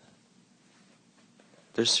again.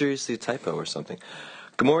 There's seriously a typo or something.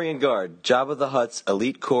 Gamorrean Guard. Jabba the Hutt's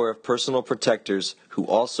elite corps of personal protectors who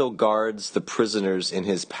also guards the prisoners in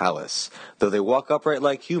his palace. Though they walk upright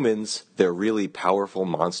like humans, they're really powerful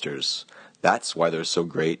monsters. That's why they're so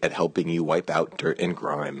great at helping you wipe out dirt and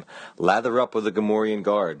grime. Lather up with the Gamorrean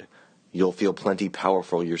Guard. You'll feel plenty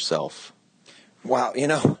powerful yourself. Wow,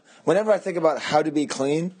 whenever I think about how to be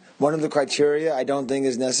clean, one of the criteria I don't think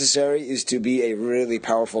is necessary is to be a really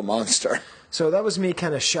powerful monster. So that was me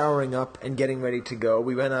kind of showering up and getting ready to go.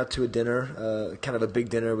 We went out to a dinner, kind of a big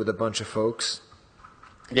dinner with a bunch of folks.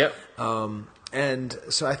 Yep. And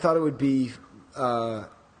so I thought it would be...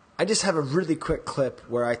 I just have a really quick clip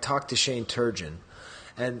where I talked to Shane Turgeon.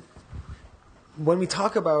 And when we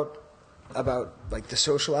talk about like the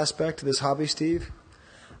social aspect of this hobby, Steve,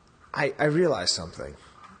 I realized something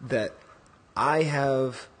that I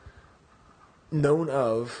have known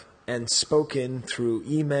of and spoken through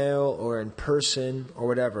email or in person or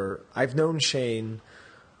whatever. I've known Shane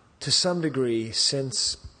to some degree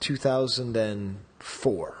since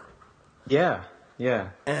 2004. Yeah.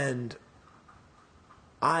 And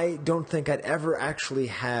I don't think I'd ever actually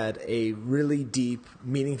had a really deep,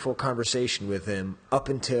 meaningful conversation with him up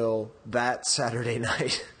until that Saturday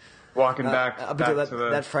night. Walking back until to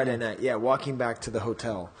that Friday night. Yeah, walking back to the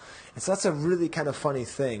hotel. And so that's a really kind of funny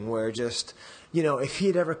thing where just, if he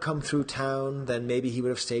had ever come through town, then maybe he would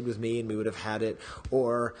have stayed with me and we would have had it.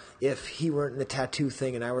 Or if he weren't in the tattoo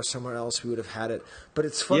thing and I were somewhere else, we would have had it. But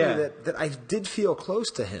it's funny that I did feel close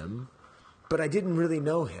to him, but I didn't really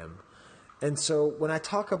know him. And so when I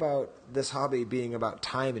talk about this hobby being about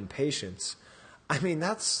time and patience, I mean,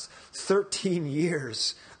 that's 13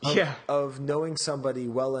 years of knowing somebody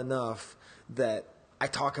well enough that I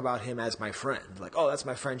talk about him as my friend. Like, oh, that's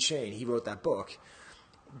my friend Shane. He wrote that book.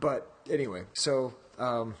 But anyway, so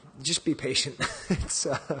just be patient. It's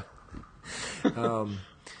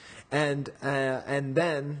and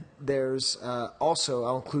then there's also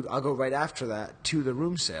I'll go right after that to the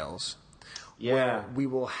room sales. Yeah, where we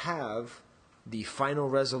will have the final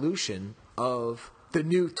resolution of the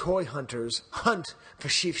new Toy Hunters Hunt for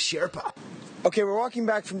Chief Chirpa. Okay, we're walking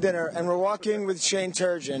back from dinner, and we're walking with Shane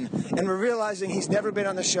Turgeon, and we're realizing he's never been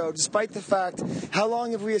on the show, despite the fact, how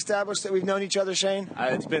long have we established that we've known each other, Shane?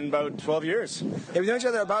 It's been about 12 years. Yeah, we've known each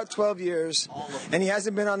other about 12 years, and he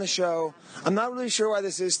hasn't been on the show. I'm not really sure why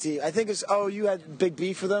this is, Steve. I think it's, you had big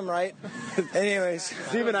beef with him, right? Anyways.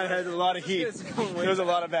 Steve and I had a lot of heat. There was a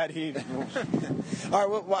lot of bad heat. All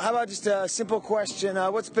right, well, how about just a simple question?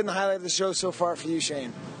 What's been the highlight of the show so far for you,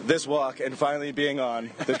 Shane? This walk and finally being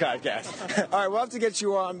on the podcast. All right, we'll have to get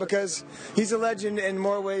you on because he's a legend in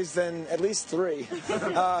more ways than at least 3.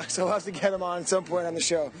 So we'll have to get him on at some point on the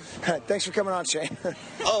show. Thanks for coming on, Shane.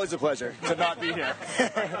 Always a pleasure to not be here.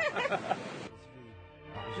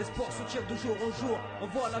 Les sports se tirent de jour en jour. On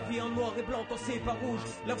voit la vie en noir et blanc tassée par rouge.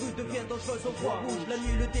 La rue devient dangereuse, on voit rouge. La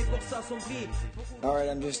nuit, le décor s'assombrit. All right,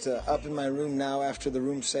 I'm just up in my room now after the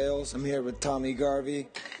room sales. I'm here with Tommy Garvey.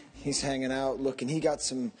 He's hanging out, looking. He got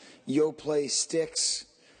some Yoplait sticks,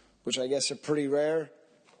 which I guess are pretty rare.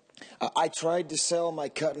 I tried to sell my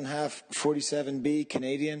cut-in-half 47B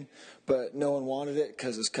Canadian, but no one wanted it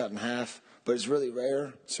because it's cut in half. But it's really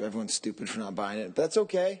rare, so everyone's stupid for not buying it. But that's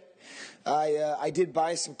okay. I did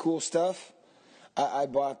buy some cool stuff. I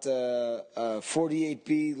bought a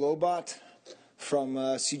 48B Lobot from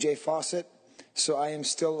CJ Fawcett. So I am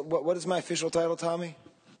still... What is my official title, Tommy?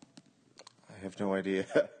 I have no idea.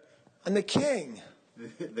 I'm the king.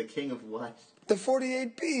 The king of what? The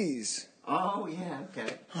 48Bs. Oh, yeah,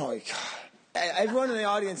 okay. Oh, my God. Everyone in the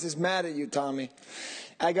audience is mad at you, Tommy.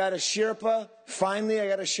 I got a Chirpa. Finally, I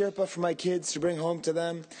got a Chirpa for my kids to bring home to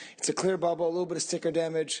them. It's a clear bubble, a little bit of sticker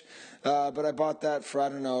damage. But I bought that for, I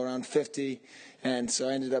don't know, around 50. And so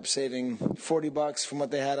I ended up saving $40 from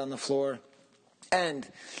what they had on the floor. And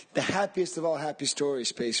the happiest of all happy stories,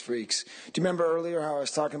 Space Freaks. Do you remember earlier how I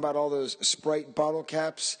was talking about all those Sprite bottle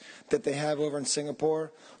caps that they have over in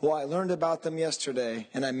Singapore? Well, I learned about them yesterday,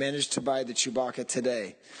 and I managed to buy the Chewbacca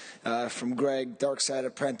today from Greg, Darkside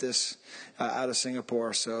Apprentice, out of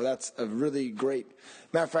Singapore. So that's a really great...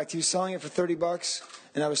 Matter of fact, he was selling it for $30,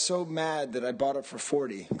 and I was so mad that I bought it for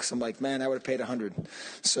 $40, because I'm like, man, I would have paid $100.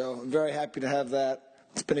 So I'm very happy to have that.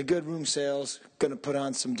 It's been a good room sales. Going to put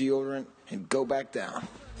on some deodorant and go back down.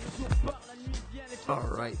 All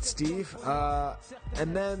right, Steve.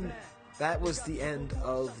 And then that was the end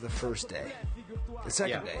of the first day. The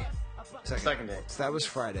second day. Second day. So that was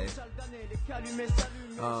Friday.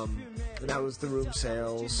 And that was the room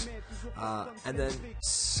sales. And then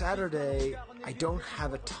Saturday, I don't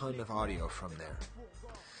have a ton of audio from there.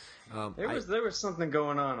 There was something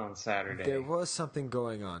going on Saturday. There was something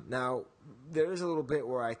going on. Now, there is a little bit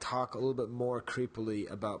where I talk a little bit more creepily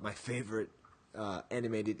about my favorite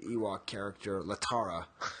animated Ewok character, Latara.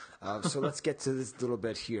 So let's get to this little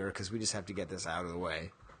bit here, because we just have to get this out of the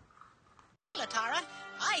way. Latara,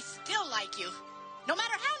 I still like you. No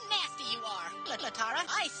matter how nasty you are. Latara,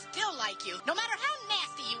 I still like you. No matter how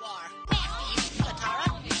nasty you are. Nasty you, Latara.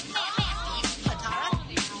 Nasty you, Latara.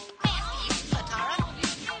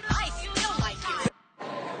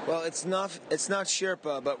 Well, it's not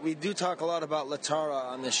Chirpa, but we do talk a lot about Latara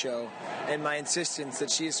on this show, and my insistence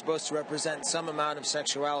that she is supposed to represent some amount of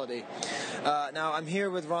sexuality. Now, I'm here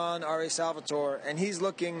with Ron R.A. Salvatore, and he's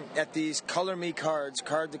looking at these Color Me cards,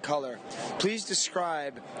 card to color. Please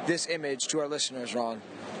describe this image to our listeners, Ron.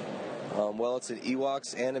 Well, it's an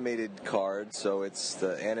Ewoks animated card, so it's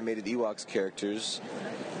the animated Ewoks characters.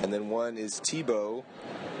 And then one is Teebo,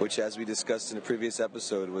 which, as we discussed in a previous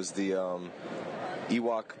episode, was the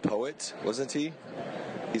Ewok poet, wasn't he?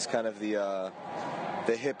 He's kind of the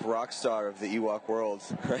hip rock star of the Ewok world,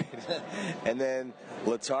 right? And then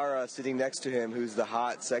Latara, sitting next to him, who's the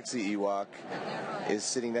hot, sexy Ewok, is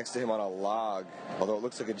sitting next to him on a log, although it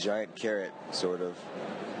looks like a giant carrot, sort of.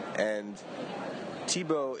 And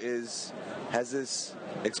Teebo has this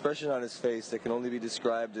expression on his face that can only be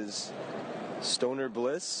described as stoner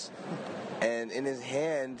bliss. And in his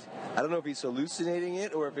hand, I don't know if he's hallucinating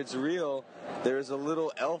it or if it's real, there's a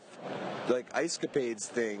little elf, like, ice-capades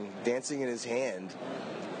thing dancing in his hand.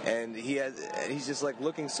 And he's just, like,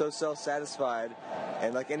 looking so self-satisfied.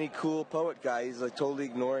 And like any cool poet guy, he's, like, totally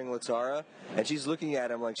ignoring Latara. And she's looking at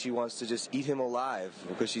him like she wants to just eat him alive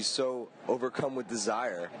because she's so overcome with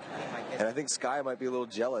desire. And I think Skye might be a little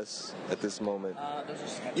jealous at this moment.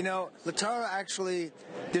 You know, Latara actually,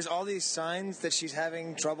 there's all these signs that she's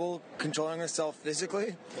having trouble controlling herself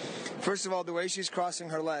physically. First of all, the way she's crossing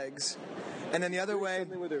her legs. And then the other way...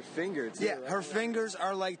 Something with her finger, too. Yeah, her fingers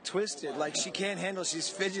are, like, twisted. Like, she can't handle... She's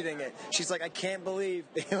fidgeting it. She's like, I can't believe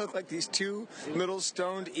they look like these two little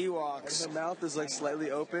stoned Ewoks. And her mouth is, like,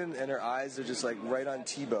 slightly open, and her eyes are just, like, right on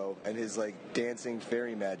Teebo and his, like, dancing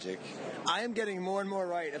fairy magic. I am getting more and more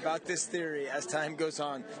right about this theory as time goes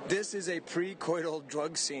on. This is a pre-coital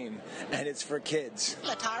drug scene, and it's for kids.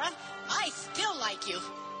 Latara, I still like you.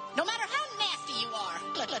 No matter how nasty you are.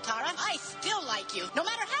 Latara, I still like you. No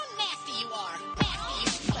matter how nasty you are.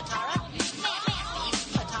 Nasty you, Latara. Nasty you,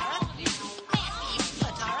 Latara. Nasty you,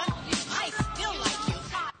 Latara. I still like you.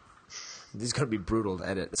 This is going to be brutal to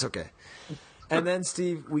edit. It's okay. And then,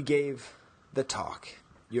 Steve, we gave the talk,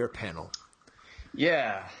 your panel.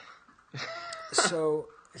 Yeah. So,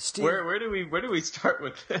 Steve, where do we start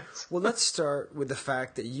with this? Well, let's start with the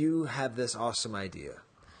fact that you have this awesome idea.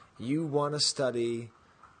 You want to study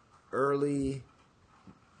early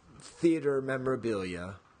theater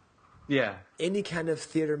memorabilia. Yeah. Any kind of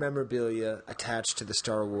theater memorabilia attached to the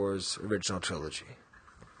Star Wars original trilogy.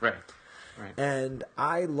 Right. Right. And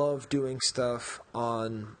I love doing stuff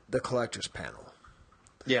on the collector's panel.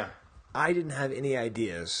 Yeah. I didn't have any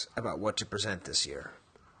ideas about what to present this year.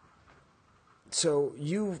 So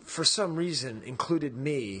you, for some reason, included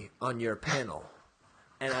me on your panel.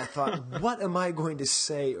 And I thought, what am I going to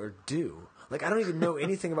say or do? Like, I don't even know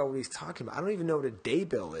anything about what he's talking about. I don't even know what a day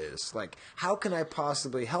bill is. Like, how can I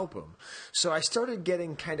possibly help him? So I started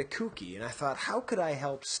getting kind of kooky, and I thought, how could I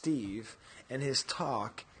help Steve and his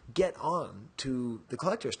talk get on to the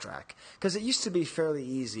collector's track? Because it used to be fairly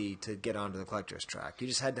easy to get onto the collector's track. You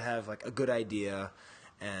just had to have, like, a good idea,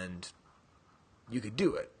 and you could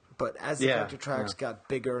do it. But as the collector tracks got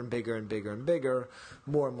bigger and bigger and bigger and bigger,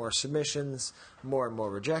 more and more submissions, more and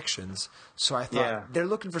more rejections. So I thought, they're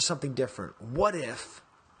looking for something different. What if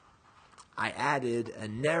I added a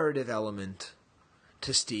narrative element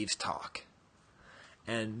to Steve's talk?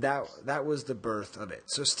 And that was the birth of it.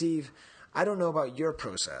 So Steve, I don't know about your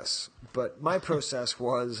process, but my process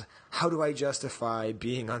was, how do I justify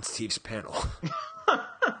being on Steve's panel?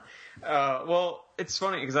 Well, it's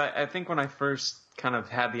funny because I think when I first kind of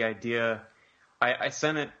had the idea, I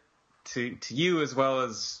sent it to you as well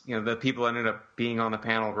as, you know, the people ended up being on the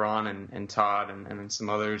panel, Ron and Todd and then some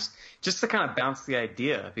others, just to kind of bounce the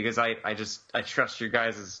idea, because I trust your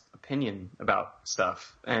guys' opinion about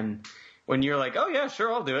stuff. And when you're like, oh yeah,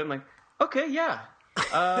 sure, I'll do it, I'm like, okay, yeah.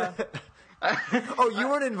 Oh, you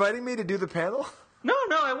weren't inviting me to do the panel? No,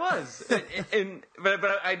 I was, but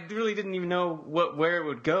I really didn't even know where it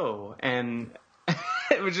would go, and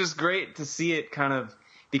it was just great to see it kind of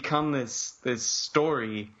become this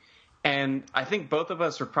story. And I think both of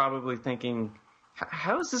us were probably thinking,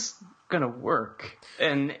 how is this gonna work?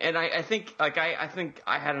 And I think I think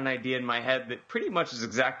I had an idea in my head that pretty much is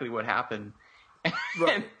exactly what happened.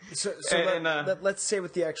 Right. So let's say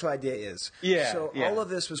what the actual idea is. Yeah. So all of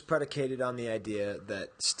this was predicated on the idea that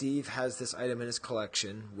Steve has this item in his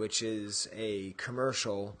collection, which is a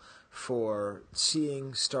commercial for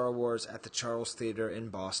seeing Star Wars at the Charles Theater in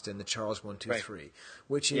Boston, the Charles 123,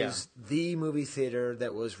 which is the movie theater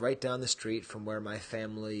that was right down the street from where my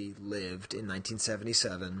family lived in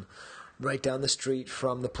 1977, right down the street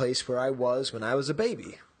from the place where I was when I was a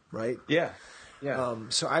baby, right? Yeah. Yeah.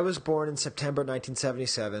 So I was born in September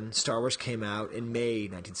 1977. Star Wars came out in May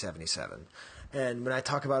 1977. And when I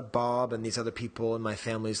talk about Bob and these other people in my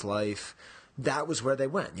family's life, that was where they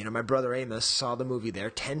went. You know, my brother Amos saw the movie there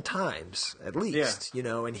 10 times at least. You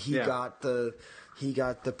know, and he got the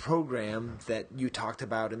program that you talked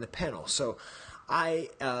about in the panel. So I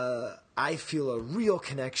feel a real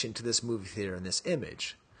connection to this movie theater and this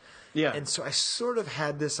image. Yeah. And so I sort of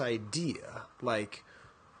had this idea, like,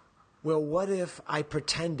 well, what if I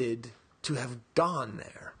pretended to have gone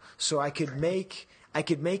there? So I could make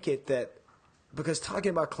it that, because talking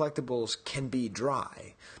about collectibles can be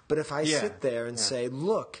dry, but if I sit there and say,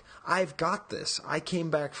 look, I've got this. I came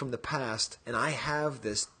back from the past and I have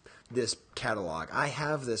this catalog. I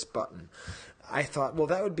have this button. I thought, well,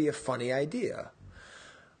 that would be a funny idea.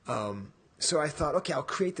 So I thought, okay, I'll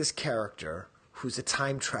create this character who's a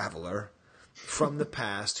time traveler from the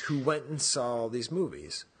past who went and saw all these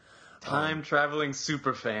movies. Time-traveling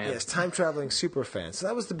superfan. Yes, time-traveling superfan. So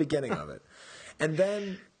that was the beginning of it. And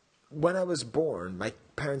then when I was born, my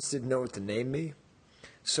parents didn't know what to name me.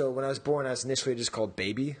 So when I was born, I was initially just called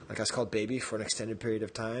Baby. Like, I was called Baby for an extended period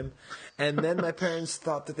of time. And then my parents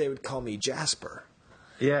thought that they would call me Jasper.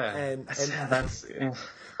 Yeah. And that's...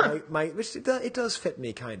 which it does fit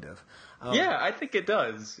me, kind of. Yeah, I think it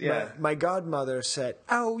does. Yeah. My godmother said,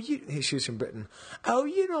 she was from Britain,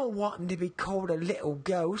 you don't want him to be called a little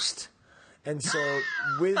ghost. And so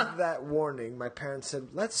with that warning, my parents said,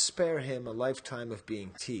 let's spare him a lifetime of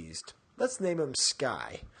being teased. Let's name him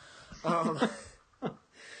Skye.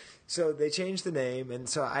 So they changed the name, and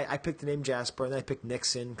so I picked the name Jasper, and then I picked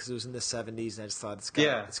Nixon because it was in the 70s, and I just thought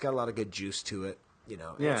it's got a lot of good juice to it. You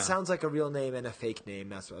know, it sounds like a real name and a fake name.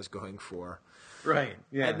 That's what I was going for. Right.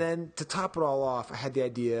 Yeah. And then to top it all off, I had the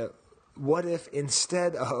idea: what if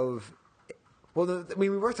instead of, we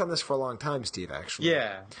worked on this for a long time, Steve. Actually.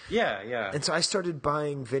 Yeah. And so I started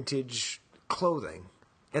buying vintage clothing,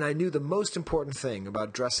 and I knew the most important thing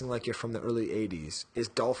about dressing like you're from the early '80s is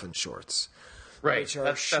dolphin shorts. Right.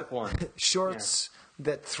 That's step one. Shorts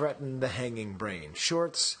that threaten the hanging brain.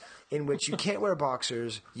 Shorts in which you can't wear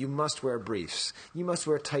boxers, you must wear briefs. You must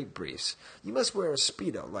wear tight briefs. You must wear a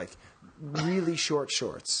Speedo, like really short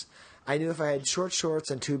shorts. I knew if I had short shorts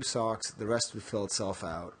and tube socks, the rest would fill itself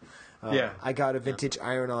out. I got a vintage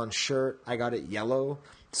iron-on shirt. I got it yellow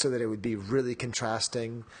so that it would be really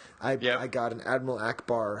contrasting. I got an Admiral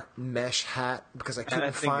Ackbar mesh hat because I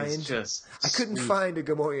couldn't find a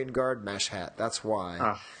Gamorrean Guard mesh hat. That's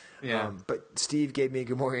why. But Steve gave me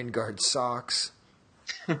Gamorrean Guard socks.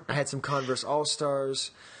 I had some Converse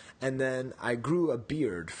All-Stars, and then I grew a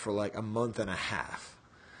beard for like a month and a half.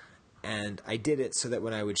 And I did it so that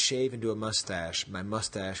when I would shave and do a mustache, my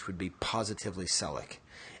mustache would be positively Selleck.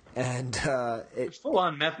 And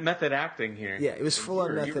full-on method acting here. Yeah, it was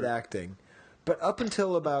full-on method acting. But up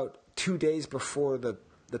until about 2 days before the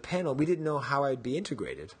panel, we didn't know how I'd be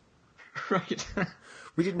integrated. Right.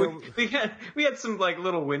 We didn't know. We had some like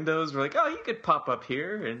little windows. We're like, oh, you could pop up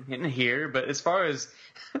here and here. But as far as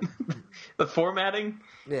the formatting,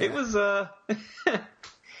 it was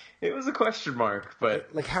it was a question mark. But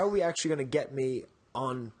like, how are we actually going to get me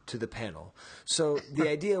on to the panel? So the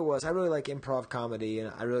idea was, I really like improv comedy,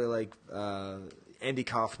 and I really like Andy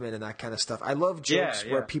Kaufman and that kind of stuff. I love jokes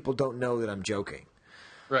where people don't know that I'm joking.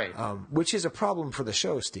 Right. Which is a problem for the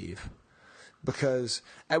show, Steve. Because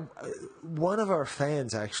one of our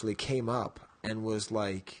fans actually came up and was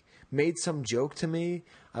like, made some joke to me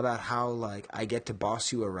about how like I get to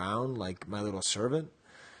boss you around like my little servant.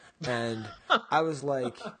 And I was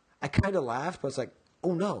like, I kind of laughed, but I was like,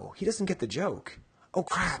 oh no, he doesn't get the joke. Oh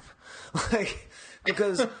crap. Like,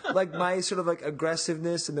 because like my sort of like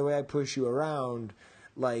aggressiveness and the way I push you around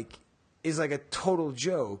like is like a total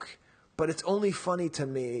joke, but it's only funny to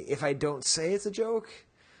me if I don't say it's a joke.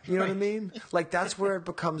 You know what I mean? Like, that's where it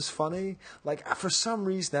becomes funny. Like, for some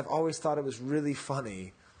reason, I've always thought it was really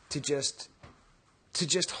funny to just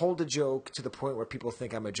hold a joke to the point where people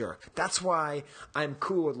think I'm a jerk. That's why I'm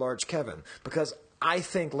cool with Large Kevin, because I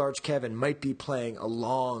think Large Kevin might be playing a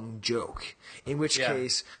long joke, in which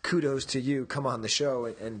case, kudos to you. Come on the show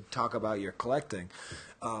and talk about your collecting.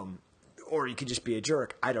 Or you could just be a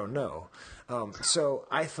jerk. I don't know. So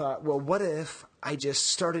I thought, well, what if I just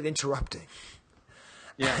started interrupting?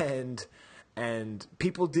 Yeah. And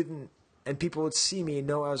people would see me and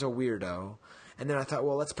know I was a weirdo. And then I thought,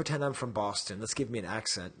 well, let's pretend I'm from Boston. Let's give me an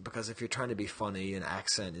accent, because if you're trying to be funny, an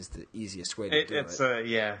accent is the easiest way to do it.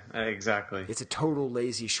 Yeah, exactly. It's a total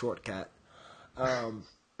lazy shortcut. And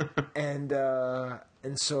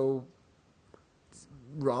so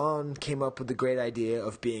Ron came up with the great idea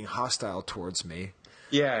of being hostile towards me.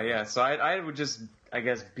 Yeah. So I would just, I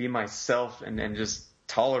guess, be myself and just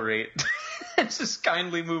tolerate and just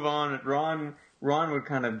kindly move on. Ron would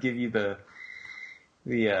kind of give you the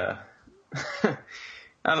I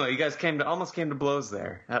don't know, you guys almost came to blows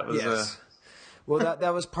there. That was well,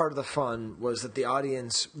 that was part of the fun, was that the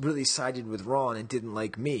audience really sided with Ron and didn't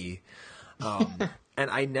like me. And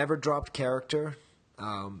I never dropped character.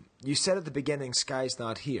 You said at the beginning, Skye's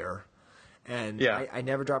not here. And I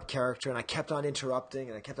never dropped character, and I kept on interrupting,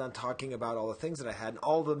 and I kept on talking about all the things that I had, and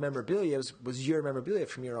all the memorabilia was your memorabilia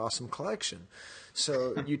from your awesome collection.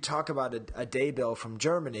 So you talk about a day bill from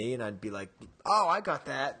Germany, and I'd be like, oh, I got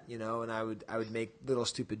that, and I would make little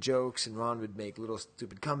stupid jokes, and Ron would make little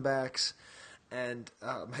stupid comebacks. And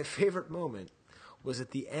my favorite moment was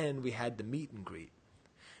at the end, we had the meet and greet.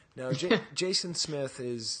 Now, Jason Smith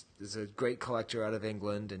is a great collector out of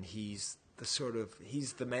England, and he's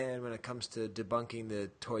the man when it comes to debunking the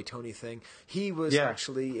Toy Tony thing. He was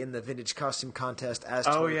actually in the vintage costume contest as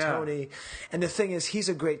Toy Tony. And the thing is, he's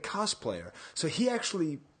a great cosplayer. So he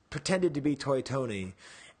actually pretended to be Toy Tony,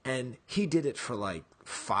 and he did it for like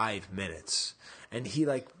 5 minutes. And he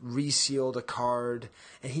like resealed a card,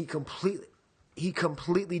 and he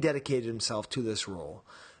completely dedicated himself to this role.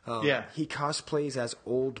 He cosplays as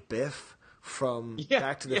Old Biff from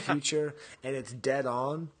Back to the Future, and it's dead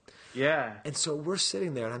on. Yeah. And so we're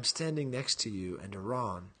sitting there, and I'm standing next to you and to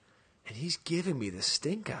Ron, and he's giving me the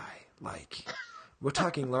stink eye. Like, we're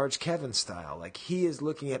talking Large Kevin style. Like, he is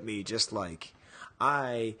looking at me just like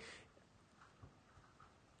and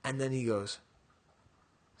then he goes,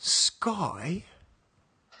 Skye?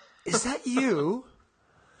 Is that you?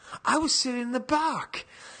 I was sitting in the back.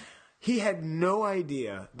 He had no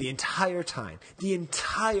idea the entire time.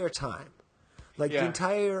 Like, the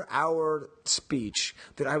entire hour speech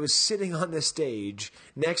that I was sitting on the stage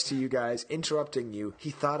next to you guys, interrupting you, he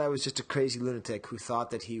thought I was just a crazy lunatic who thought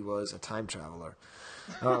that he was a time traveler.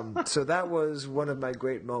 So that was one of my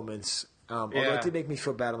great moments. Although it did make me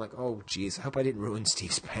feel bad. I'm like, oh, geez, I hope I didn't ruin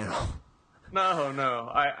Steve's panel. No.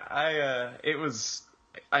 It was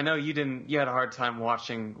I know you didn't. You had a hard time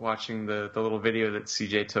watching the little video that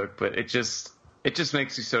CJ took, but it just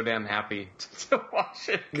makes you so damn happy to watch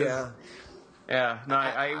it. Yeah. Yeah. No,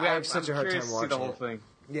 I have such a hard time watching the whole thing.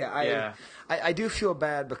 Yeah. I do feel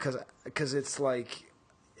bad because it's like.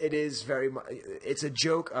 It is very much. It's a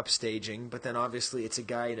joke upstaging, but then obviously it's a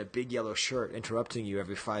guy in a big yellow shirt interrupting you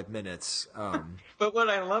every 5 minutes. But what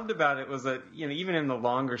I loved about it was that even in the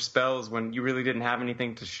longer spells when you really didn't have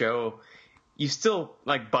anything to show, you still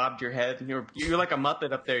like bobbed your head and you're like a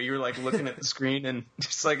Muppet up there. You were like looking at the screen and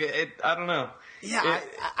just like it. I don't know. Yeah,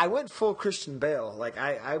 I went full Christian Bale. Like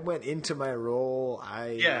I went into my role.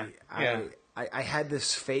 I had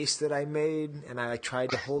this face that I made, and I tried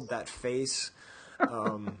to hold that face.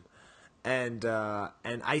 And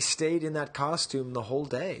I stayed in that costume the whole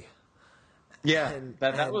day. Yeah,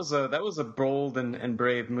 that was a bold and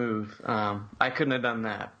brave move. I couldn't have done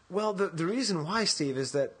that. Well, the reason why, Steve,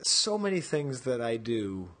 is that so many things that I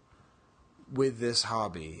do with this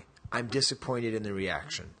hobby, I'm disappointed in the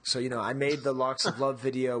reaction. So, I made the Locks of Love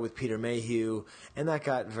video with Peter Mayhew, and that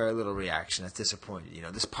got very little reaction. That's disappointed.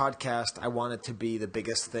 This podcast, I want it to be the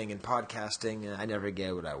biggest thing in podcasting, and I never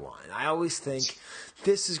get what I want. And I always think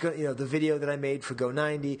this is going to, the video that I made for Go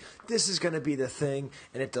 90, this is going to be the thing,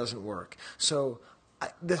 and it doesn't work. So,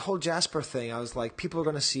 the whole Jasper thing, I was like, people are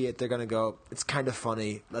going to see it, they're going to go, it's kind of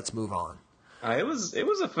funny, let's move on. It was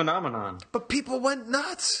a phenomenon. But people went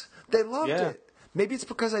nuts. They loved it. Maybe it's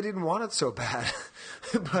because I didn't want it so bad,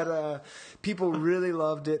 but people really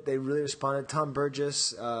loved it. They really responded. Tom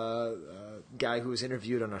Burgess, guy who was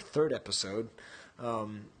interviewed on our 3rd episode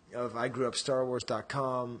of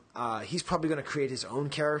IGrewUpStarWars.com, he's probably going to create his own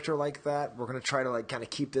character like that. We're going to try to kind of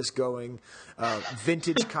keep this going.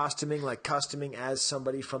 Vintage costuming, like costuming as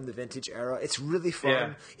somebody from the vintage era. It's really fun.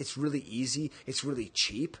 Yeah. It's really easy. It's really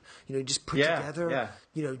cheap. You just put together.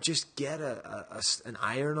 Yeah. Just get an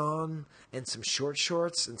iron-on and some short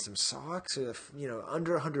shorts and some socks.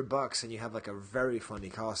 Under $100, and you have like a very funny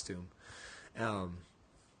costume.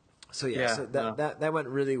 So that went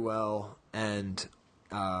really well, and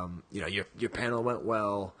your panel went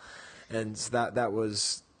well, and that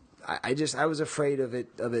was. I was afraid of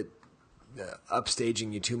it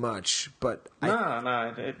upstaging you too much, but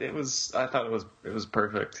it was. I thought it was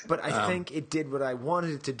perfect. But I think it did what I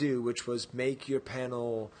wanted it to do, which was make your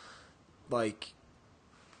panel like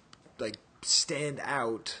stand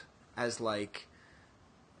out as like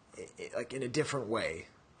in a different way.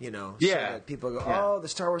 So that people go, oh, the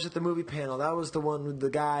Star Wars at the movie panel, that was the one with the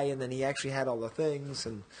guy, and then he actually had all the things,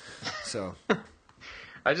 and so.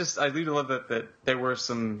 I really love that there were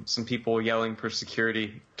some people yelling for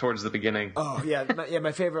security towards the beginning. Oh yeah,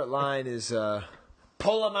 my favorite line is,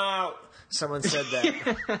 "Pull him out." Someone said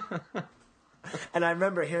that, and I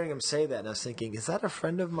remember hearing him say that, and I was thinking, is that a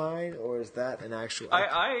friend of mine or is that an actual?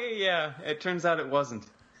 It turns out it wasn't.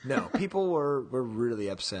 No, people were really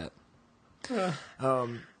upset.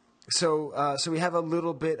 So we have a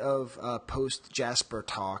little bit of post Jasper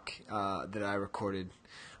talk that I recorded,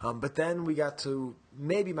 but then we got to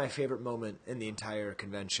maybe my favorite moment in the entire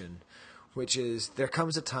convention, which is there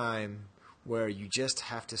comes a time where you just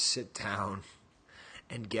have to sit down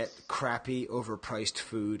and get crappy, overpriced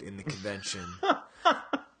food in the convention.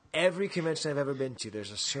 Every convention I've ever been to,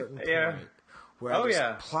 there's a certain point where I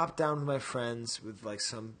just plop down with my friends with like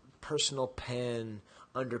some personal pan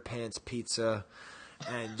underpants pizza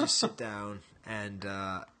and just sit down and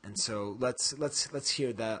so let's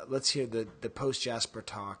hear that. Let's hear the post Jasper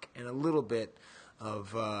talk and a little bit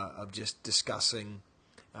of just discussing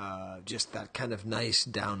just that kind of nice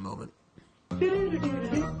down moment.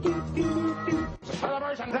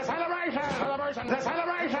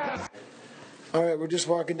 All right, we're just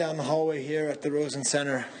walking down the hallway here at the Rosen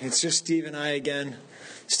Center. It's just Steve and I again.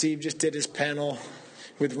 Steve just did his panel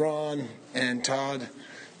with Ron and Todd,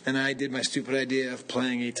 and I did my stupid idea of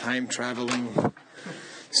playing a time-traveling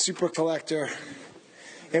super collector.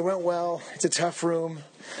 It went well. It's a tough room.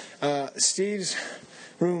 Steve's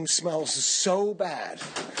room smells so bad.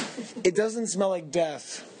 It doesn't smell like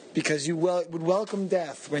death, because you would welcome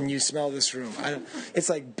death when you smell this room. It's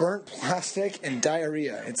like burnt plastic and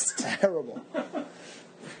diarrhea. It's terrible.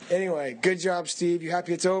 Anyway, good job, Steve. You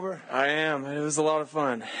happy it's over? I am. It was a lot of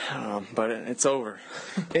fun, but it's over.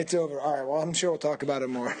 It's over. All right, well, I'm sure we'll talk about it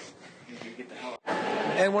more.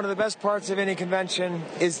 And one of the best parts of any convention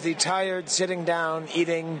is the tired sitting down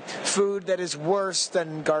eating food that is worse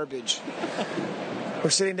than garbage. We're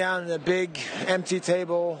sitting down at a big empty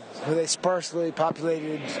table with a sparsely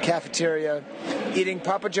populated cafeteria, eating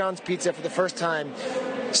Papa John's pizza for the first time.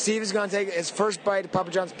 Steve is going to take his first bite of Papa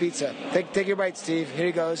John's pizza. Take your bite, Steve. Here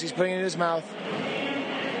he goes. He's putting it in his mouth.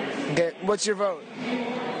 Okay, what's your vote?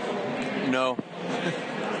 No.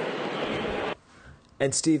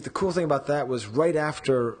 And Steve, the cool thing about that was right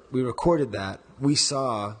after we recorded that, we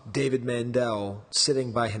saw David Mandel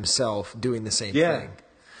sitting by himself doing the same thing.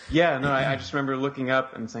 Yeah, no, I just remember looking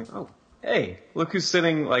up and saying, oh, hey, look who's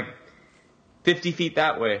sitting like 50 feet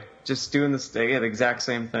that way, just doing the exact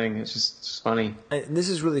same thing. It's just funny. And this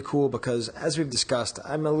is really cool because, as we've discussed,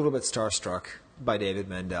 I'm a little bit starstruck by David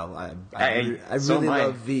Mandel. I really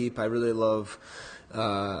love Veep. I really love...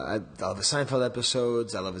 I love the Seinfeld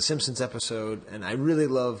episodes, I love the Simpsons episode, and I really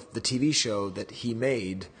love the TV show that he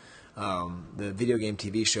made, the video game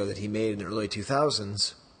TV show that he made in the early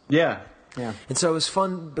 2000s. Yeah. And so it was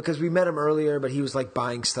fun because we met him earlier, but he was like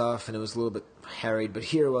buying stuff, and it was a little bit harried. But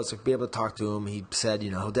here it was, like, be able to talk to him. He said,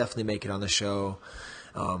 he'll definitely make it on the show.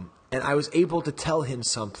 And I was able to tell him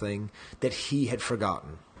something that he had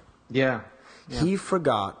forgotten. Yeah. He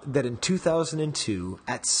forgot that in 2002,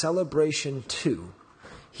 at Celebration 2,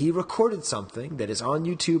 he recorded something that is on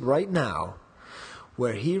YouTube right now,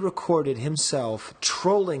 where he recorded himself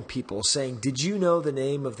trolling people saying, did you know the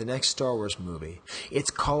name of the next Star Wars movie? It's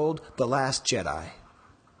called The Last Jedi.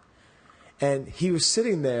 And he was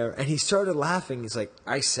sitting there, and he started laughing. He's like,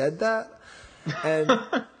 I said that? And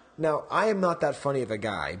now, I am not that funny of a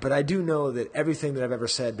guy, but I do know that everything that I've ever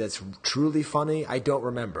said that's truly funny, I don't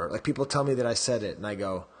remember. Like, people tell me that I said it, and I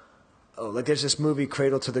go, oh, like, there's this movie,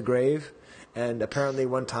 Cradle to the Grave, and apparently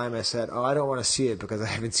one time I said, oh, I don't want to see it because I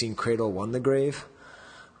haven't seen Cradle Won the Grave.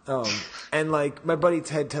 And, like, my buddy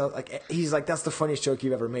Ted, he's like, that's the funniest joke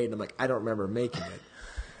you've ever made, and I'm like, I don't remember making it.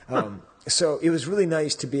 So it was really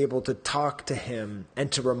nice to be able to talk to him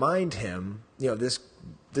and to remind him,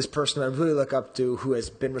 this person I really look up to who has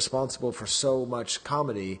been responsible for so much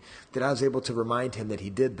comedy, that I was able to remind him that he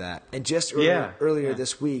did that. And just earlier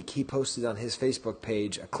this week, he posted on his Facebook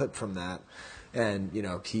page a clip from that. And,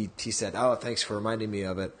 he said, oh, thanks for reminding me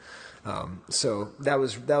of it. So that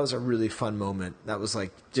was a really fun moment. That was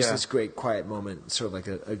like just this great quiet moment, sort of like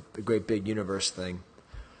a great big universe thing.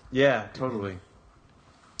 Yeah, totally.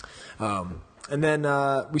 And then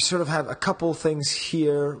we sort of have a couple things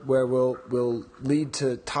here where we'll lead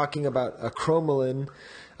to talking about a Cromalin,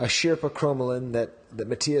 a Chirpa Cromalin that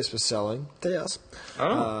Mattias was selling. Yes.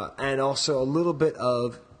 And also a little bit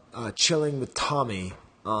of chilling with Tommy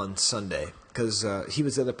on Sunday, because he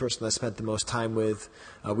was the other person I spent the most time with.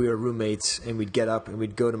 We were roommates, and we'd get up and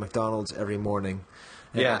we'd go to McDonald's every morning.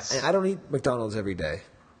 And yes. I don't eat McDonald's every day,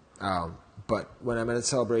 but when I'm at a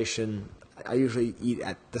celebration, I usually eat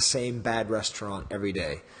at the same bad restaurant every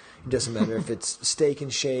day. It doesn't matter if it's Steak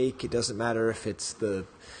and Shake. It doesn't matter if it's the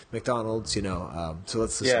McDonald's, so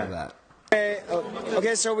let's listen to that.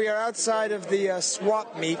 Okay, so we are outside of the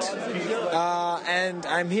swap meet, and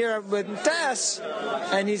I'm here with Mattias,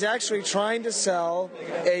 and he's actually trying to sell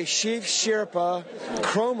a Chief Chirpa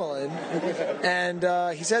Cromalin, and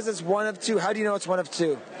he says it's one of two. How do you know it's one of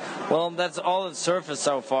two? Well, that's all that's surfaced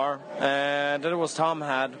so far. That it was Tom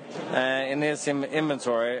had in his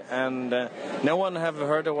inventory, and no one have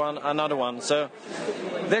heard of another one. So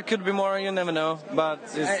there could be more. You never know. But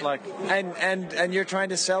it's and you're trying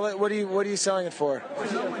to sell it. What are you selling it for?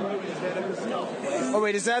 Oh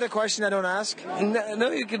wait, is that a question I don't ask?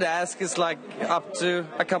 No, you could ask. It's like up to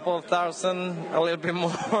a couple of thousand, a little bit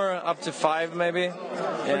more, up to 5 maybe.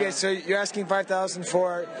 Yeah. Okay, so you're asking 5,000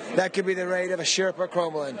 for that could be the rate of a Chirpa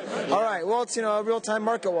Cromalin. All right, well it's a real-time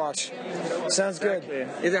market watch. Sounds good.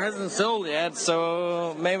 It hasn't sold yet,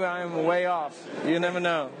 so maybe I'm way off. You never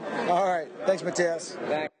know. All right, thanks, Mattias.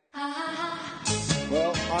 Thanks.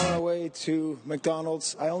 Well, on our way to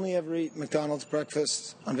McDonald's. I only ever eat McDonald's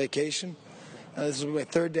breakfast on vacation. This is my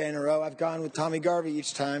 3rd day in a row. I've gone with Tommy Garvey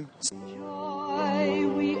each time. Joy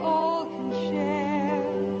we all can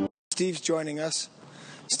share. Steve's joining us.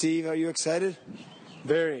 Steve, are you excited?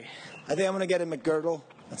 Very. I think I'm going to get a McGirdle.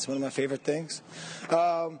 That's one of my favorite things.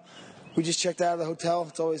 We just checked out of the hotel.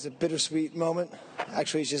 It's always a bittersweet moment.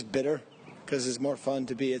 Actually, it's just bitter, because it's more fun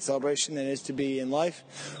to be at Celebration than it is to be in life.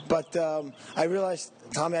 But I realized,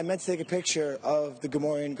 Tommy, I meant to take a picture of the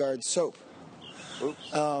Gamorrean Guard soap.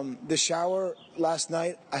 The shower last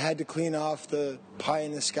night, I had to clean off the pie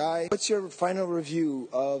in the sky. What's your final review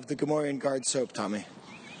of the Gamorrean Guard soap, Tommy?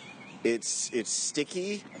 It's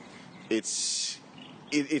sticky. It's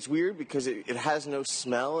weird because it has no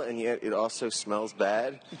smell, and yet it also smells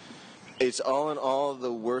bad. It's all in all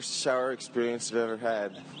the worst shower experience I've ever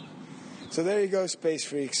had. So there you go, Space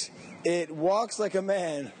Freaks. It walks like a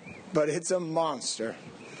man, but it's a monster.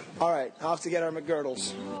 All right, I'll have to get our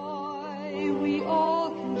McGirdles. Joy we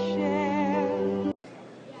all can share.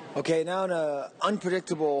 Okay, now in an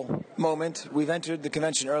unpredictable moment, we've entered the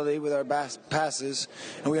convention early with our passes,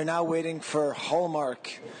 and we are now waiting for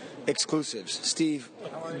Hallmark exclusives. Steve,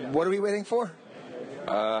 what are we waiting for?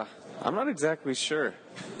 I'm not exactly sure.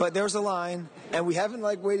 But there's a line, and we haven't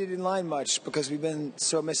waited in line much because we've been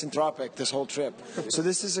so misanthropic this whole trip. So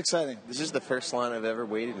this is exciting. This is the first line I've ever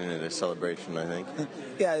waited in at a celebration, I think.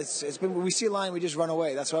 Yeah, it's been. We see a line, we just run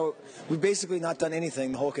away. That's why we've basically not done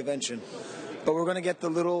anything the whole convention. But we're going to get the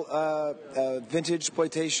little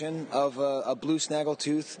Vintagesploitation of a blue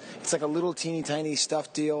snaggletooth. It's like a little teeny tiny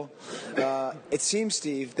stuffed deal. It seems,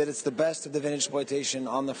 Steve, that it's the best of the Vintagesploitation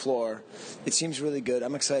on the floor. It seems really good.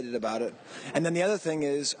 I'm excited about it. And then the other thing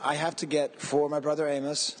is, I have to get for my brother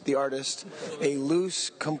Amos, the artist, a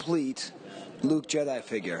loose, complete Luke Jedi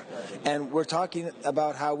figure. And we're talking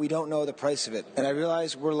about how we don't know the price of it. And I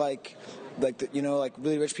realize we're like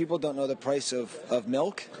really rich people don't know the price of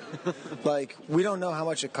milk. We don't know how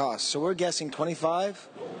much it costs. So we're guessing $25.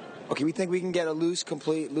 Okay, we think we can get a loose,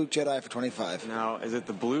 complete Luke Jedi for $25. Now, is it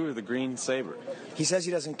the blue or the green saber? He says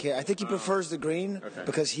he doesn't care. I think he prefers the green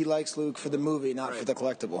because he likes Luke for the movie, not for the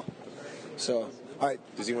collectible. So, all right.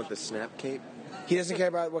 Does he want the snap cape? He doesn't care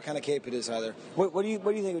about what kind of cape it is either. What do you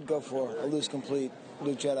think it would go for, a loose, complete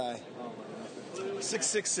Luke Jedi?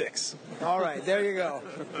 $666. All right, there you go.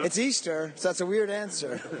 It's Easter, so that's a weird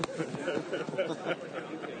answer.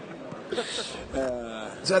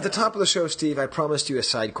 So at the top of the show, Steve, I promised you a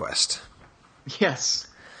side quest. Yes.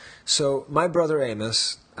 So my brother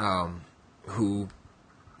Amos, who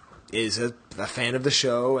is a fan of the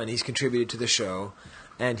show, and he's contributed to the show,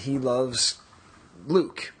 and he loves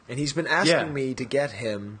Luke. And he's been asking me to get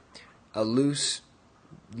him a loose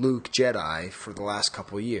Luke Jedi for the last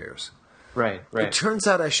couple of years. Right. It turns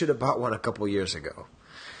out I should have bought one a couple years ago.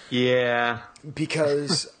 Yeah.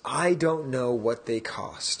 Because I don't know what they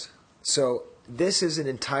cost. So this is an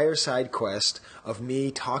entire side quest of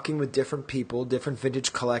me talking with different people, different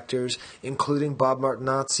vintage collectors, including Bob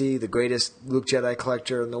Martinazzi, the greatest Luke Jedi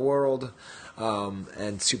collector in the world,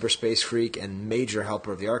 and super space freak and major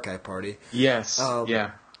helper of the archive party. Yes.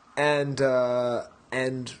 Yeah. And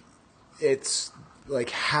it's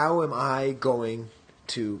like, how am I going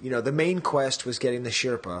to, the main quest was getting the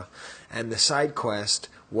Chirpa, and the side quest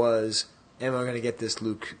was, am I going to get this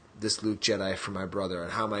Luke Jedi for my brother,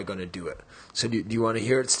 and how am I going to do it? So do you want to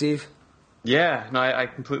hear it, Steve? Yeah, no, I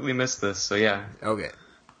completely missed this, so yeah. Okay.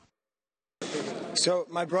 So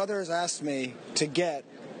my brother has asked me to get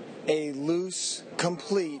a loose,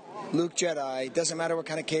 complete Luke Jedi. Doesn't matter what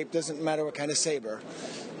kind of cape, doesn't matter what kind of saber.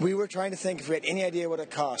 We were trying to think if we had any idea what it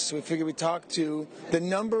costs. So we figured we'd talk to the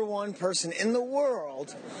number one person in the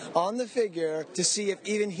world on the figure to see if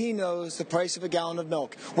even he knows the price of a gallon of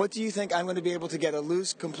milk. What do you think I'm going to be able to get a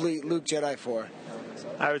loose, complete Luke Jedi for?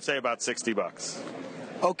 I would say about $60.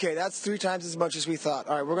 Okay, that's 3 times as much as we thought.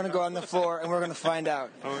 All right, we're going to go on the floor and we're going to find out.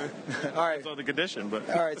 All right. It's on the condition, but...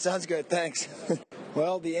 All right, sounds good. Thanks.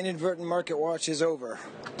 Well, the inadvertent market watch is over.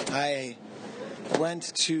 I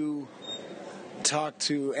went to talk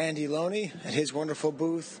to Andy Loney at his wonderful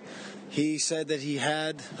booth. He said that he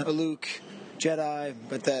had a Luke Jedi,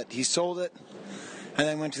 but that he sold it. And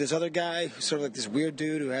then went to this other guy, who's sort of like this weird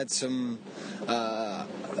dude who had some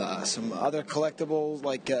other collectibles,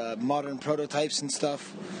 like modern prototypes and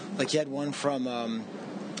stuff. Like he had one from,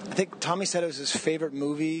 I think Tommy said it was his favorite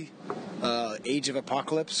movie, Age of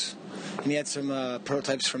Apocalypse. And he had some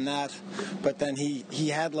prototypes from that. But then he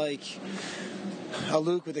had like a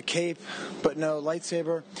Luke with a cape, but no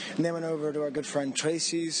lightsaber. And then went over to our good friend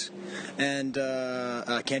Tracy's and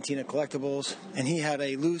Cantina Collectibles. And he had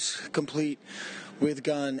a loose, complete, with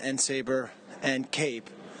gun and saber and cape.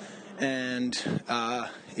 And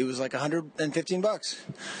it was like $115,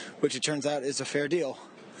 which it turns out is a fair deal.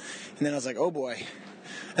 And then I was like, oh boy.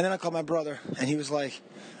 And then I called my brother, and he was like,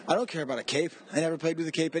 I don't care about a cape. I never played with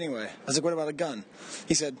a cape anyway. I was like, what about a gun?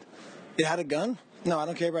 He said, it had a gun? No, I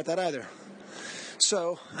don't care about that either.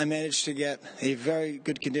 So I managed to get a very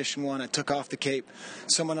good condition one. I took off the cape.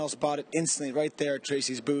 Someone else bought it instantly right there at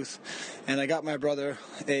Tracy's booth. And I got my brother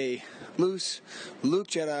a loose Luke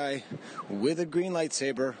Jedi with a green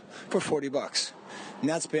lightsaber for $40. And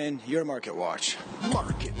that's been your Market Watch.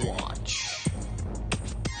 Market Watch.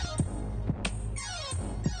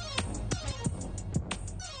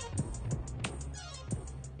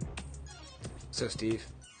 So, Steve,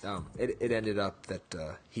 it ended up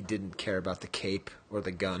that he didn't care about the cape or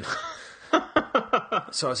the gun.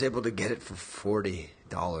 So I was able to get it for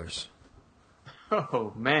 $40.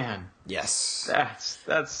 Oh, man. Yes.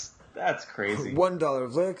 That's crazy.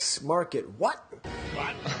 $1 Licks, market, what?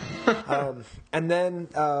 And then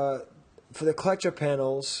for the collector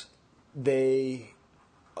panels, they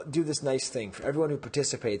do this nice thing for everyone who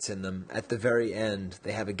participates in them. At the very end,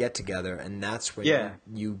 they have a get together, and that's when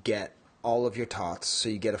you get all of your tots, so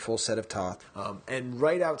you get a full set of tots. And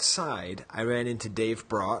right outside, I ran into Dave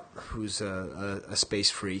Brott, who's a space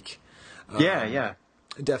freak.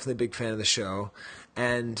 Definitely a big fan of the show.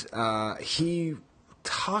 And he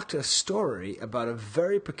talked a story about a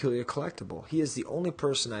very peculiar collectible. He is the only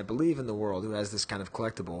person, I believe, in the world who has this kind of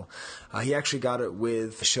collectible. He actually got it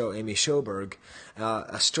with the show Amy Schoberg.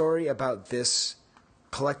 A story about this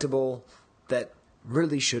collectible that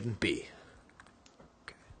really shouldn't be.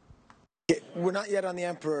 We're not yet on the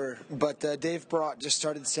Emperor, but Dave Brott just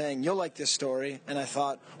started saying, you'll like this story. And I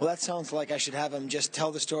thought, well, that sounds like I should have him just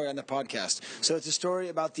tell the story on the podcast. So it's a story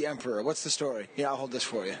about the Emperor. What's the story? Yeah, I'll hold this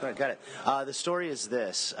for you. All right, got it. The story is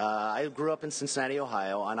this. I grew up in Cincinnati,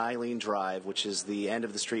 Ohio, on Eileen Drive, which is the end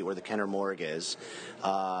of the street where the Kenner Morgue is.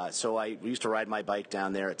 So I used to ride my bike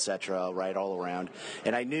down there, etc., ride all around.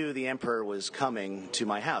 And I knew the Emperor was coming to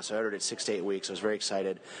my house. I ordered it 6 to 8 weeks. I was very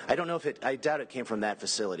excited. I don't know if I doubt it came from that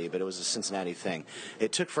facility, but it was a Cincinnati thing.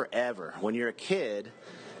 It took forever. When you're a kid,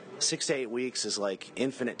 6 to 8 weeks is like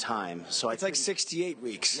infinite time. So it's like 68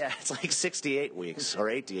 weeks. Yeah, it's like 68 weeks or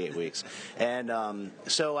 88 weeks. And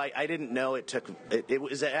so I didn't know it took. It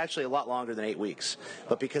was actually a lot longer than 8 weeks.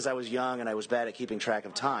 But because I was young and I was bad at keeping track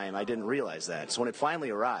of time, I didn't realize that. So when it finally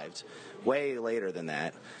arrived, way later than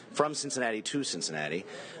that, from Cincinnati to Cincinnati,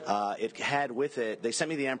 it had with it, they sent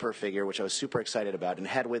me the Emperor figure, which I was super excited about, and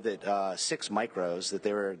had with it 6 micros that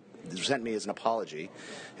they sent me as an apology.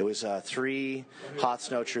 It was 3 Hoth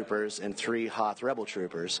Snow Troopers and 3 Hoth Rebel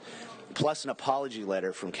Troopers, plus an apology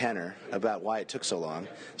letter from Kenner about why it took so long.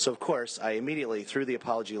 So, of course, I immediately threw the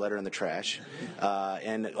apology letter in the trash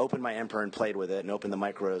and opened my Emperor and played with it, and opened the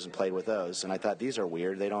micros and played with those. And I thought, these are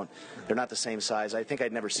weird. They're not the same size. I think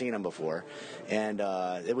I'd never seen them before. And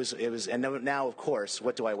and now, of course,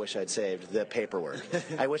 what do I wish I'd saved? The paperwork.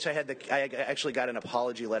 I wish I actually got an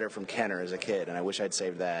apology letter from Kenner as a kid, and I wish I'd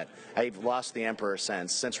saved that. I've lost the Emperor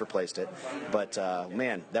since replaced it. But,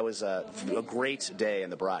 man, that was a great day in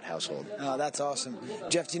the Brott household. Oh, that's awesome.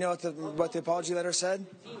 Jeff, do you know what the apology letter said?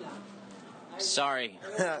 Sorry.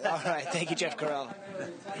 All right. Thank you, Jeff Carell.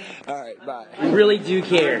 All right. Bye. We really do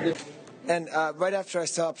care. And right after I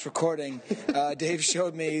stopped recording, Dave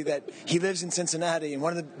showed me that he lives in Cincinnati, and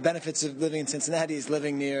one of the benefits of living in Cincinnati is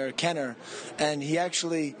living near Kenner. And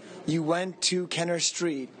you went to Kenner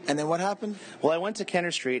Street, and then what happened? Well, I went to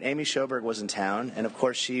Kenner Street. Amy Schoberg was in town, and of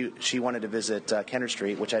course she wanted to visit Kenner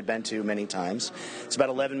Street, which I'd been to many times. It's about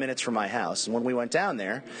 11 minutes from my house. And when we went down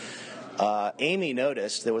there, Amy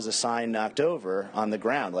noticed there was a sign knocked over on the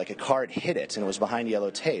ground, like a car had hit it, and it was behind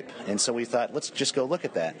yellow tape. And so we thought, let's just go look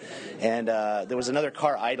at that. And there was another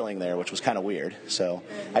car idling there, which was kind of weird. So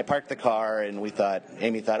I parked the car, and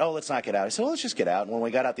Amy thought, oh, let's not get out. I said, well, let's just get out. And when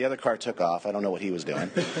we got out, the other car took off. I don't know what he was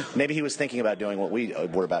doing. Maybe he was thinking about doing what we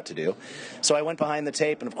were about to do. So I went behind the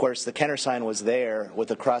tape, and of course the Kenner sign was there with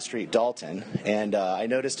the cross street Dalton. And I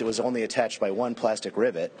noticed it was only attached by one plastic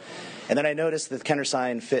rivet. And then I noticed the Kenner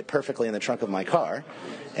sign fit perfectly in the trunk of my car.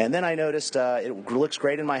 And then I noticed it looks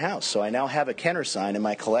great in my house. So I now have a Kenner sign in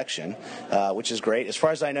my collection, which is great. As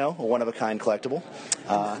far as I know, a one-of-a-kind collectible.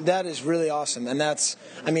 That is really awesome. And that's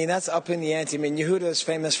up in the ante. I mean, Yehuda is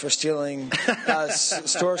famous for stealing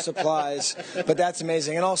store supplies, but that's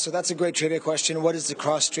amazing. And also, that's a great trivia question. What is the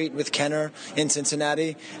cross street with Kenner in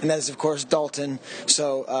Cincinnati? And that is, of course, Dalton.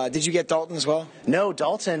 So did you get Dalton as well? No,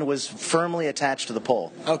 Dalton was firmly attached to the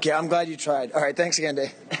pole. Okay, I'm glad you tried. All right, thanks again,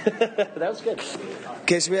 Dave. That was good.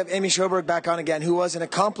 Okay, so we have Amy Schoberg back on again, who was an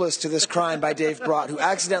accomplice to this crime by Dave Brott, who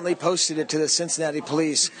accidentally posted it to the Cincinnati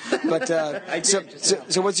police. But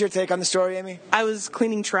so what's your take on the story, Amy? I was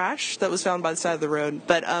cleaning trash that was found by the side of the road,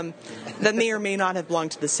 but that may or may not have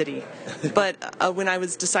belonged to the city. But when I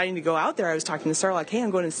was deciding to go out there, I was talking to Sarah like, hey,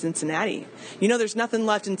 I'm going to Cincinnati. You know, there's nothing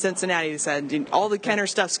left in Cincinnati, he said. All the Kenner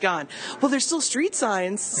stuff's gone. Well, there's still street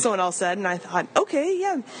signs, someone else said, and I thought, okay,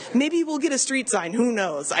 yeah, maybe we'll get a street sign. Who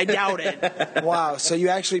knows? I doubt it. Wow, so you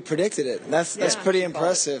actually predicted it. That's pretty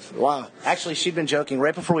impressive. Wow. Actually, she'd been joking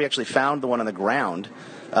right before we actually found the one on the ground.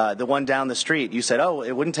 The one down the street, you said, oh,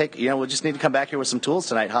 it wouldn't take, we'll just need to come back here with some tools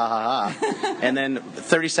tonight, ha, ha, ha. And then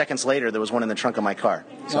 30 seconds later, there was one in the trunk of my car.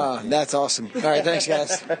 So. Wow, that's awesome. All right, thanks,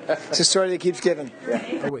 guys. It's a story that keeps giving.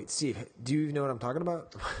 Yeah. Oh, wait, Steve, do you know what I'm talking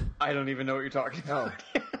about? I don't even know what you're talking about.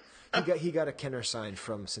 He got a Kenner sign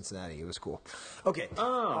from Cincinnati. It was cool. Okay.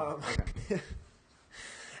 Okay.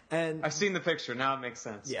 And I've seen the picture. Now it makes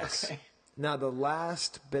sense. Yes. Okay. Now, the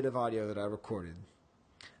last bit of audio that I recorded,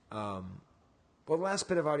 the last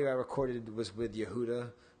bit of audio I recorded was with Yehuda,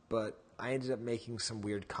 but I ended up making some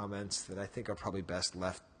weird comments that I think are probably best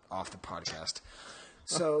left off the podcast.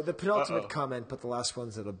 So the penultimate comment, but the last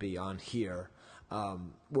ones that'll be on here,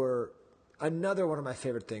 were another one of my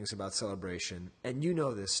favorite things about Celebration. And you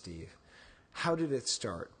know this, Steve. How did it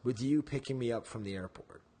start? With you picking me up from the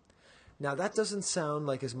airport. Now, that doesn't sound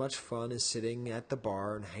like as much fun as sitting at the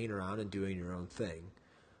bar and hanging around and doing your own thing.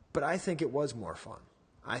 But I think it was more fun.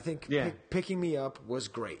 I think picking me up was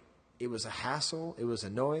great. It was a hassle. It was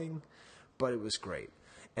annoying, but it was great.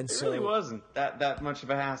 And it really wasn't that much of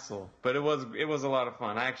a hassle, but it was a lot of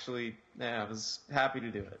fun. I was happy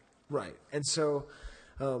to do it. Right. And so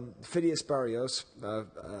Phidias Barrios,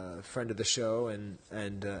 friend of the show and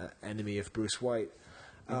enemy of Bruce White,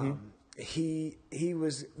 we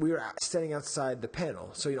were standing outside the panel.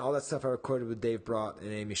 So, all that stuff I recorded with Dave Brott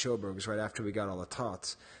and Amy Schoberg was right after we got all the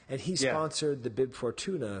tots. And he sponsored the Bib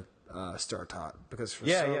Fortuna Star Tot because for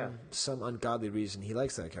some ungodly reason he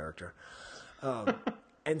likes that character.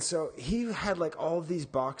 And so he had like all of these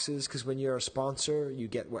boxes because when you're a sponsor, you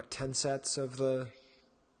get 10 sets of the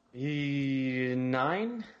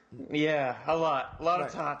 9? Yeah, a lot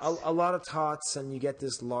of tots. A lot of tots, and you get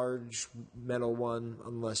this large metal one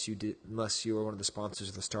unless you were one of the sponsors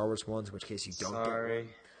of the Star Wars ones, in which case you don't.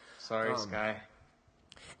 Sorry, Skye.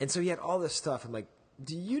 And so he had all this stuff. I'm like,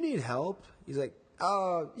 do you need help? He's like,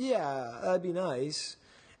 yeah, that'd be nice.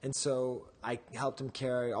 And so I helped him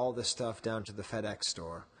carry all this stuff down to the FedEx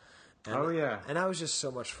store. And, and that was just so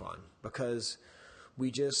much fun because we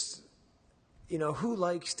just, who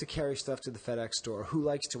likes to carry stuff to the FedEx store? Who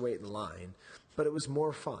likes to wait in line? But it was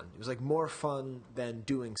more fun. It was like more fun than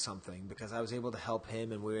doing something because I was able to help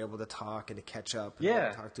him and we were able to talk and to catch up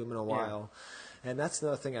and talk to him in a while. And that's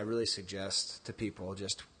another thing I really suggest to people.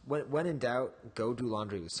 Just when in doubt, go do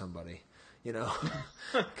laundry with somebody.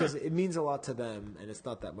 Because it means a lot to them, and it's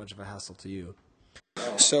not that much of a hassle to you.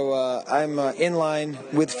 So I'm in line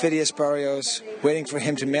with Phidias Barrios, waiting for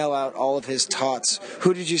him to mail out all of his tots.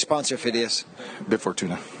 Who did you sponsor, Phidias? Bib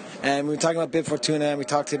Fortuna. And we were talking about Bib Fortuna, and we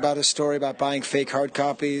talked about his story about buying fake hard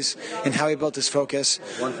copies and how he built his focus.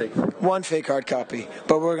 One fake hard copy.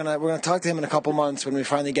 But we're gonna talk to him in a couple months when we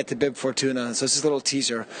finally get to Bib Fortuna. So this is a little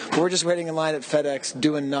teaser. But we're just waiting in line at FedEx,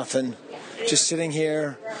 doing nothing. Just sitting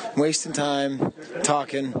here, wasting time,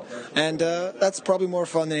 talking, and that's probably more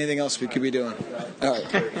fun than anything else we could be doing. All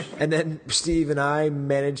right. And then Steve and I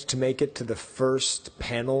managed to make it to the first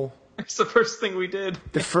panel. It's the first thing we did.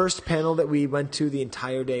 The first panel that we went to the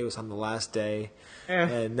entire day was on the last day. Yeah.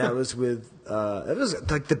 And that was with, it was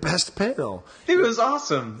like the best panel. It was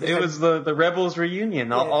awesome. It was the Rebels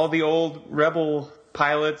reunion. All the old Rebel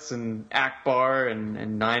pilots and Ackbar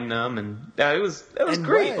and Nine Numb, and it was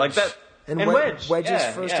great. Wedge. Like that. And Wedge's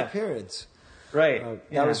first appearance. Right.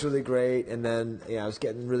 That was really great. And then, I was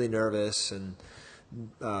getting really nervous. And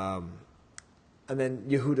then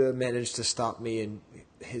Yehuda managed to stop me. And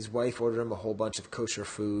his wife ordered him a whole bunch of kosher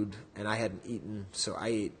food. And I hadn't eaten. So I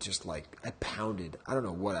ate just I pounded. I don't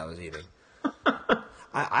know what I was eating.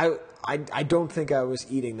 I don't think I was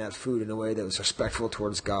eating that food in a way that was respectful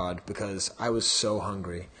towards God. Because I was so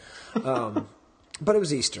hungry. But it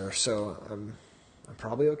was Easter. So I'm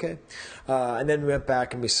probably okay. And then we went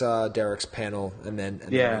back and we saw Derek's panel, and then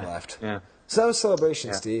we left. Yeah. So that was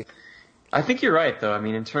Celebration, Steve. I think you're right, though. I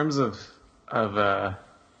mean, in terms of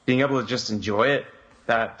being able to just enjoy it,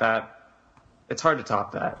 that it's hard to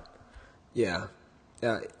top that. Yeah.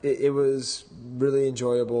 It was really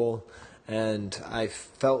enjoyable, and I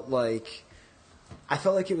felt like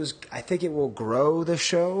it was. I think it will grow the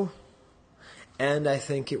show. And I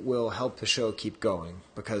think it will help the show keep going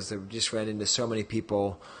because they just ran into so many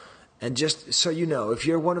people. And just so you know, if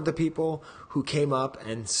you're one of the people who came up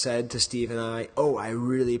and said to Steve and I, I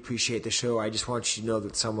really appreciate the show, I just want you to know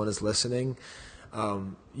that someone is listening,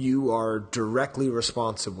 you are directly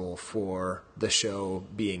responsible for the show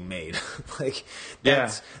being made.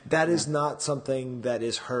 That is not something that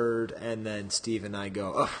is heard and then Steve and I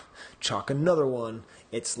go, chalk another one.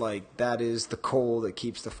 It's like that is the coal that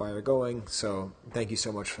keeps the fire going. So thank you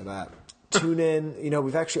so much for that. Tune in.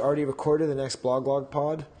 We've actually already recorded the next Blog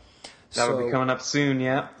pod. That'll be coming up soon,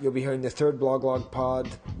 yeah. You'll be hearing the third Blog pod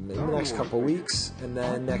in the next couple weeks. And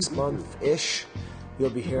then next month-ish, you'll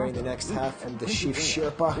be hearing the next half of the Chief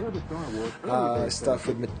Chirpa stuff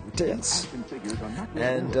with Mattias.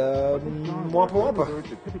 And Wampa Wampa.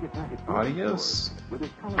 Adios.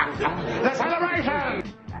 The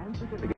celebration!